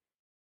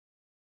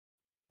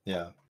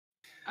 Yeah.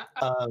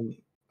 I,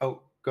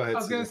 Oh, go ahead, I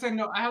was gonna Caesar. say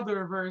no. I have the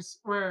reverse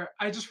where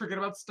I just forget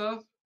about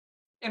stuff,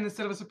 and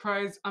instead of a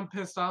surprise, I'm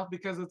pissed off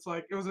because it's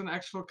like it was an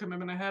actual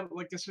commitment I had.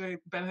 Like yesterday,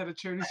 Ben had a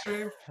charity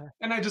stream,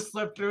 and I just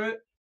slept through it.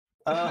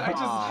 I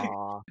just like,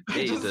 Aw. Yeah, I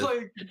you just did.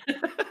 like,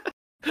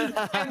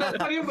 and that's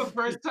not even the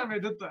first time I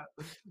did that.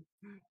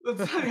 And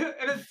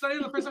it's not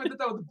even the first time I did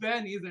that with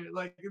Ben either.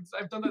 Like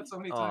I've done that so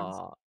many times.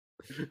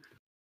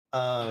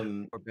 Aw.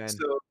 Poor Ben.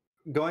 So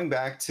going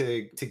back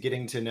to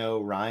getting to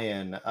know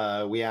Ryan,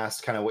 we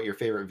asked kind of what your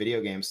favorite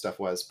video game stuff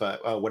was,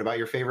 but what about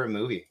your favorite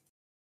movie?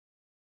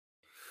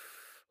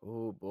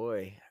 Oh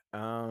boy.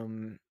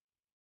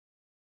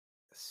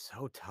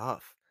 So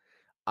tough.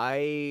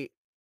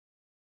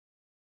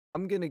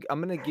 I'm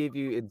gonna give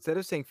you, instead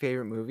of saying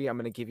favorite movie, I'm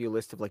gonna give you a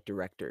list of like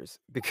directors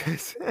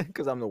because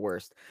I'm the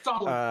worst.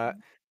 Solid.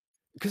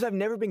 Because I've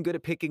never been good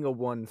at picking a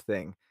one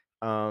thing.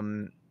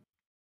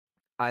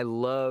 I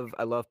love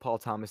Paul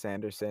Thomas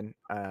Anderson.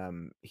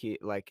 He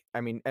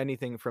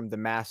anything from The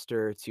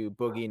Master to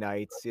Boogie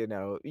Nights,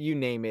 you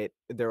name it,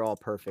 they're all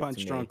perfect Punch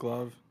to me. Drunk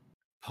Love.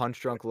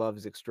 Punch Drunk Love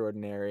is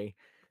extraordinary.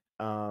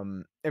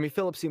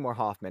 Philip Seymour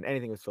Hoffman.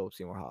 Anything with Philip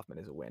Seymour Hoffman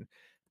is a win.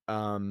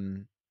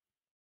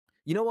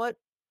 You know what?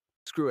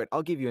 Screw it.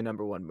 I'll give you a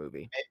number one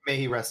movie. May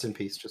he rest in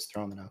peace. Just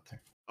throwing it out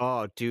there.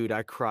 Oh, dude,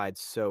 I cried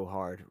so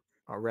hard.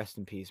 Oh, rest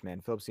in peace,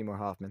 man. Philip Seymour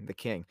Hoffman, the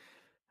king.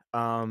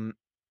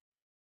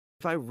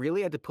 If I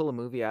really had to pull a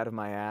movie out of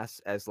my ass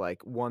as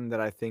like one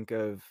that I think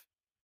of,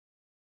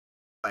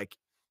 like,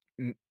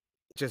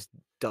 just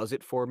does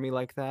it for me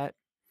like that,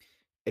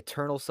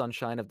 Eternal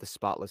Sunshine of the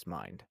Spotless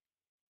Mind.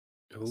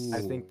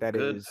 I think that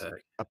good is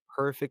pick. a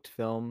perfect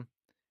film.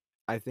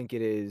 I think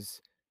it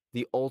is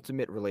the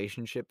ultimate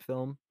relationship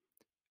film,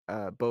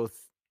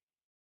 both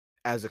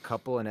as a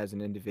couple and as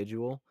an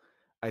individual.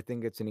 I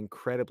think it's an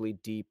incredibly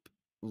deep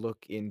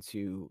look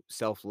into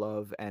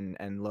self-love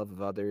and love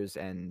of others,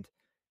 and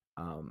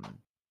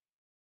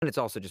it's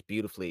also just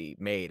beautifully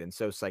made and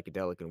so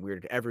psychedelic and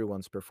weird.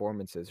 Everyone's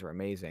performances are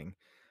amazing,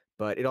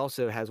 but it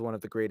also has one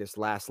of the greatest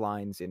last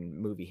lines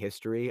in movie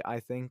history, I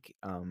think.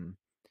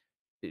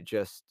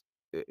 It's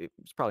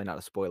probably not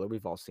a spoiler.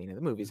 We've all seen it.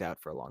 The movie's out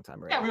for a long time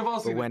already. Yeah, we've all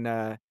seen it.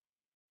 But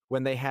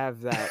when they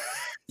have that,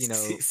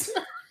 Caesar.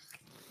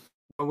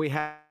 when we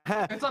have,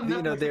 It's on Netflix.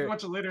 You can their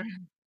watch it later.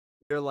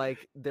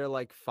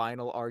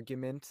 final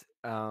argument,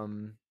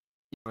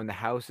 when the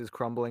house is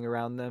crumbling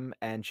around them,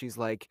 and she's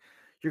like,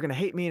 "You're gonna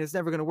hate me, and it's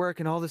never gonna work,"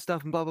 and all this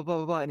stuff, and blah blah blah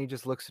blah blah. And he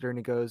just looks at her and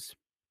he goes,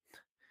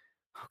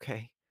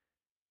 "Okay."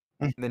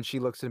 And then she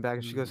looks at him back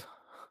and she goes,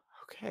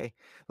 "Okay."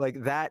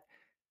 Like that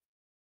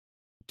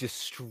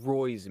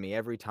destroys me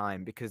every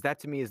time, because that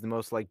to me is the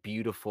most like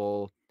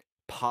beautiful,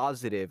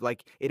 positive.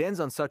 Like it ends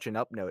on such an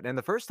up note. And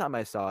the first time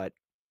I saw it,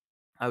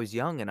 I was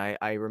young, and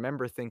I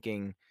remember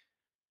thinking,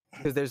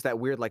 because there's that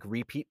weird like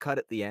repeat cut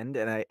at the end,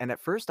 and at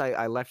first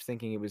I left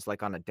thinking it was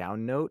like on a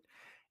down note,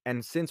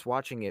 and since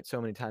watching it so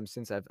many times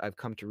since, I've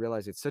come to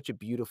realize it's such a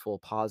beautiful,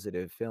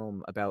 positive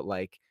film about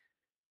like,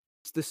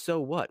 it's the so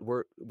what,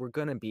 we're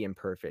gonna be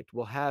imperfect,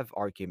 we'll have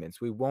arguments,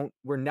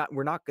 we're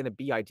not gonna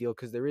be ideal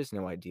because there is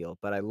no ideal,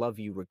 but I love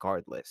you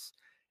regardless,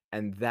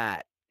 and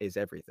that is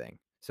everything.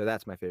 So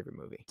that's my favorite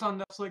movie. It's on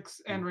Netflix,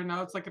 and right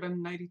now it's like at a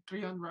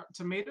 93 on Rotten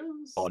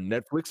Tomatoes. On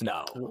Netflix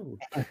now.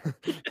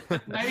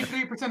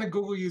 93% of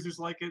Google users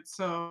like it,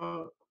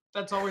 so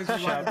that's always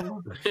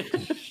reliable.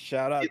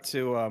 Shout out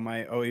to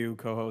my OU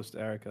co-host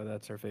Erica.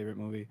 That's her favorite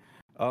movie.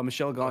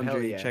 Michelle hell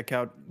Gondry. yeah. Check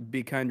out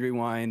Be Kind,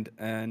 Rewind,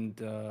 and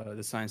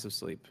The Science of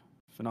Sleep.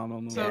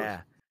 Phenomenal movie. So- Yeah.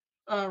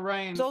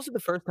 Ryan, It's also the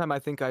first time I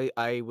think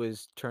I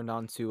was turned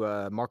on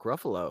to Mark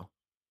Ruffalo.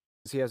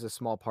 He has a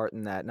small part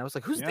in that, and I was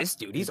like, "Who's Yeah, this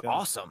dude? he He's does.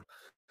 awesome."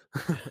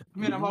 I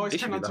mean, I'm always He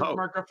should turned be on the to Hulk.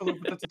 Mark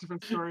Ruffalo, but that's a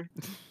different story.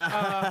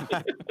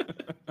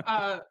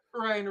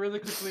 Ryan, really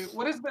quickly,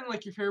 what has been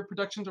like your favorite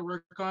production to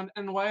work on,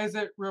 and why is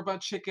it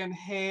Robot Chicken?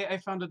 Hey, I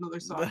found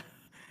another song.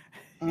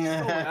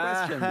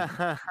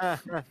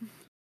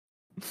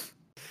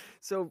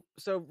 So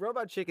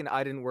Robot Chicken,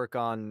 I didn't work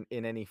on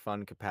in any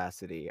fun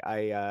capacity.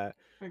 I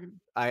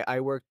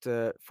worked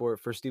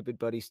for Stupid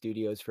Buddy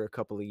Studios for a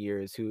couple of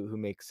years, who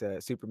makes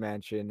Super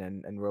Mansion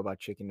and Robot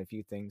Chicken, a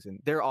few things,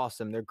 and they're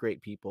awesome. They're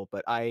great people,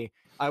 but I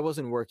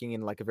wasn't working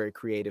in like a very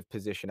creative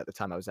position at the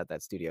time I was at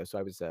that studio, so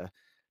I was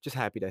just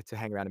happy to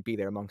hang around and be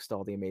there amongst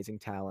all the amazing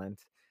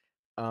talent.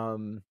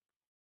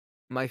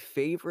 My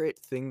favorite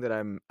thing that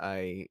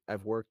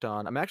I've worked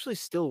on, I'm actually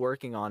still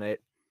working on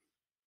it.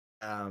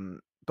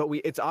 But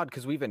it's odd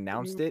because we've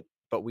announced it,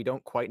 but we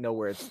don't quite know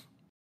where it's.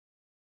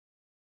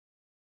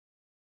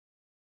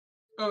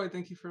 Oh, I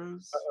think he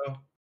froze. Uh-oh.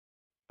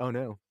 Oh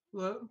no.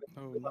 Hello?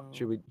 Oh no.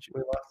 Should we?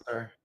 We lost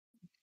her.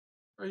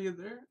 Are you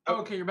there? Oh, Oh,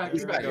 okay, you're back.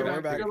 he's You're back, back. You're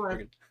we're back. back. You're We're live.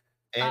 good.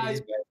 And he's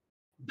Uh,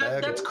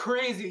 back. That's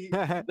crazy.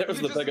 That was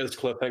He the just- biggest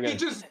cliffhanger. He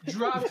just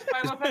dropped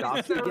Final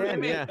dropped Fantasy VII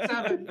again, Remake yeah.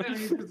 7, and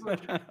he's just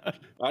like, I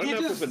don't he know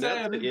if just we've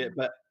announced said- it yet,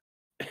 but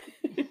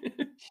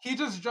he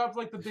just dropped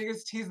like the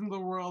biggest tease in the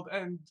world,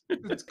 and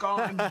it's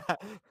gone.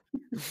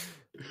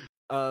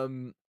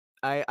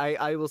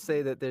 I will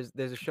say that there's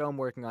a show I'm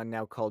working on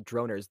now called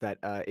Droners that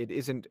it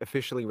isn't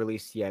officially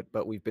released yet,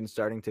 but we've been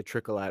starting to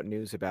trickle out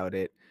news about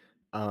it.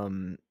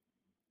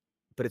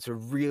 But it's a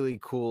really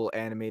cool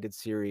animated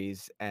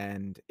series,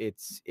 and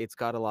it's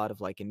got a lot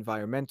of like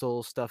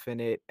environmental stuff in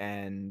it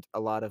and a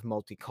lot of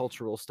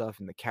multicultural stuff,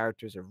 and the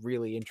characters are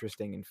really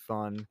interesting and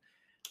fun.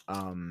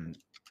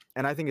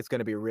 And I think it's going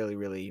to be really,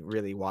 really,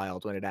 really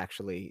wild when it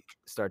actually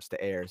starts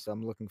to air. So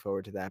I'm looking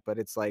forward to that. But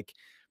it's like,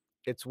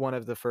 it's one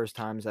of the first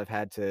times I've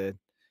had to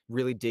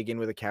really dig in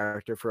with a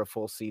character for a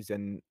full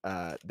season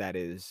that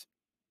is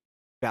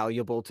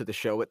valuable to the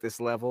show at this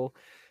level,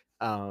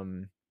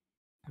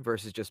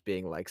 versus just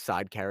being like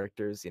side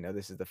characters. You know,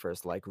 this is the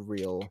first like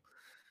real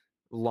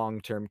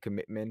long-term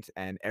commitment,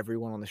 and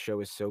everyone on the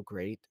show is so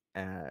great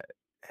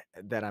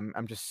that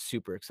I'm just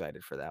super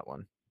excited for that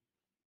one.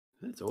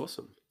 that's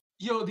awesome.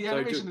 Yo, the So,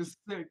 animation is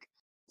sick.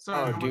 Sorry,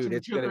 Oh, I'm watching dude, the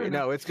it's gonna trailer be right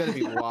now. no, it's gonna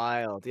be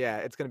wild. Yeah,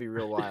 it's gonna be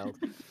real wild.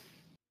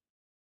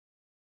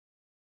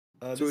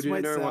 So This do you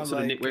might know what sound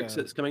sort of like, networks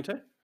it's coming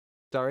to?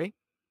 Sorry.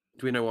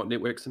 Do we know what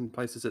networks and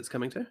places it's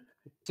coming to?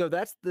 So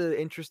that's the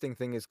interesting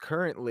thing is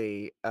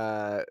currently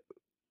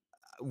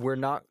we're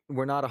not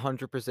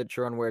 100%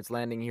 sure on where it's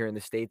landing here in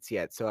the States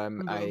yet. So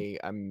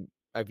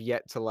I've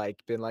yet to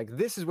like been like,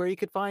 this is where you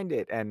could find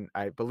it, and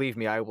I believe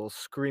me, I will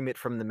scream it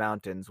from the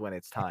mountains when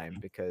it's time,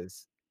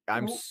 because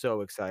I'm Well-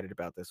 so excited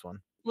about this one.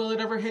 Will it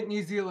ever hit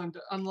New Zealand,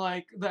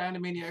 unlike the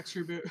Animaniacs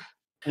reboot?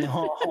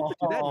 No.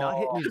 Did that not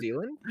hit New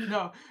Zealand?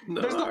 No.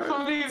 No, There's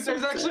actually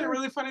a sad.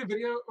 really funny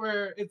video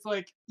where it's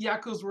like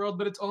Yakko's World,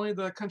 but it's only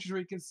the countries where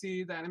you can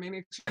see the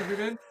Animaniacs reboot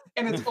in,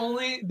 and it's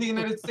only the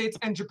United States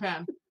and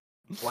Japan.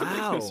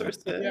 Wow. So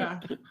sad. Yeah.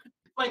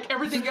 Like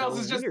everything else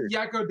So is just weird.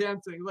 Yakko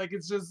dancing. Like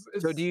it's just.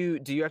 It's, So do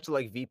you have to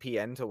like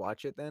VPN to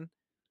watch it then?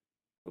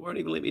 It won't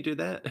even let me do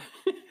that.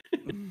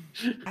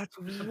 That's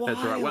That's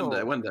right. One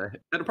day, wild. one day.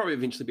 It'll probably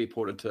eventually be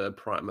ported to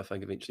Prime, I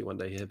think, eventually one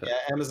day here. But Yeah,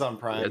 Amazon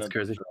Prime. yeah, it's I'm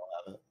crazy. sure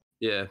I'll have it.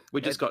 Yeah,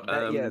 we just got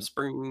yeah.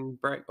 Spring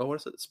Break. Oh, what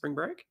is it? Spring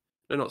Break?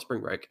 No, not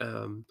Spring Break.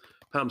 Palm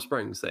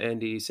Springs, the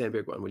Andy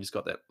Samberg one. We just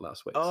got that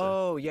last week. So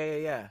Oh,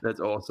 yeah. that's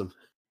awesome.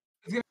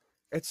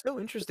 It's so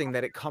interesting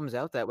that it comes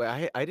out that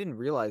way. I didn't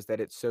realize that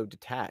it's so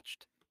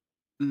detached.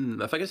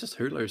 I think it's just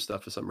Hulu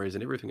stuff for some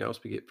reason. Everything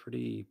else we get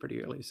pretty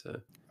early. So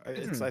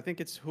I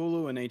think it's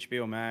Hulu and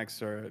HBO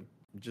Max are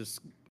just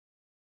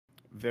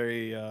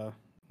very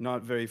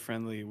not very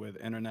friendly with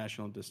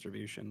international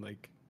distribution.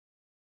 Like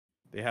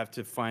they have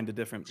to find a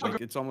different. Like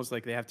it's almost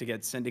like they have to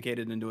get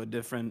syndicated into a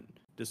different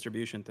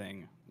distribution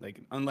thing. Like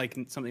unlike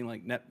something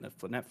like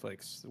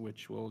Netflix,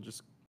 which will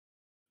just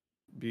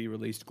be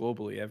released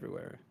globally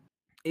everywhere.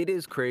 It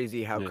is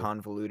crazy how Yeah.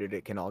 convoluted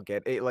it can all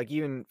get. Like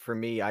even for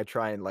me, I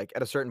try and like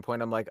at a certain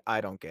point, I'm like, I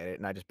don't get it,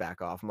 and I just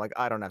back off. I'm like,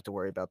 I don't have to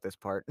worry about this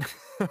part.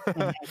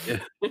 yeah.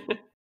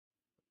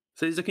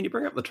 Caesar, can you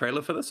bring up the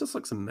trailer for this? This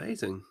looks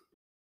amazing.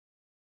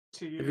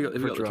 to Have you. you got the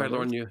trailer Droners?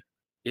 on your?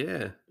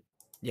 Yeah.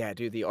 Yeah,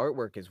 dude, the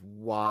artwork is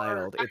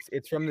wild.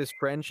 It's from this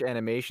French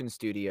animation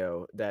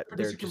studio that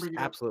they're Producer can just bring it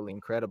up. absolutely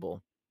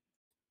incredible.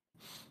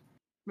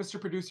 Mr.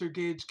 Producer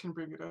Gage can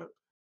bring it up.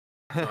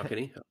 Oh, can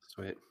he? Oh,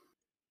 sweet.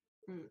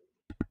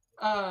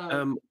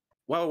 Uh,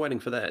 While we're waiting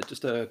for that,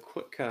 just a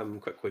quick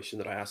question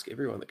that I ask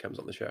everyone that comes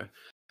on the show,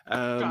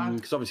 God.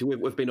 because obviously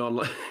we've been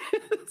online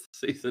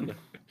season.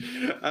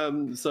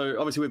 So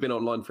obviously we've been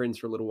online friends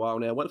for a little while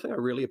now. One thing I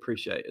really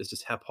appreciate is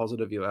just how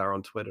positive you are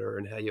on Twitter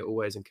and how you're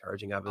always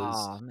encouraging others.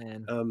 Oh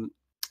man.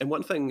 And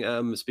one thing,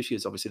 especially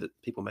is obviously that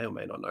people may or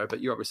may not know, but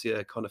you're obviously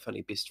a kind of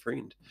funny best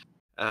friend,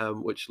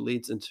 which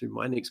leads into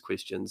my next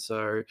question.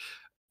 So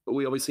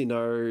we obviously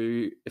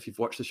know, if you've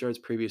watched the shows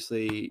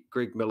previously,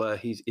 Greg Miller,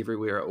 he's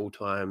everywhere at all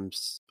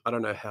times. I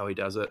don't know how he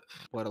does it.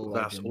 What a We've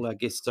asked legend. all our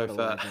guests so What a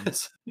far.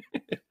 legend.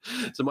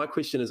 So my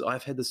question is,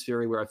 I've had this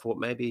theory where I thought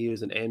maybe he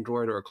was an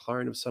android or a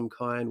clone of some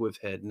kind. We've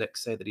had Nick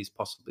say that he's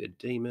possibly a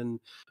demon.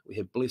 We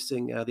had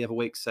Blessing the other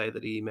week say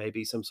that he may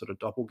be some sort of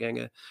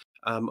doppelganger.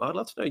 I'd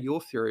love to know your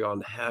theory on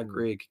how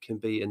Greg can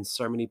be in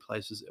so many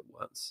places at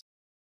once.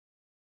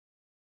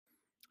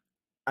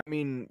 I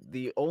mean,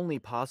 the only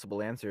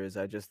possible answer is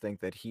I just think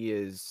that he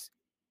is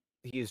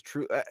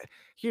true.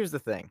 Here's the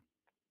thing.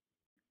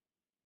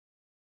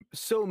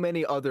 So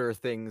many other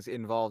things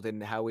involved in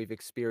how we've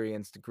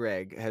experienced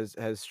Greg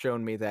has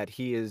shown me that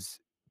he is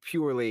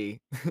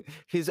purely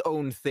his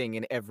own thing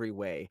in every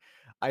way.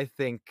 I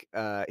think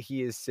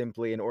he is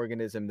simply an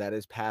organism that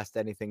is past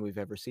anything we've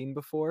ever seen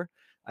before.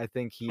 I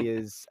think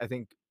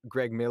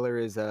Greg Miller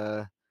is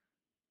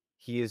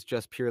he is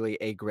just purely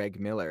a Greg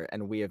Miller,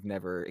 and we have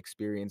never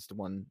experienced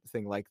one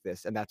thing like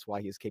this, and that's why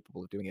he is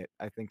capable of doing it.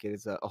 I think it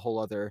is a whole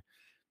other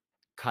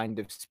kind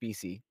of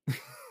species.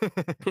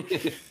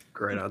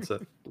 Great answer.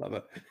 Love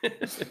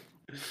it.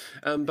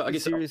 But I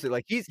guess seriously,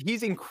 like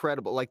he's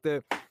incredible. Like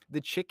the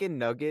chicken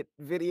nugget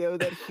video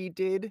that he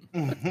did,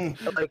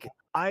 like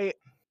I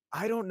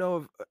don't know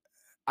if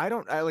I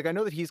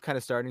know that he's kind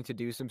of starting to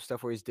do some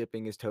stuff where he's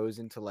dipping his toes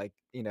into like,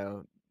 you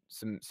know,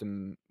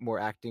 some more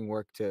acting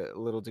work to a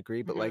little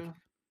degree, but like Yeah.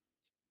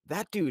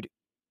 that dude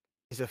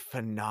is a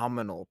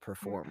phenomenal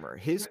performer.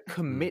 His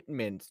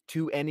commitment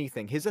to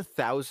anything, his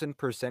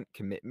 1,000%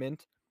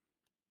 commitment.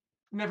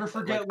 Never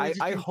forget. Like,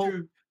 Laser I King hope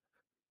 2.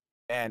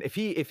 And if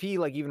he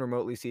like even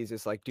remotely sees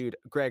this, like, dude,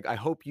 Greg, I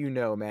hope you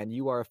know, man,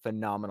 you are a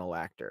phenomenal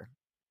actor.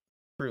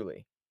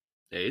 Truly.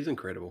 Yeah, he's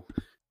incredible.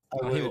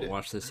 He won't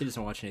watch this. He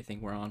doesn't watch anything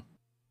we're on.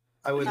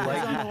 I would He was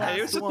like. on the Hey,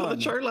 he was last on the one.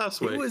 show last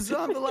He week. was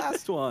on the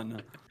last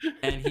one.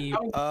 And he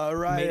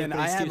Ryan,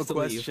 I have a excuse to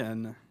leave.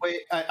 question.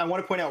 Wait, I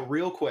want to point out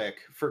real quick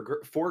for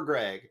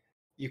Greg,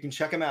 you can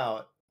check him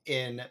out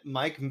in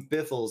Mike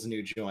Bithel's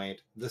new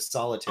joint, The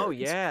Solitaire. Oh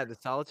yeah, the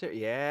solitaire.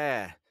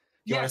 Yeah.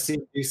 You want to Yes. see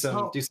him do some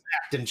Oh.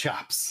 acting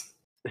chops?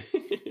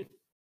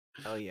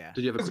 Oh yeah.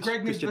 Did you have a Because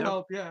Greg needs the question?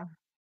 help. Yeah.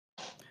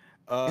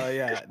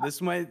 Yeah,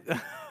 this might.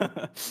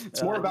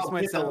 It's more about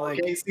might sound Bithel, like.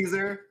 okay,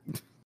 Caesar?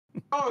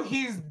 Oh,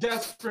 he's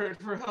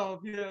desperate for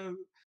help. Yeah.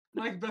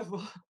 Mike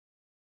Bethel.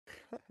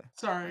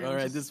 Sorry. All I'm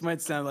right, just- this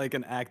might sound like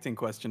an acting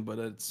question, but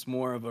it's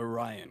more of a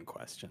Ryan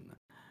question.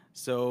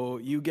 So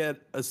you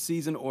get a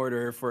season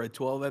order for a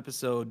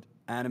 12-episode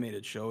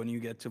animated show, and you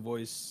get to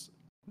voice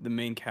the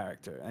main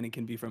character, and it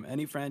can be from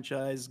any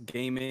franchise,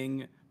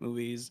 gaming,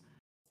 movies,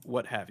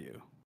 what have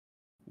you.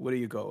 What do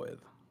you go with?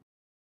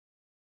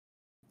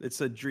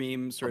 It's a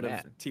dream sort of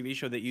man. TV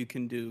show that you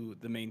can do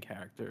the main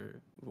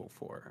character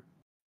for.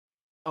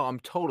 Oh, I'm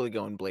totally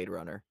going Blade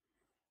Runner.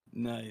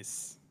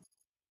 Nice.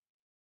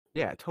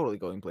 Yeah, totally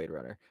going Blade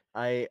Runner.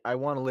 I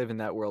want to live in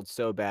that world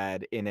so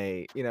bad in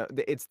a, you know,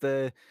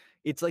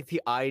 it's like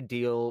the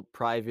ideal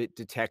private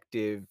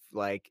detective,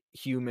 like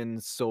human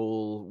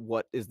soul,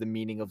 what is the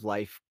meaning of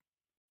life,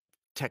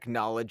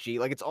 technology,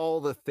 like it's all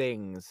the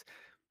things.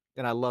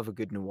 And I love a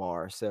good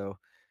noir, so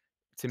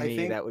to I me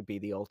think- that would be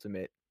the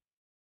ultimate.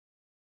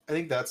 I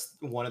think that's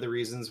one of the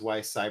reasons why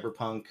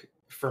Cyberpunk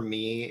for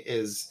me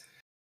is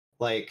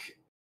like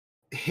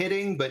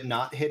hitting but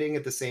not hitting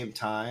at the same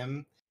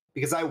time,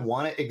 because I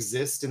want to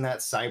exist in that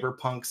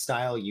cyberpunk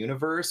style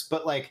universe,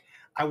 but like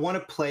I want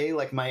to play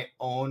like my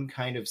own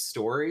kind of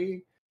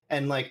story,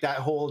 and like that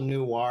whole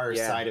noir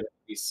Yeah. side of it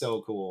would be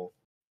so cool.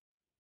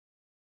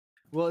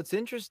 Well, it's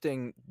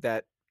interesting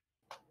that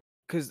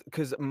because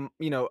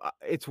you know,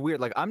 it's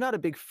weird. Like I'm not a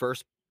big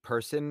first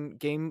person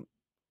game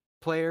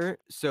player,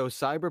 so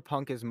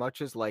Cyberpunk, as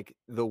much as like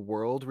the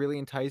world really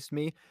enticed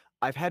me,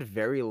 I've had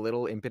very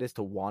little impetus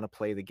to want to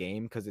play the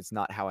game because it's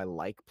not how I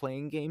like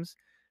playing games.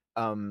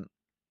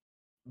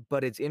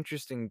 But it's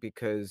interesting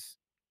because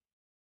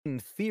in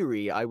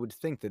theory, I would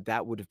think that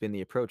that would have been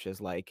the approach, as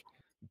like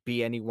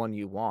be anyone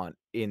you want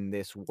in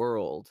this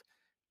world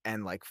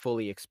and like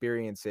fully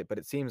experience it. But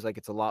it seems like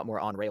it's a lot more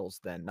on rails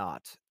than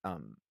not,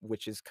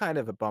 which is kind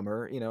of a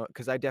bummer, you know,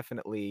 because I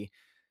definitely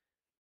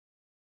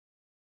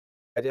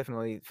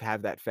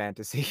have that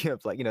fantasy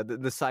of like, you know, the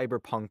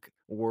cyberpunk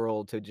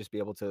world to just be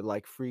able to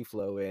like free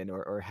flow in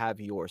or have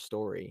your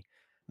story.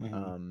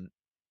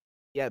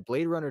 Yeah,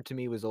 Blade Runner to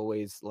me was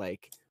always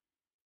like,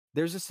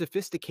 there's a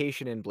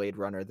sophistication in Blade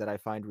Runner that I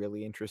find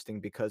really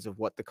interesting because of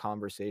what the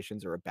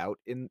conversations are about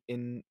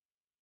in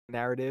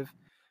narrative,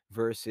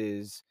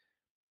 versus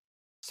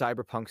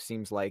Cyberpunk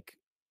seems like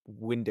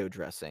window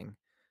dressing,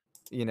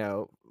 you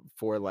know,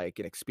 for like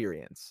an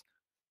experience.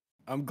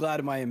 I'm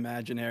glad my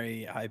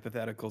imaginary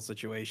hypothetical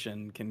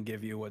situation can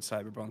give you what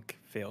Cyberpunk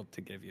failed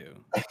to give you.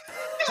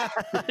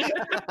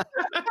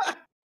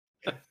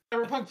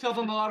 Cyberpunk failed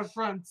on a lot of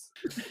fronts,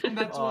 and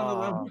that's one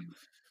of them.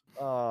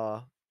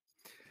 Well,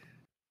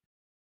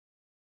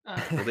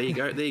 there you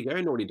go. There you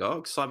go. Naughty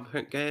Dog.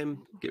 Cyberpunk game.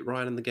 Get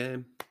Ryan in the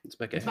game. Let's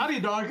make it. Naughty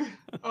Dog.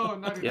 Oh,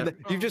 Naughty Yeah. Dog.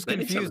 You've just They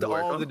need something confused to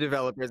work all on. the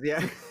developers.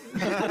 Yeah.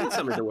 They need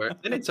something to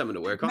work. They need something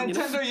to work on. You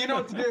know? Nintendo, you know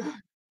what to do.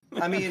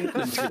 I mean, to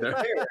be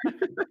fair,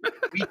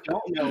 we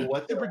don't know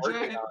what they're Supergiant.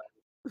 working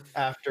on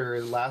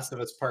after Last of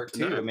Us Part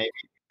 2. No.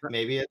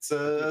 Maybe it's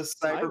a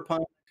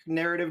cyberpunk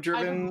narrative I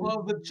driven.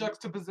 love the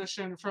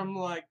juxtaposition from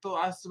like The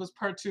Last of Us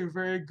Part 2,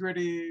 very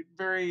gritty,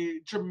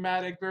 very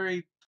dramatic,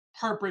 very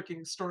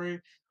heartbreaking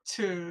story,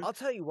 to I'll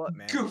tell you what,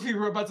 man. goofy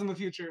robots in the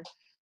future.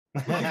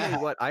 I'll tell you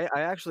what,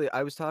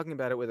 I was talking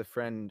about it with a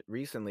friend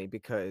recently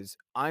because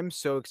I'm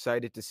so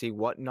excited to see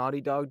what Naughty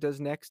Dog does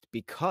next,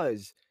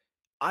 because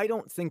I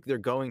don't think they're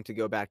going to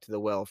go back to the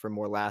well for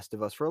more Last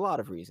of Us for a lot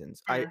of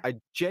reasons. Fair. I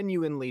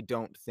genuinely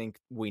don't think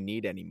we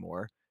need any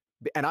more.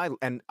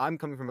 And I'm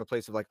coming from a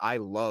place of like, I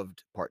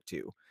loved Part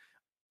 2.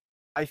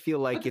 I feel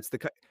like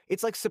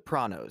it's like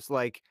Sopranos.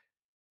 Like,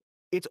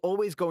 it's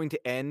always going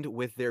to end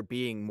with there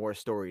being more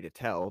story to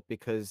tell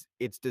because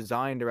it's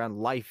designed around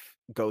life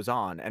goes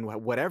on, and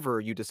whatever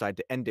you decide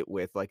to end it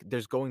with, like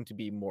there's going to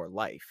be more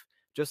life.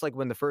 Just like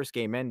when the first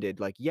game ended,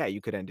 like, yeah,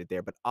 you could end it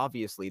there, but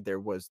obviously there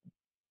was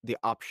the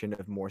option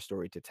of more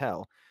story to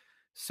tell.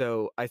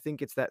 So I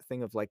think it's that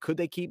thing of like, could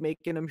they keep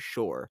making them?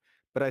 Sure.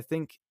 But I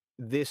think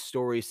this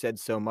story said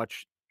so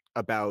much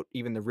about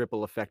even the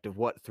ripple effect of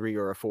what 3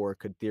 or a 4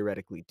 could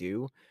theoretically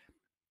do.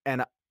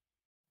 And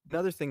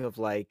another thing of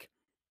like,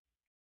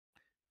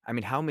 I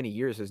mean, how many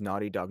years has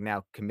Naughty Dog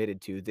now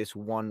committed to this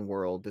one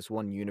world, this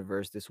one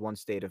universe, this one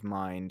state of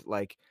mind?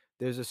 Like,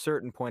 there's a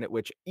certain point at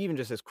which, even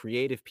just as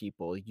creative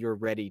people, you're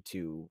ready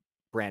to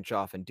branch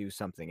off and do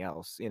something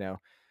else. You know,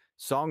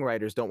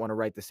 songwriters don't want to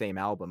write the same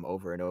album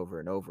over and over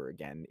and over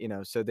again. You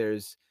know, so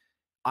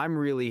I'm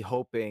really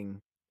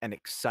hoping and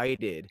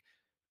excited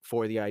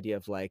for the idea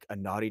of like a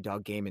Naughty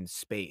Dog game in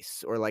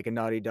space, or like a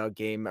Naughty Dog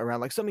game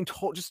around like something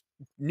just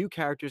new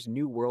characters,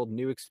 new world,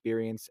 new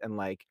experience, and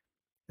like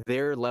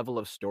their level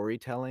of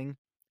storytelling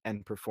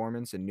and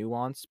performance and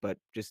nuance, but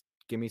just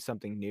give me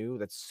something new.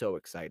 That's so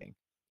exciting.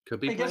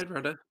 Could be I guess- Blade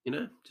Runner, you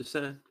know, just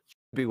saying.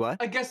 Be what?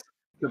 I guess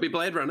Could be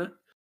Blade Runner.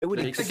 It would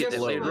Then you could get that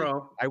explode. lead explode.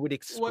 role. I would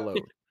explode.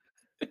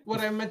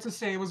 what I meant to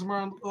say was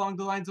more along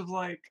the lines of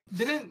like,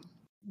 didn't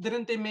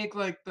they make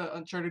like the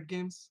Uncharted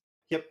games?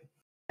 Yep.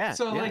 Yeah,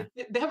 So yeah. like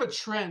they have a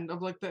trend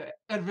of like the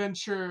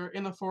adventure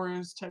in the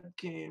forest type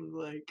game,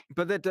 like.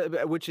 But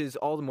that which is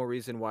all the more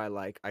reason why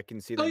like I can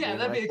see them Oh yeah, being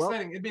that'd like, be well,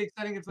 exciting. It'd be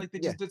exciting if like they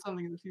just did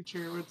something in the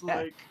future where it's Yeah.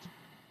 like.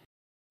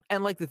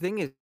 and like the thing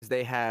is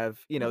they have,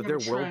 you know, Look at their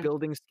the world trend.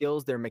 building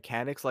skills, their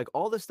mechanics, like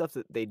all the stuff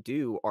that they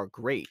do are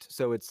great.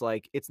 So it's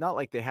like it's not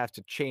like they have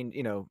to change,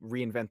 you know,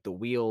 reinvent the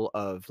wheel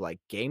of like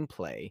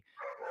gameplay.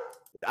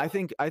 I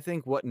think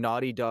what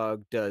Naughty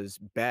Dog does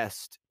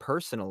best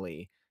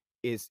personally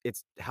is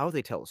it's how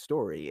they tell a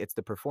story. It's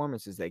the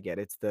performances they get.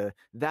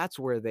 That's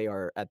where they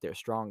are at their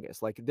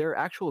strongest. Like their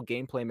actual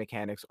gameplay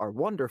mechanics are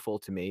wonderful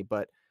to me,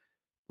 but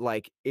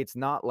like it's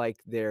not like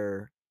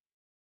they're,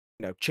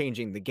 you know,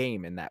 changing the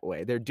game in that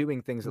way. They're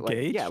doing things that like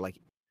Gage? like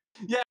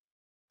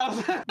I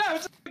was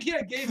just looking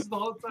at Gage the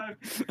whole time.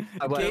 Gage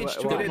what-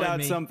 tweeted what- out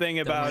me. something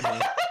Don't about. mind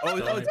me. Oh,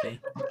 Don't mind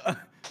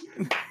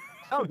me.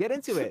 oh, get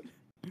into it.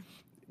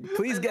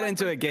 please get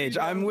into it, Gage.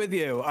 I'm with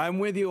you. I'm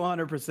with you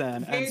 100%.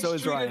 And Gage so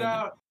is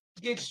Ryan.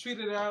 Gage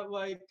tweeted out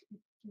like,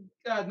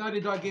 Naughty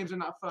Dog games are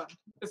not fun,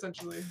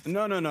 essentially.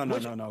 No.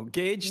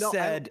 Gage No,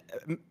 said,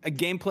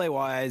 gameplay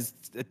wise,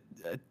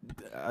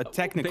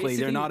 technically,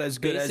 they're not as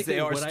good as they Basically,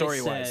 are what I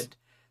story wise.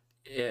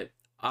 said,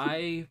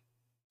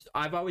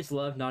 I've always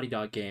loved Naughty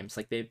Dog games.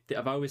 Like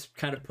I've always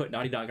kind of put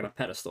Naughty Dog on a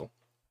pedestal.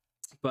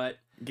 But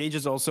Gage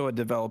is also a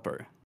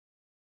developer.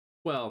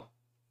 well,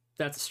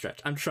 that's a stretch.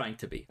 I'm trying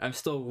to be. I'm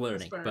still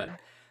learning, fair.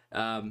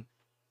 but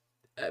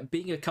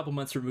being a couple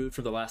months removed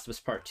from The Last of Us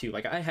Part 2,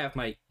 like I have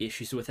my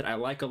issues with it. I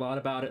like a lot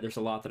about it. There's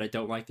a lot that I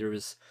don't like. There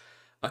was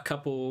a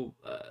couple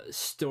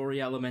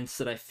story elements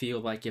that I feel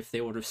like if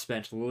they would have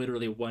spent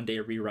literally one day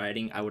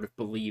rewriting, I would have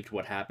believed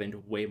what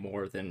happened way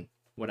more than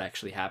what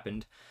actually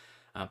happened.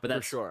 But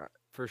that's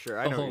For sure.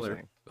 I a know what whole you're other,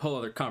 saying. whole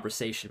other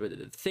conversation. But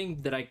the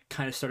thing that I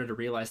kind of started to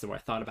realize the more I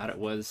thought about it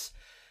was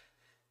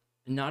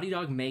Naughty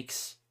Dog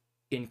makes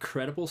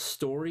incredible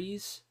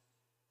stories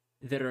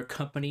that are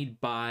accompanied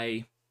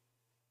by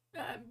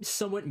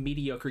somewhat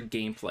mediocre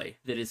gameplay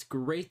that is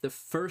great the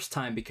first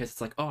time because it's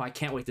like, oh, I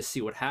can't wait to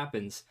see what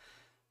happens.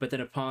 But then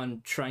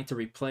upon trying to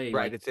replay,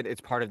 Right, like,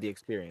 it's part of the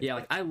experience. yeah,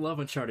 like I love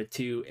Uncharted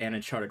 2 and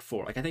Uncharted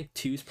 4. Like I think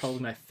 2 is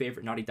probably my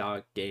favorite Naughty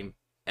Dog game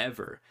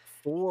ever.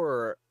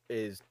 4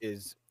 is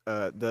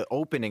the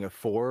opening of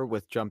 4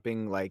 with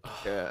jumping like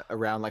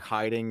around, like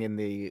hiding in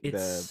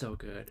It's so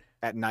good.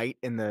 at night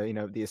in the, you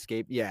know, the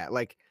escape. Yeah,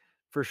 like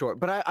for sure.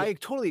 But I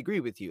totally agree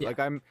with you. Yeah. Like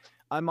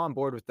I'm on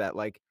board with that.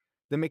 Like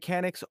the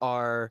mechanics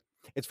are.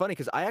 It's funny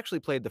because I actually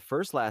played the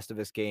first Last of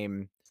Us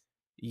game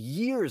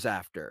years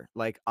after.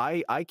 Like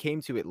I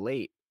came to it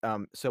late.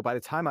 So by the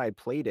time I had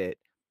played it,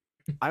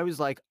 I was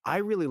like, I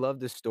really love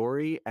this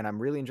story and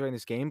I'm really enjoying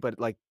this game, but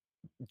like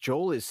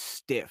Joel is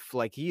stiff.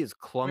 Like he is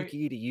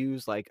clunky to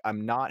use. Like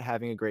I'm not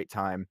having a great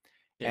time.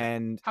 Yeah.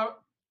 And How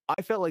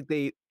I felt like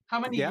how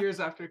many Yeah. years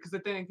after? Because I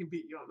think I can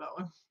beat you on that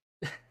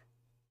one.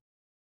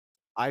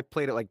 I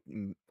played it like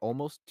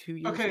almost 2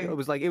 years Okay. ago. It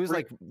was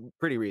like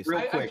pretty recent.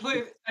 Real I quick.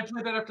 played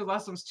that after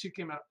Last of Us 2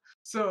 came out.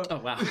 So Oh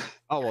wow.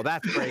 Oh well,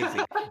 that's crazy.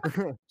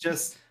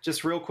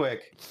 Just real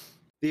quick.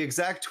 The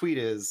exact tweet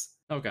is,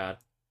 Oh god.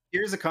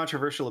 here's a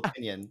controversial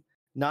opinion.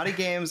 Naughty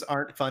games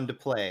aren't fun to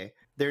play.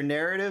 Their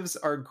narratives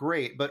are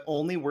great, but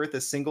only worth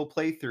a single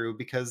playthrough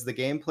because the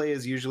gameplay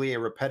is usually a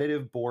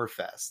repetitive bore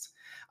fest.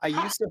 I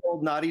used to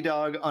hold Naughty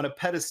Dog on a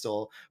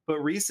pedestal, but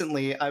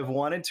recently I've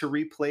wanted to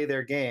replay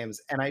their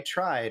games, and I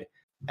tried,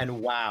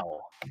 and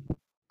wow,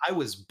 I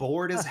was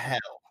bored as hell.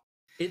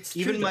 It's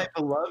Even true, my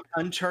though. beloved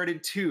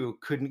Uncharted 2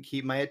 couldn't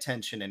keep my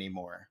attention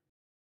anymore.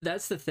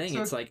 That's the thing.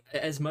 So- It's like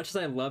as much as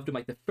I loved them,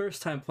 like the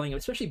first time playing them,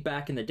 especially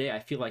back in the day, I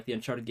feel like the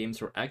Uncharted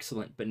games were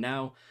excellent. But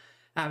now,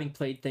 having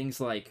played things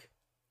like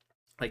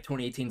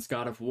 2018's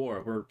God of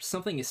War, where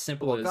something as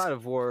simple Well, as God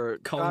of War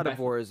calling back-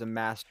 is a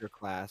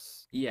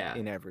masterclass yeah,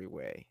 in every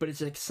way. but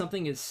it's like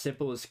something as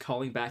simple as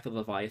calling back the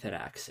Leviathan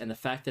axe, and the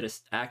fact that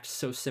it's act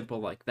so simple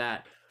like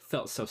that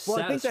felt so Well,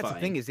 satisfying. I think that's the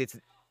thing is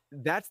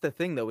that's the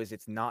thing though, is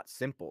it's not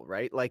simple,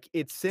 right? Like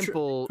it's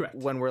simple correct.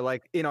 when we're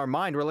like in our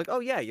mind, we're like, oh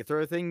yeah, you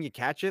throw a thing, you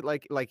catch it.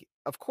 Like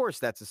of course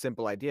that's a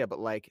simple idea, but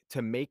like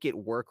to make it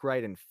work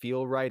right and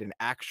feel right and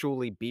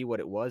actually be what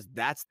it was,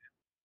 that's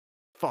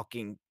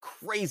fucking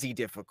crazy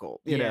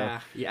difficult, you know?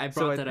 Yeah, I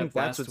So brought I that think up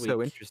that's last what's so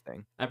week.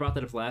 interesting. I brought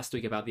that up last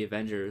week about the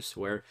Avengers,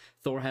 where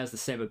Thor has the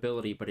same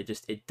ability, but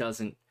it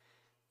doesn't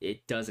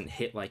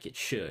hit like it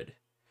should.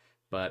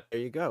 But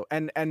There you go.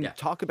 And Yeah.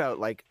 talk about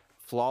like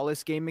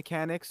flawless game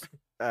mechanics,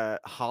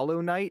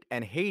 Hollow Knight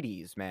and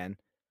Hades, man.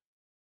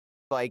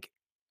 Like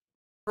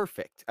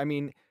perfect. I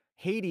mean,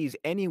 Hades,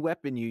 any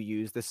weapon you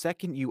use, the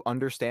second you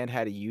understand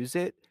how to use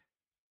it,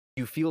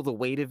 you feel the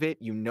weight of it,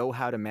 you know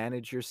how to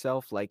manage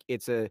yourself. Like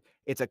it's a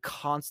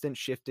constant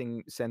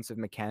shifting sense of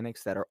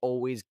mechanics that are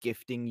always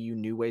gifting you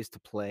new ways to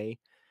play.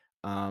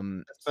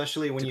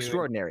 Especially when It's you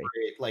extraordinary.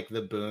 incorporate like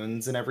the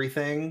boons and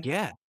everything.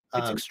 Yeah.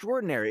 It's Um,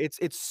 extraordinary.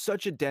 It's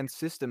such a dense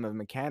system of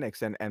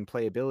mechanics and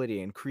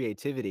playability and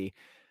creativity.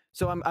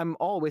 So I'm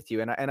all with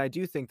you, and I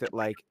do think that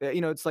like you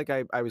know, it's like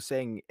I was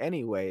saying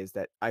anyway, is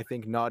that I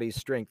think Naughty's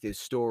strength is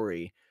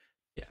story,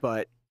 Yeah.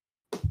 but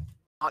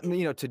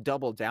you know, to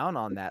double down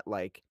on that,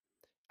 like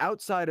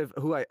outside of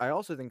who I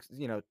also think,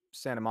 you know,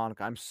 Santa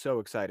Monica, I'm so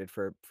excited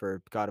for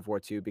God of War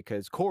 2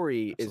 because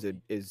Corey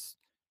Absolutely. is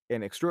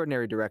an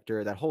extraordinary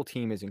director. That whole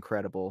team is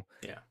incredible.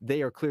 Yeah.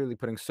 They are clearly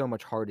putting so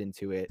much heart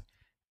into it.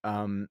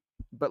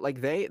 But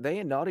like they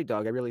and Naughty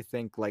Dog, I really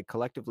think like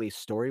collectively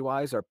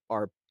story-wise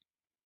are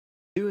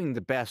doing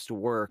the best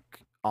work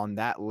on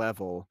that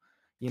level.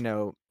 You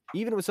know,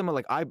 even with someone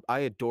like I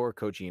adore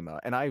Kojima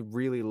and I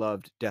really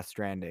loved Death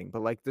Stranding,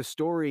 but like the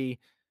story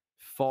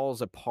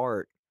falls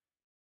apart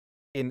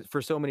in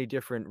for so many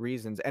different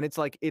reasons, and it's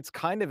like it's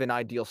kind of an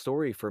ideal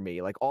story for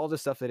me, like all the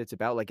stuff that it's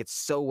about, like it's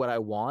so what I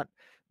want,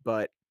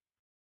 but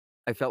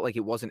I felt like it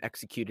wasn't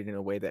executed in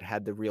a way that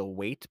had the real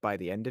weight by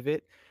the end of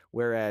it.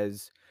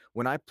 Whereas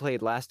when I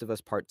played Last of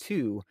Us Part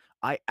 2,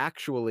 I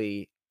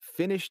actually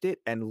finished it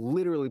and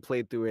literally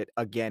played through it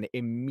again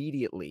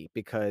immediately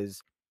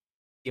because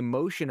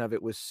emotion of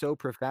it was so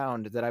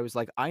profound that I was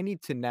like, I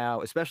need to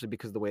now, especially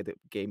because of the way the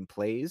game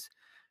plays,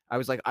 I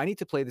was like, I need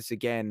to play this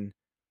again,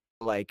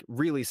 like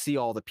really see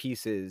all the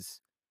pieces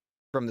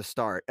from the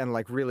start and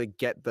like really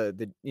get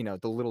the you know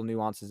the little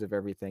nuances of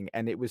everything,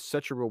 and it was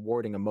such a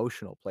rewarding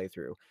emotional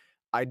playthrough.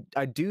 I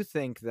do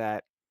think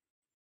that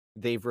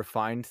they've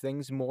refined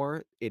things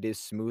more. It is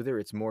smoother,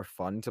 it's more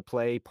fun to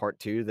play part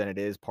 2 than it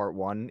is part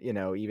 1, you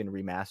know, even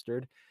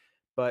remastered.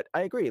 But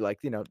I agree, like,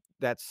 you know,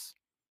 that's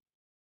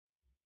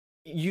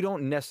you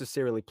don't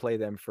necessarily play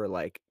them for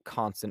like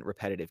constant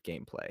repetitive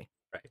gameplay.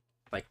 Right.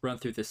 Like run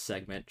through this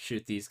segment,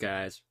 shoot these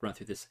guys, run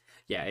through this.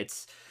 Yeah,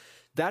 it's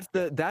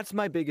That's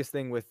my biggest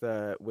thing with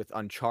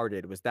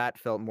Uncharted, was that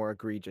felt more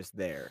egregious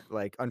there.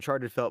 Like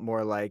Uncharted felt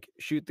more like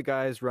shoot the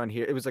guys, run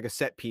here. It was like a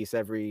set piece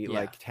every Yeah.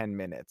 like 10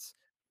 minutes.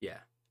 yeah.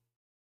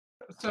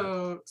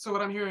 So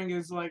what I'm hearing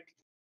is like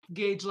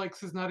Gage likes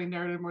his naughty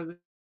narrative more than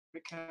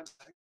mechanics.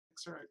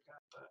 Right?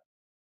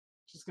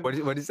 Just gonna,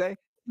 What did you say?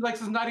 he likes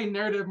his naughty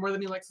narrative more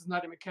than he likes his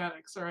naughty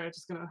mechanics. All right,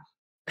 just gonna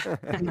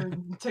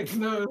take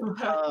note of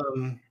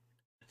that.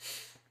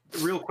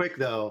 Real quick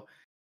though,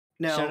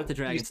 now Shout out to you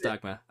Dragon's said-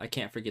 Dogma. I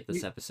can't forget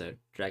this episode.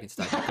 Dragon's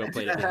Dogma. Go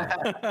play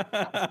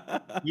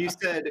it. you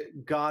said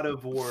God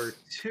of War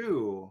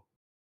 2,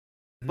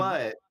 Mhm.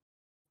 but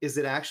is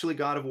it actually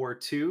God of War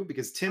 2?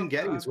 Because Tim Oh,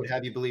 Geddes God. would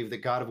have you believe that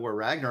God of War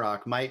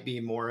Ragnarok might be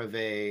more of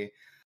a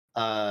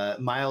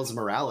Miles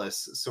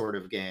Morales sort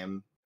of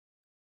game.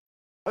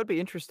 That would be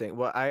interesting.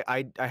 Well,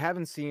 I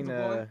haven't seen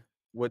boy.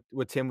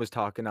 what Tim was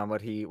talking on,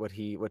 what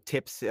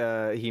tips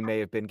he may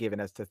have been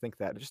given as to think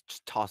that.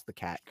 Just toss the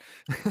cat.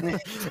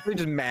 We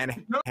just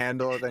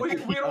manhandle it.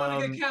 We don't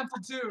want to get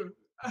canceled too.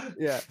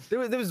 Yeah, there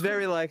was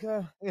very like,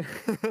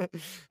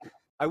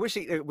 I wish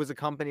it was a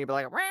company, but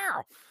like,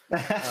 wow.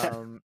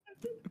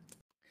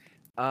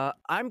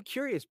 I'm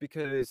curious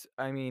because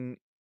I mean,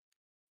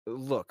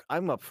 look,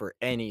 I'm up for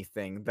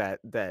anything that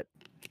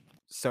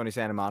Sony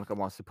Santa Monica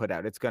wants to put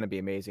out. It's going to be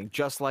amazing,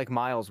 just like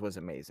Miles was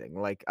amazing.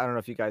 Like, I don't know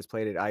if you guys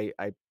played it. I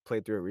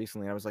played through it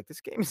recently, and I was like, this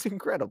game is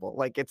incredible.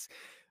 Like, it's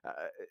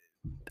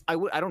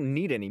I don't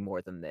need any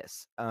more than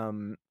this.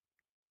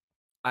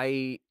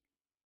 I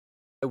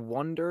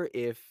wonder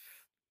if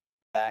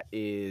that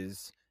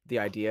is the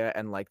idea,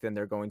 and like then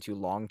they're going to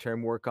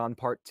long-term work on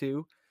part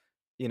 2,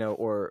 you know,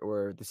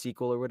 or the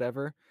sequel or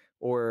whatever,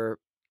 or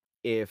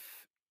if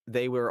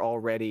they were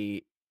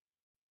already,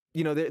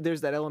 you know,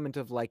 there's that element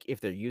of like if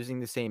they're using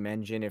the same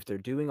engine, if they're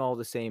doing all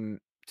the same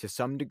to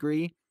some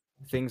degree,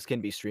 things can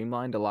be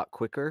streamlined a lot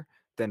quicker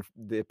than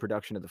the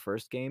production of the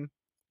first game.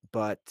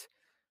 But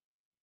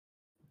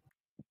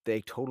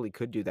they totally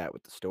could do that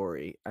with the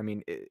story. I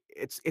mean,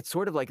 it's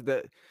sort of like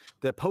the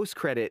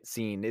post-credit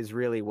scene is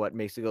really what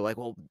makes it go like,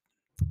 well,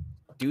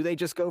 do they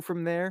just go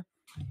from there?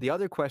 The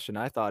other question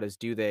I thought is,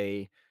 do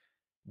they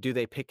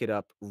pick it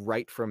up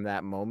right from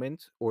that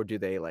moment, or do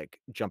they like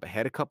jump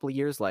ahead a couple of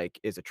years? Like,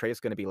 is Atreus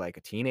going to be like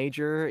a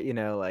teenager? You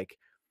know, like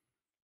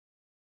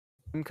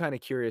I'm kind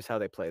of curious how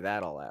they play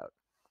that all out.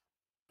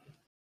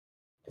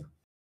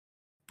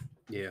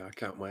 Yeah, I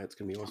can't wait. It's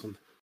gonna be awesome.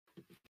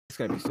 It's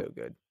gonna be so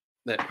good.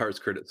 That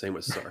post-credit scene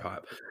was so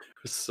hype.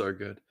 It was so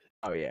good.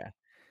 Oh yeah,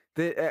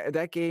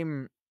 that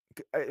game,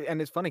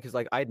 and it's funny because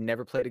like I'd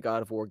never played a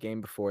God of War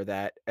game before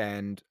that,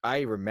 and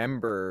I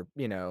remember,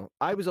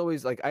 I was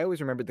always like I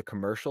always remembered the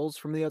commercials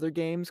from the other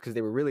games because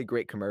they were really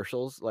great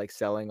commercials, like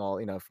selling all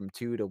from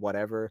 2 to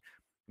whatever,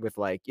 with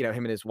like him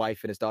and his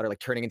wife and his daughter like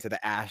turning into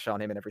the ash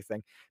on him and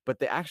everything. But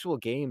the actual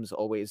games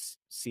always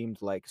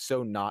seemed like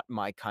so not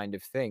my kind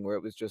of thing, where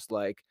it was just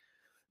like,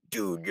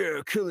 dude,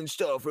 yeah, killing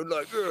stuff and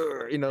like,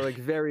 like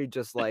very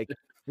just like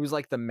it was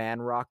like the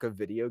man rock of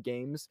video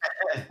games.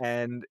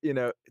 And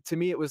to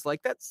me it was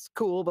like that's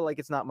cool, but like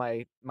it's not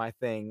my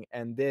thing.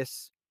 And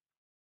this,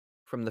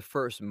 from the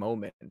first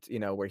moment,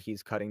 where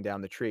he's cutting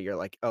down the tree, you're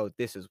like, oh,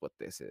 this is what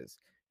this is.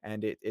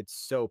 And it's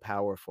so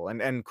powerful.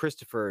 And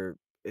Christopher,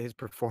 his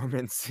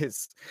performance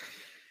is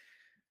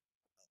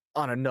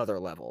on another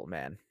level,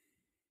 man.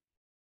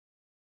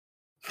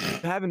 You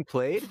haven't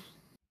played?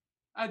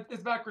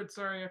 It's backwards.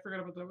 Sorry, I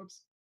forgot about that.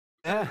 Whoops.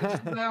 I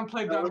haven't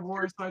played God of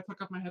War, so I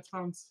took off my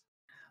headphones.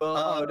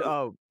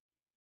 Well,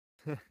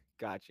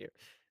 got you.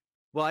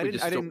 Well, I We don't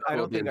just think I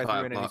spoiled the threw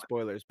entire in any plot.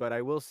 spoilers, but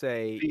I will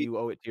say The- you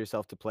owe it to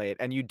yourself to play it,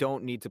 and you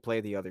don't need to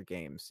play the other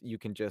games. You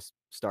can just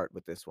start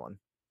with this one.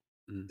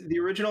 The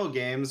original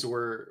games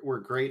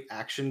were great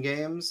action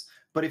games,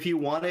 but if you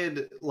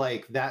wanted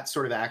like that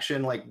sort of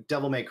action, like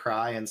Devil May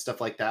Cry and stuff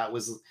like that,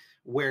 was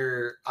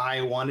where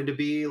I wanted to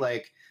be.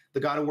 Like the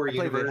God of War I played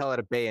the universe. hell out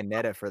of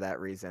Bayonetta for that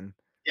reason.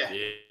 Yeah,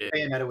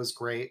 Bayonetta was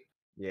great.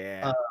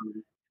 Yeah.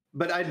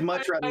 But I'd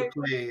much rather I-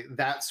 play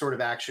that sort of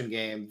action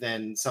game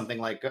than something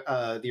like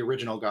the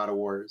original God of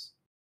Wars.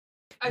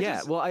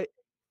 Well,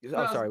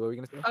 No, sorry, what were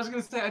you gonna say? I was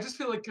gonna say, I just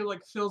feel like you're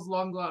like Phil's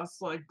long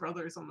lost like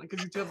brother or something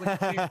because you do have like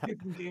the same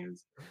kids in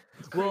games.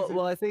 It's crazy.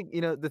 Well, I think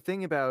the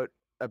thing about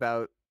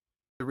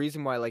the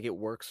reason why like it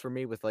works for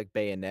me with like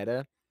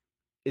Bayonetta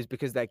is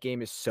because that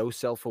game is so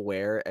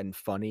self-aware and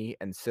funny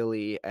and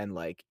silly, and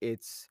like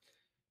it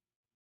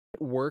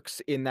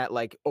works in that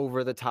like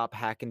over the top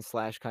hack and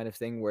slash kind of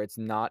thing where it's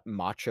not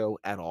macho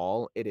at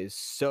all. It is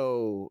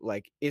so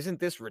like, isn't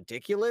this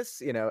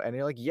ridiculous? And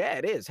you're like, yeah,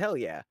 it is. Hell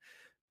yeah.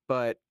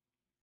 But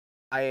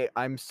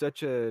I'm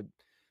such a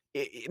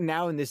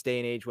now in this day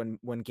and age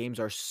when games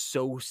are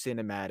so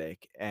cinematic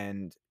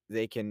and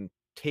they can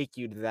take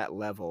you to that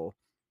level,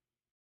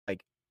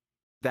 like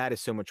that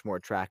is so much more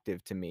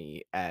attractive to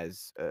me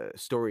as a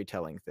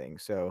storytelling thing.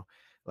 So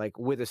like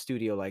with a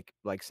studio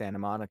like Santa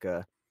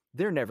Monica,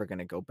 they're never going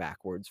to go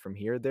backwards from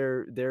here.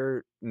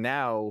 They're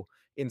now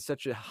in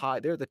such a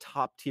high, they're the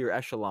top tier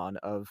echelon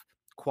of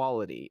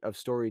quality, of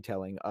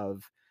storytelling,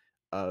 of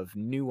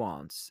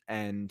nuance,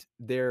 and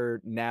they're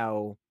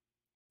now,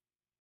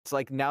 it's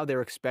like now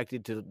they're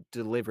expected to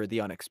deliver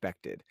the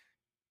unexpected,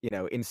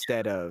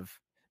 instead of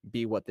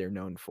be what they're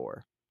known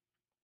for.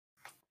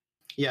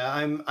 Yeah,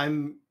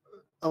 I'm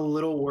a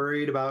little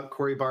worried about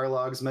Cory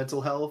Barlog's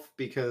mental health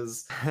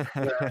because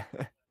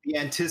the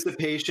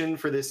anticipation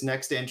for this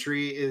next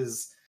entry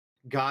is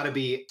got to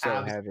be so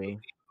absolutely heavy.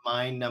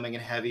 mind-numbing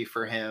and heavy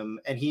for him,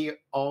 and he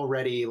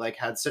already like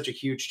had such a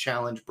huge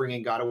challenge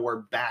bringing God of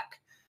War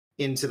back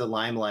into the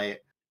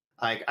limelight.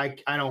 I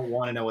don't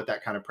want to know what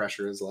that kind of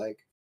pressure is like.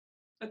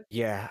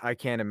 Yeah, I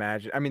can't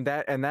imagine. I mean,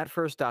 that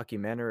first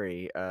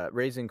documentary,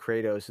 Raising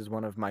Kratos, is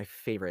one of my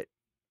favorite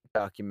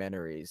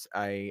documentaries.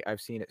 I've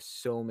seen it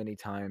so many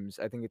times.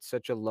 I think it's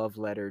such a love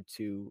letter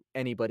to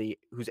anybody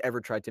who's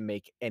ever tried to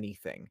make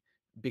anything,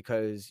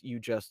 because you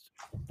just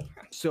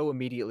so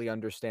immediately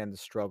understand the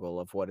struggle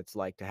of what it's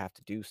like to have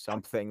to do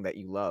something that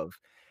you love.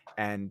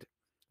 And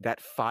that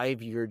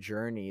 5-year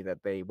journey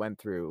that they went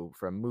through,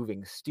 from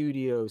moving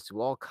studios to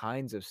all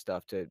kinds of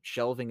stuff to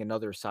shelving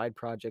another side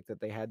project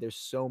that they had, there's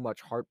so much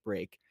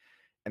heartbreak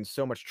and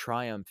so much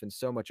triumph and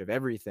so much of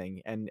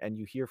everything. And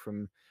you hear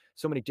from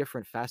so many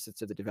different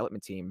facets of the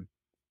development team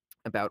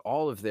about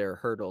all of their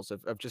hurdles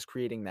of just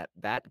creating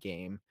that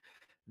game,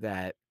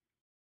 that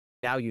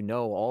now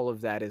all of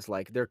that is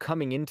like they're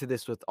coming into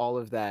this with all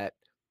of that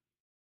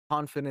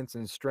confidence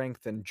and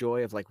strength and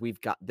joy of like, we've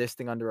got this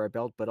thing under our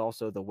belt, but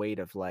also the weight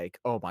of like,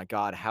 oh my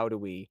God, how do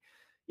we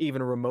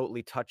even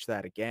remotely touch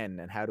that again?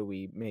 And how do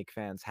we make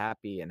fans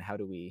happy? And how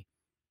do we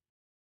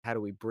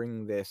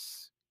bring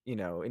this,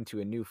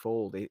 into a new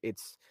fold?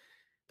 It's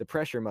the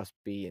pressure must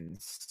be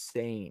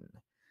insane.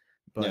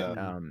 But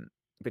Yeah.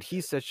 but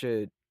he's such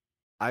a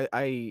I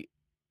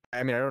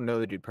mean, I don't know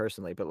the dude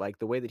personally, but like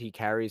the way that he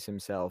carries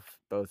himself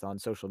both on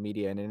social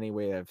media and in any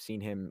way I've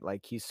seen him,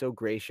 like he's so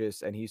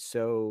gracious and he's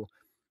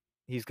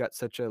got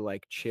such a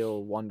like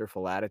chill,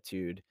 wonderful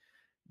attitude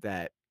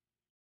that,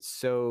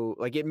 so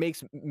like it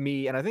makes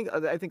me, and I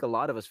think a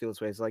lot of us feel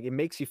this way. It's like it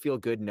makes you feel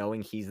good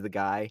knowing he's the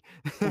guy,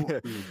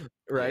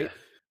 right? Yeah.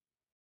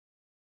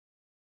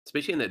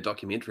 Especially in that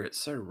documentary, it's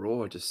so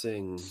raw just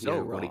seeing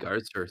So what he raw.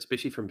 goes through,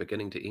 especially from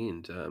beginning to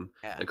end.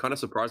 Yeah. It kind of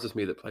surprises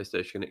me that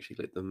PlayStation actually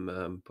let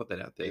them put that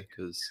out there,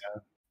 because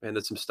man,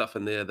 there's some stuff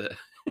in there that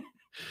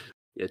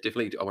yeah,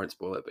 definitely. I won't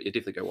spoil it, but you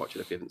definitely go watch it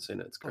if you haven't seen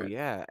it. It's Oh great.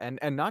 yeah, and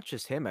not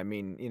just him. I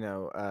mean,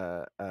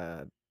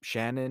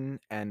 Shannon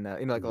and like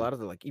a Mhm. lot of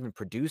the like even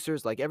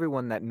producers, like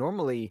everyone that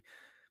normally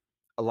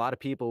a lot of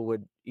people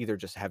would either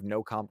just have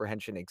no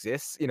comprehension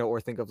exists, or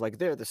think of like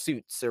they're the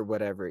suits or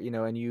whatever, and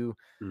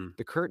Mm.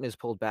 the curtain is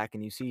pulled back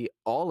and you see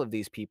all of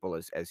these people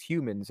as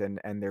humans and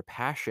their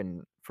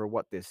passion for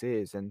what this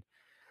is. And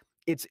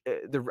it's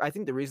I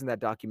think the reason that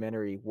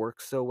documentary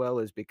works so well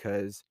is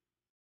because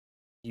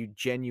you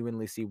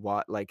genuinely see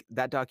what, like,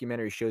 that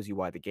documentary shows you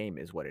why the game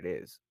is what it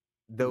is.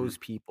 Mm. Those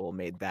people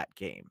made that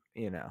game.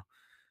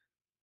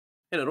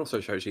 And it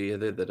also shows you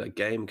that a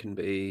game can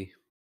be,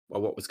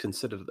 well, what was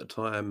considered at the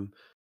time,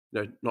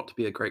 not to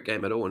be a great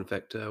game at all. In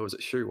fact, was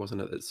it Shu,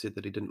 wasn't it, that said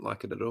that he didn't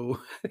like it at all?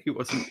 He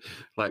wasn't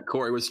like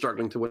Corey was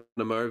struggling to win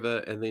him over,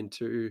 and then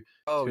to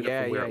Oh turn it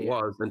yeah, from where yeah, it yeah.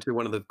 was into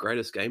one of the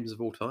greatest games of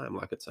all time.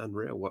 Like, it's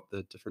unreal what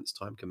the difference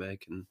time can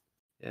make. And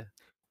yeah,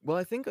 Well,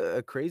 I think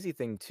a crazy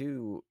thing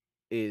too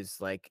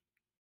is like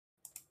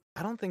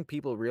I don't think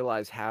people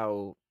realize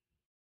how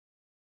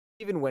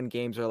even when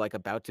games are like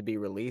about to be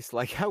released,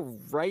 like how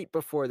right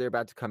before they're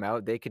about to come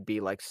out, they could be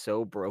like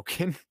so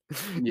broken.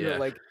 yeah,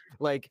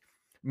 Like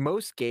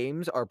most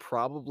games are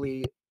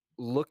probably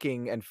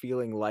looking and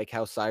feeling like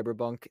how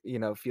Cyberpunk,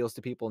 feels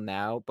to people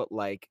now, but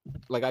like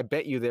I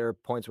bet you there are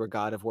points where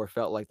God of War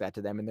felt like that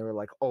to them and they were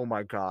like, "Oh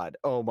my God.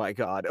 Oh my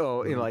God."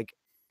 Oh, Mhm. like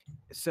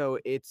so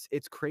it's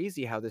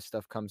crazy how this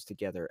stuff comes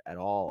together at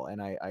all.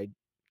 And I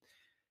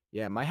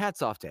yeah, my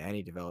hat's off to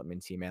any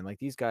development team, man. Like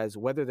these guys,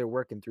 whether they're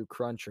working through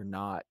crunch or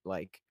not,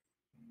 like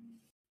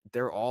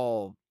they're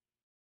all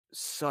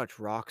such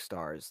rock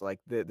stars. Like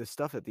the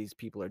stuff that these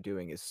people are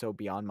doing is so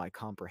beyond my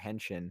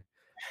comprehension.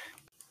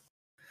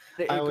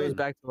 It, I it goes would.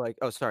 back to like,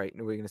 oh, sorry,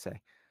 what were you gonna say?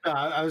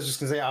 I was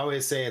just gonna say. I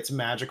always say it's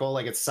magical,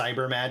 like it's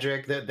cyber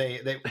magic that they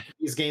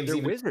these games They're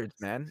even wizards,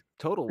 man.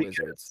 Total wizards.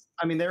 because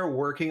I mean they're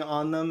working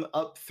on them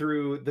up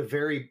through the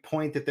very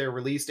point that they're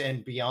released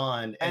and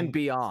beyond, And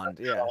beyond,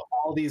 yeah.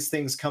 all these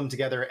things come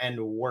together and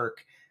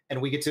work,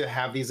 and we get to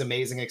have these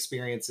amazing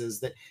experiences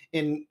that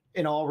in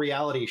all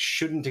reality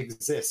shouldn't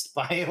exist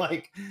by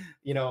like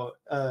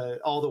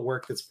all the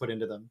work that's put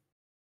into them.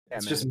 Yeah,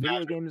 It's just man. Video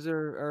magic. games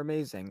are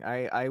amazing.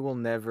 I will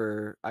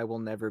never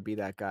be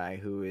that guy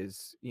who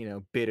is,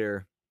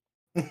 bitter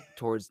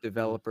towards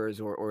developers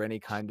or any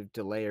kind of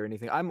delay or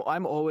anything.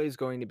 I'm always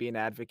going to be an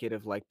advocate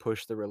of like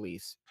push the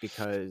release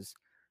because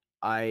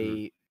Mm.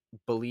 I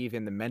believe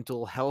in the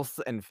mental health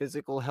and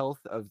physical health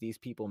of these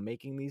people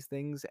making these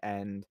things.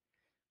 And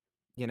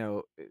you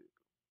know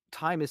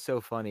time is so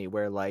funny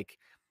where like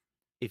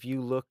if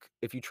you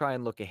try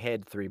and look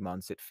ahead 3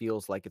 months, it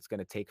feels like it's going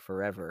to take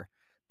forever,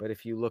 but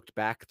if you looked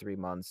back 3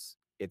 months,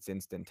 it's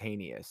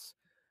instantaneous.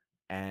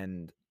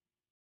 And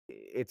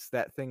it's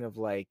that thing of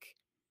like,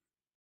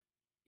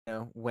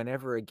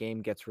 whenever a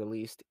game gets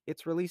released,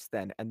 it's released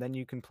then, and then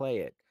you can play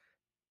it.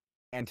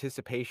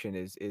 Anticipation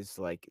is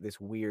like this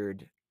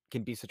weird,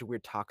 can be such a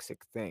weird toxic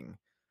thing,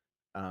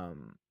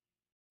 um,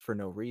 for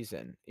no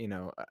reason.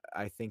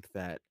 I think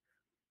that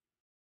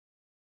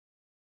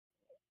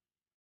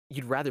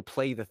you'd rather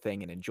play the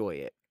thing and enjoy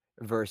it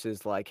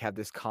versus like have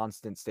this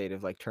constant state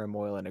of like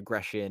turmoil and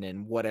aggression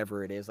and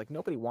whatever it is. Like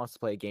nobody wants to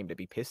play a game to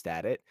be pissed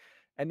at it,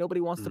 and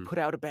nobody wants to Mm. put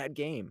out a bad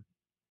game.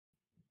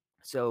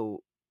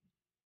 So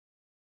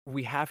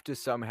we have to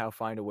somehow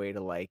find a way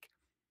to like,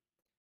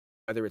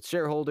 whether it's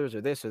shareholders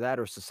or this or that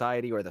or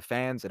society or the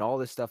fans and all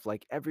this stuff,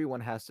 like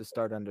everyone has to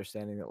start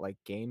understanding that like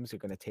games are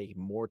going to take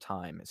more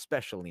time,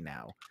 especially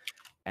now.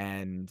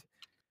 And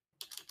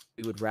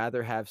we would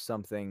rather have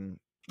something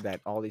that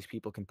all these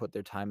people can put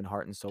their time and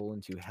heart and soul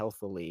into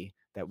healthily,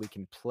 that we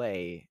can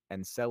play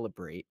and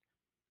celebrate,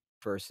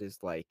 versus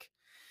like,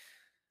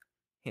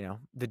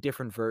 the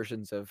different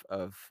versions of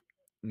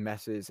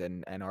messes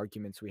and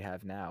arguments we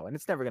have now. And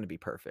it's never going to be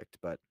perfect,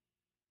 but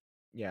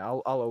yeah, I'll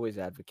always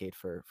advocate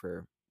for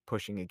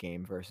pushing a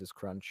game versus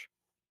crunch.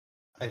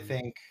 I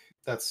think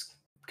that's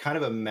kind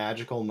of a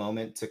magical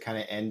moment to kind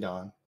of end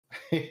on.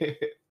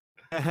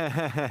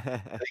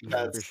 I think For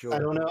I sure.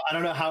 don't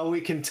know how we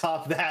can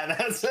top that.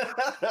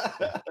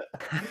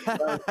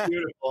 That's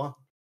beautiful.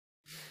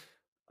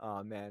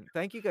 Oh man,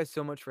 thank you guys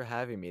so much for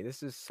having me.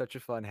 This is such a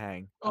fun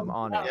hang. I'm Oh,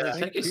 honored. Yeah, Thank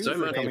thank you you so for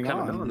much for coming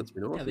coming on. on. It's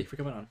been Yeah, awesome. thank you for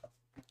coming on.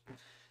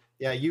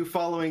 Yeah, you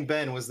following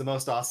Ben was the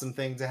most awesome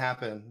thing to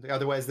happen.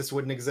 Otherwise, this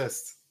wouldn't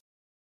exist.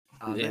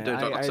 Oh, Yeah, man,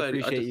 dude, like I I said,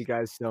 appreciate you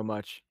guys so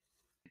much.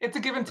 It's a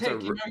give and It's a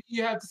take.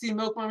 You have to see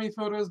Milk Mommy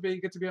photos, but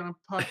you get to be on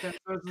a podcast.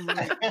 So this is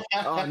like,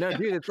 Oh no,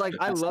 dude, it's like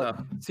I It's,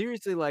 love,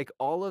 seriously, like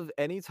all of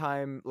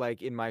anytime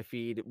like in my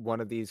feed one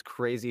of these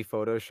crazy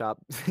Photoshop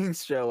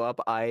things show up,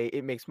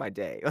 it makes my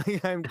day.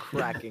 Like I'm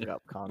cracking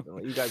up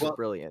constantly. You guys are Well,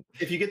 brilliant.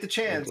 if you get the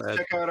chance, glad.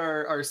 check out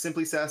our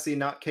Simply Sassy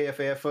Not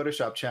KFAF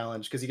Photoshop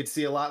challenge because you get to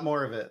see a lot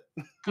more of it.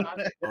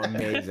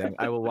 Amazing.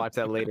 I will watch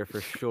that later for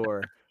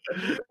sure.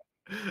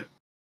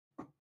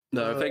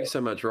 No, thank you so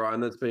much,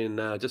 Ryan. That's been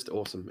just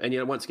awesome. And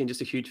yeah, once again,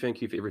 just a huge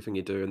thank you for everything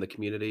you do in the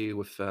community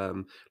with,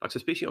 like,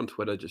 especially on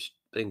Twitter, just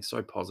being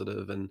so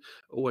positive and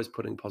always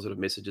putting positive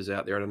messages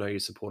out there. And I know you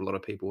support a lot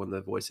of people in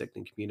the voice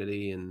acting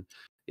community, and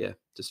yeah,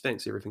 just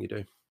thanks for everything you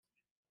do.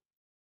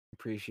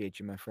 Appreciate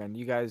you, my friend.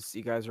 You guys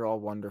are all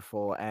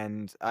wonderful,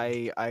 and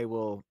I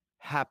will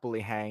happily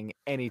hang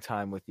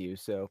anytime with you.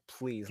 So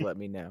please let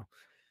me know.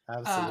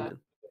 Absolutely.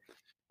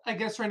 I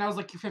guess right now is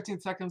like your 15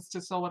 seconds to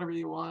sell whatever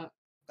you want.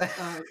 You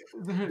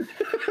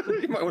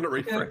might want to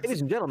rephrase.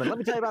 Ladies and gentlemen, let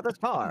me tell you about this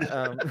car.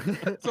 So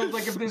it's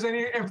like if there's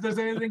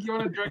anything you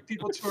want to direct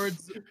people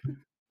towards.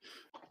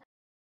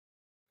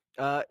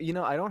 You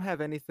know, I don't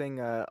have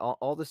anything.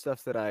 All the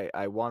stuff that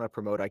I want to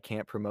promote, I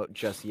can't promote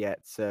just yet.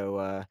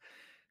 So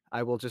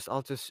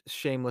I'll just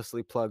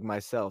shamelessly plug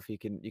myself. You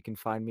can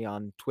find me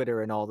on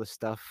Twitter and all this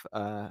stuff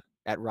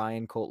at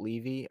Ryan Colt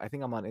Levy. I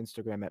think I'm on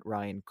Instagram at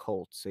Ryan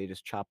Colt. So you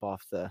just chop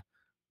off the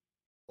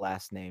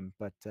last name.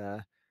 But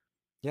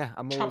yeah,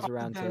 I'm Chop always off the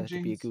around damn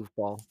to be a jeans.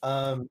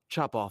 goofball.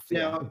 Chop off.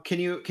 Now, Yeah. can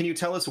you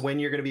tell us when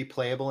you're going to be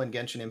playable in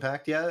Genshin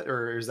Impact yet,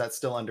 or is that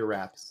still under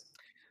wraps?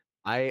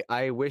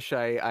 I wish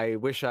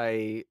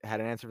I had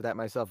an answer for that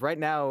myself. Right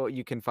now,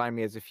 you can find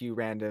me as a few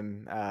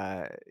random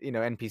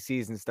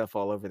NPCs and stuff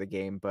all over the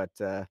game, but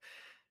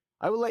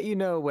I will let you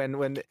know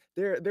when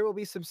there will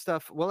be some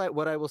stuff. Well,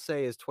 what I will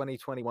say is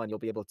 2021, you'll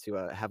be able to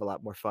have a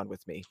lot more fun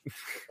with me.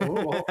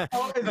 Ooh.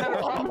 Oh, is that a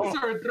promise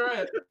or a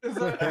threat? Is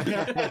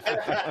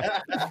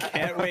that...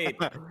 Can't wait.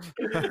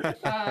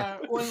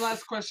 One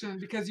last question,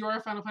 because you are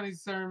a Final Fantasy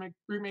VII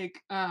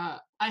remake. I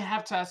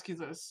have to ask you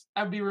this.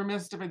 I'd be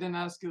remiss if I didn't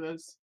ask you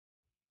this.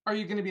 Are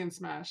you going to be in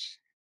Smash?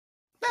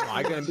 Am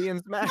I gonna be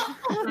in Smash?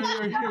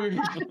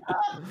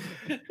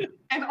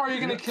 And are you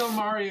going to kill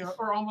Mario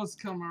or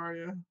almost kill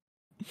Mario?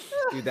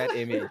 Dude, that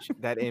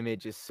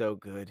image is so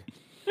good.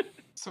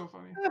 So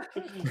funny.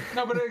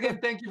 No, but again,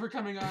 thank you for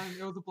coming on.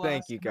 It was a blast.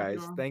 Thank you, guys.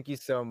 Thank you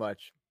so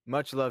much.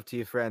 Much love to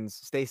you, friends.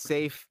 Stay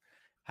safe.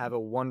 Have a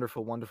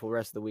wonderful, wonderful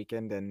rest of the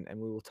weekend, and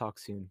we will talk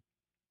soon.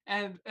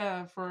 And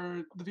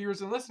for the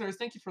viewers and listeners,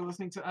 thank you for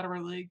listening to Out of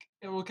Our League,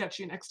 and we'll catch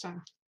you next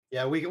time.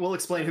 Yeah, we'll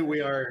explain who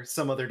we are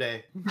some other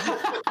day.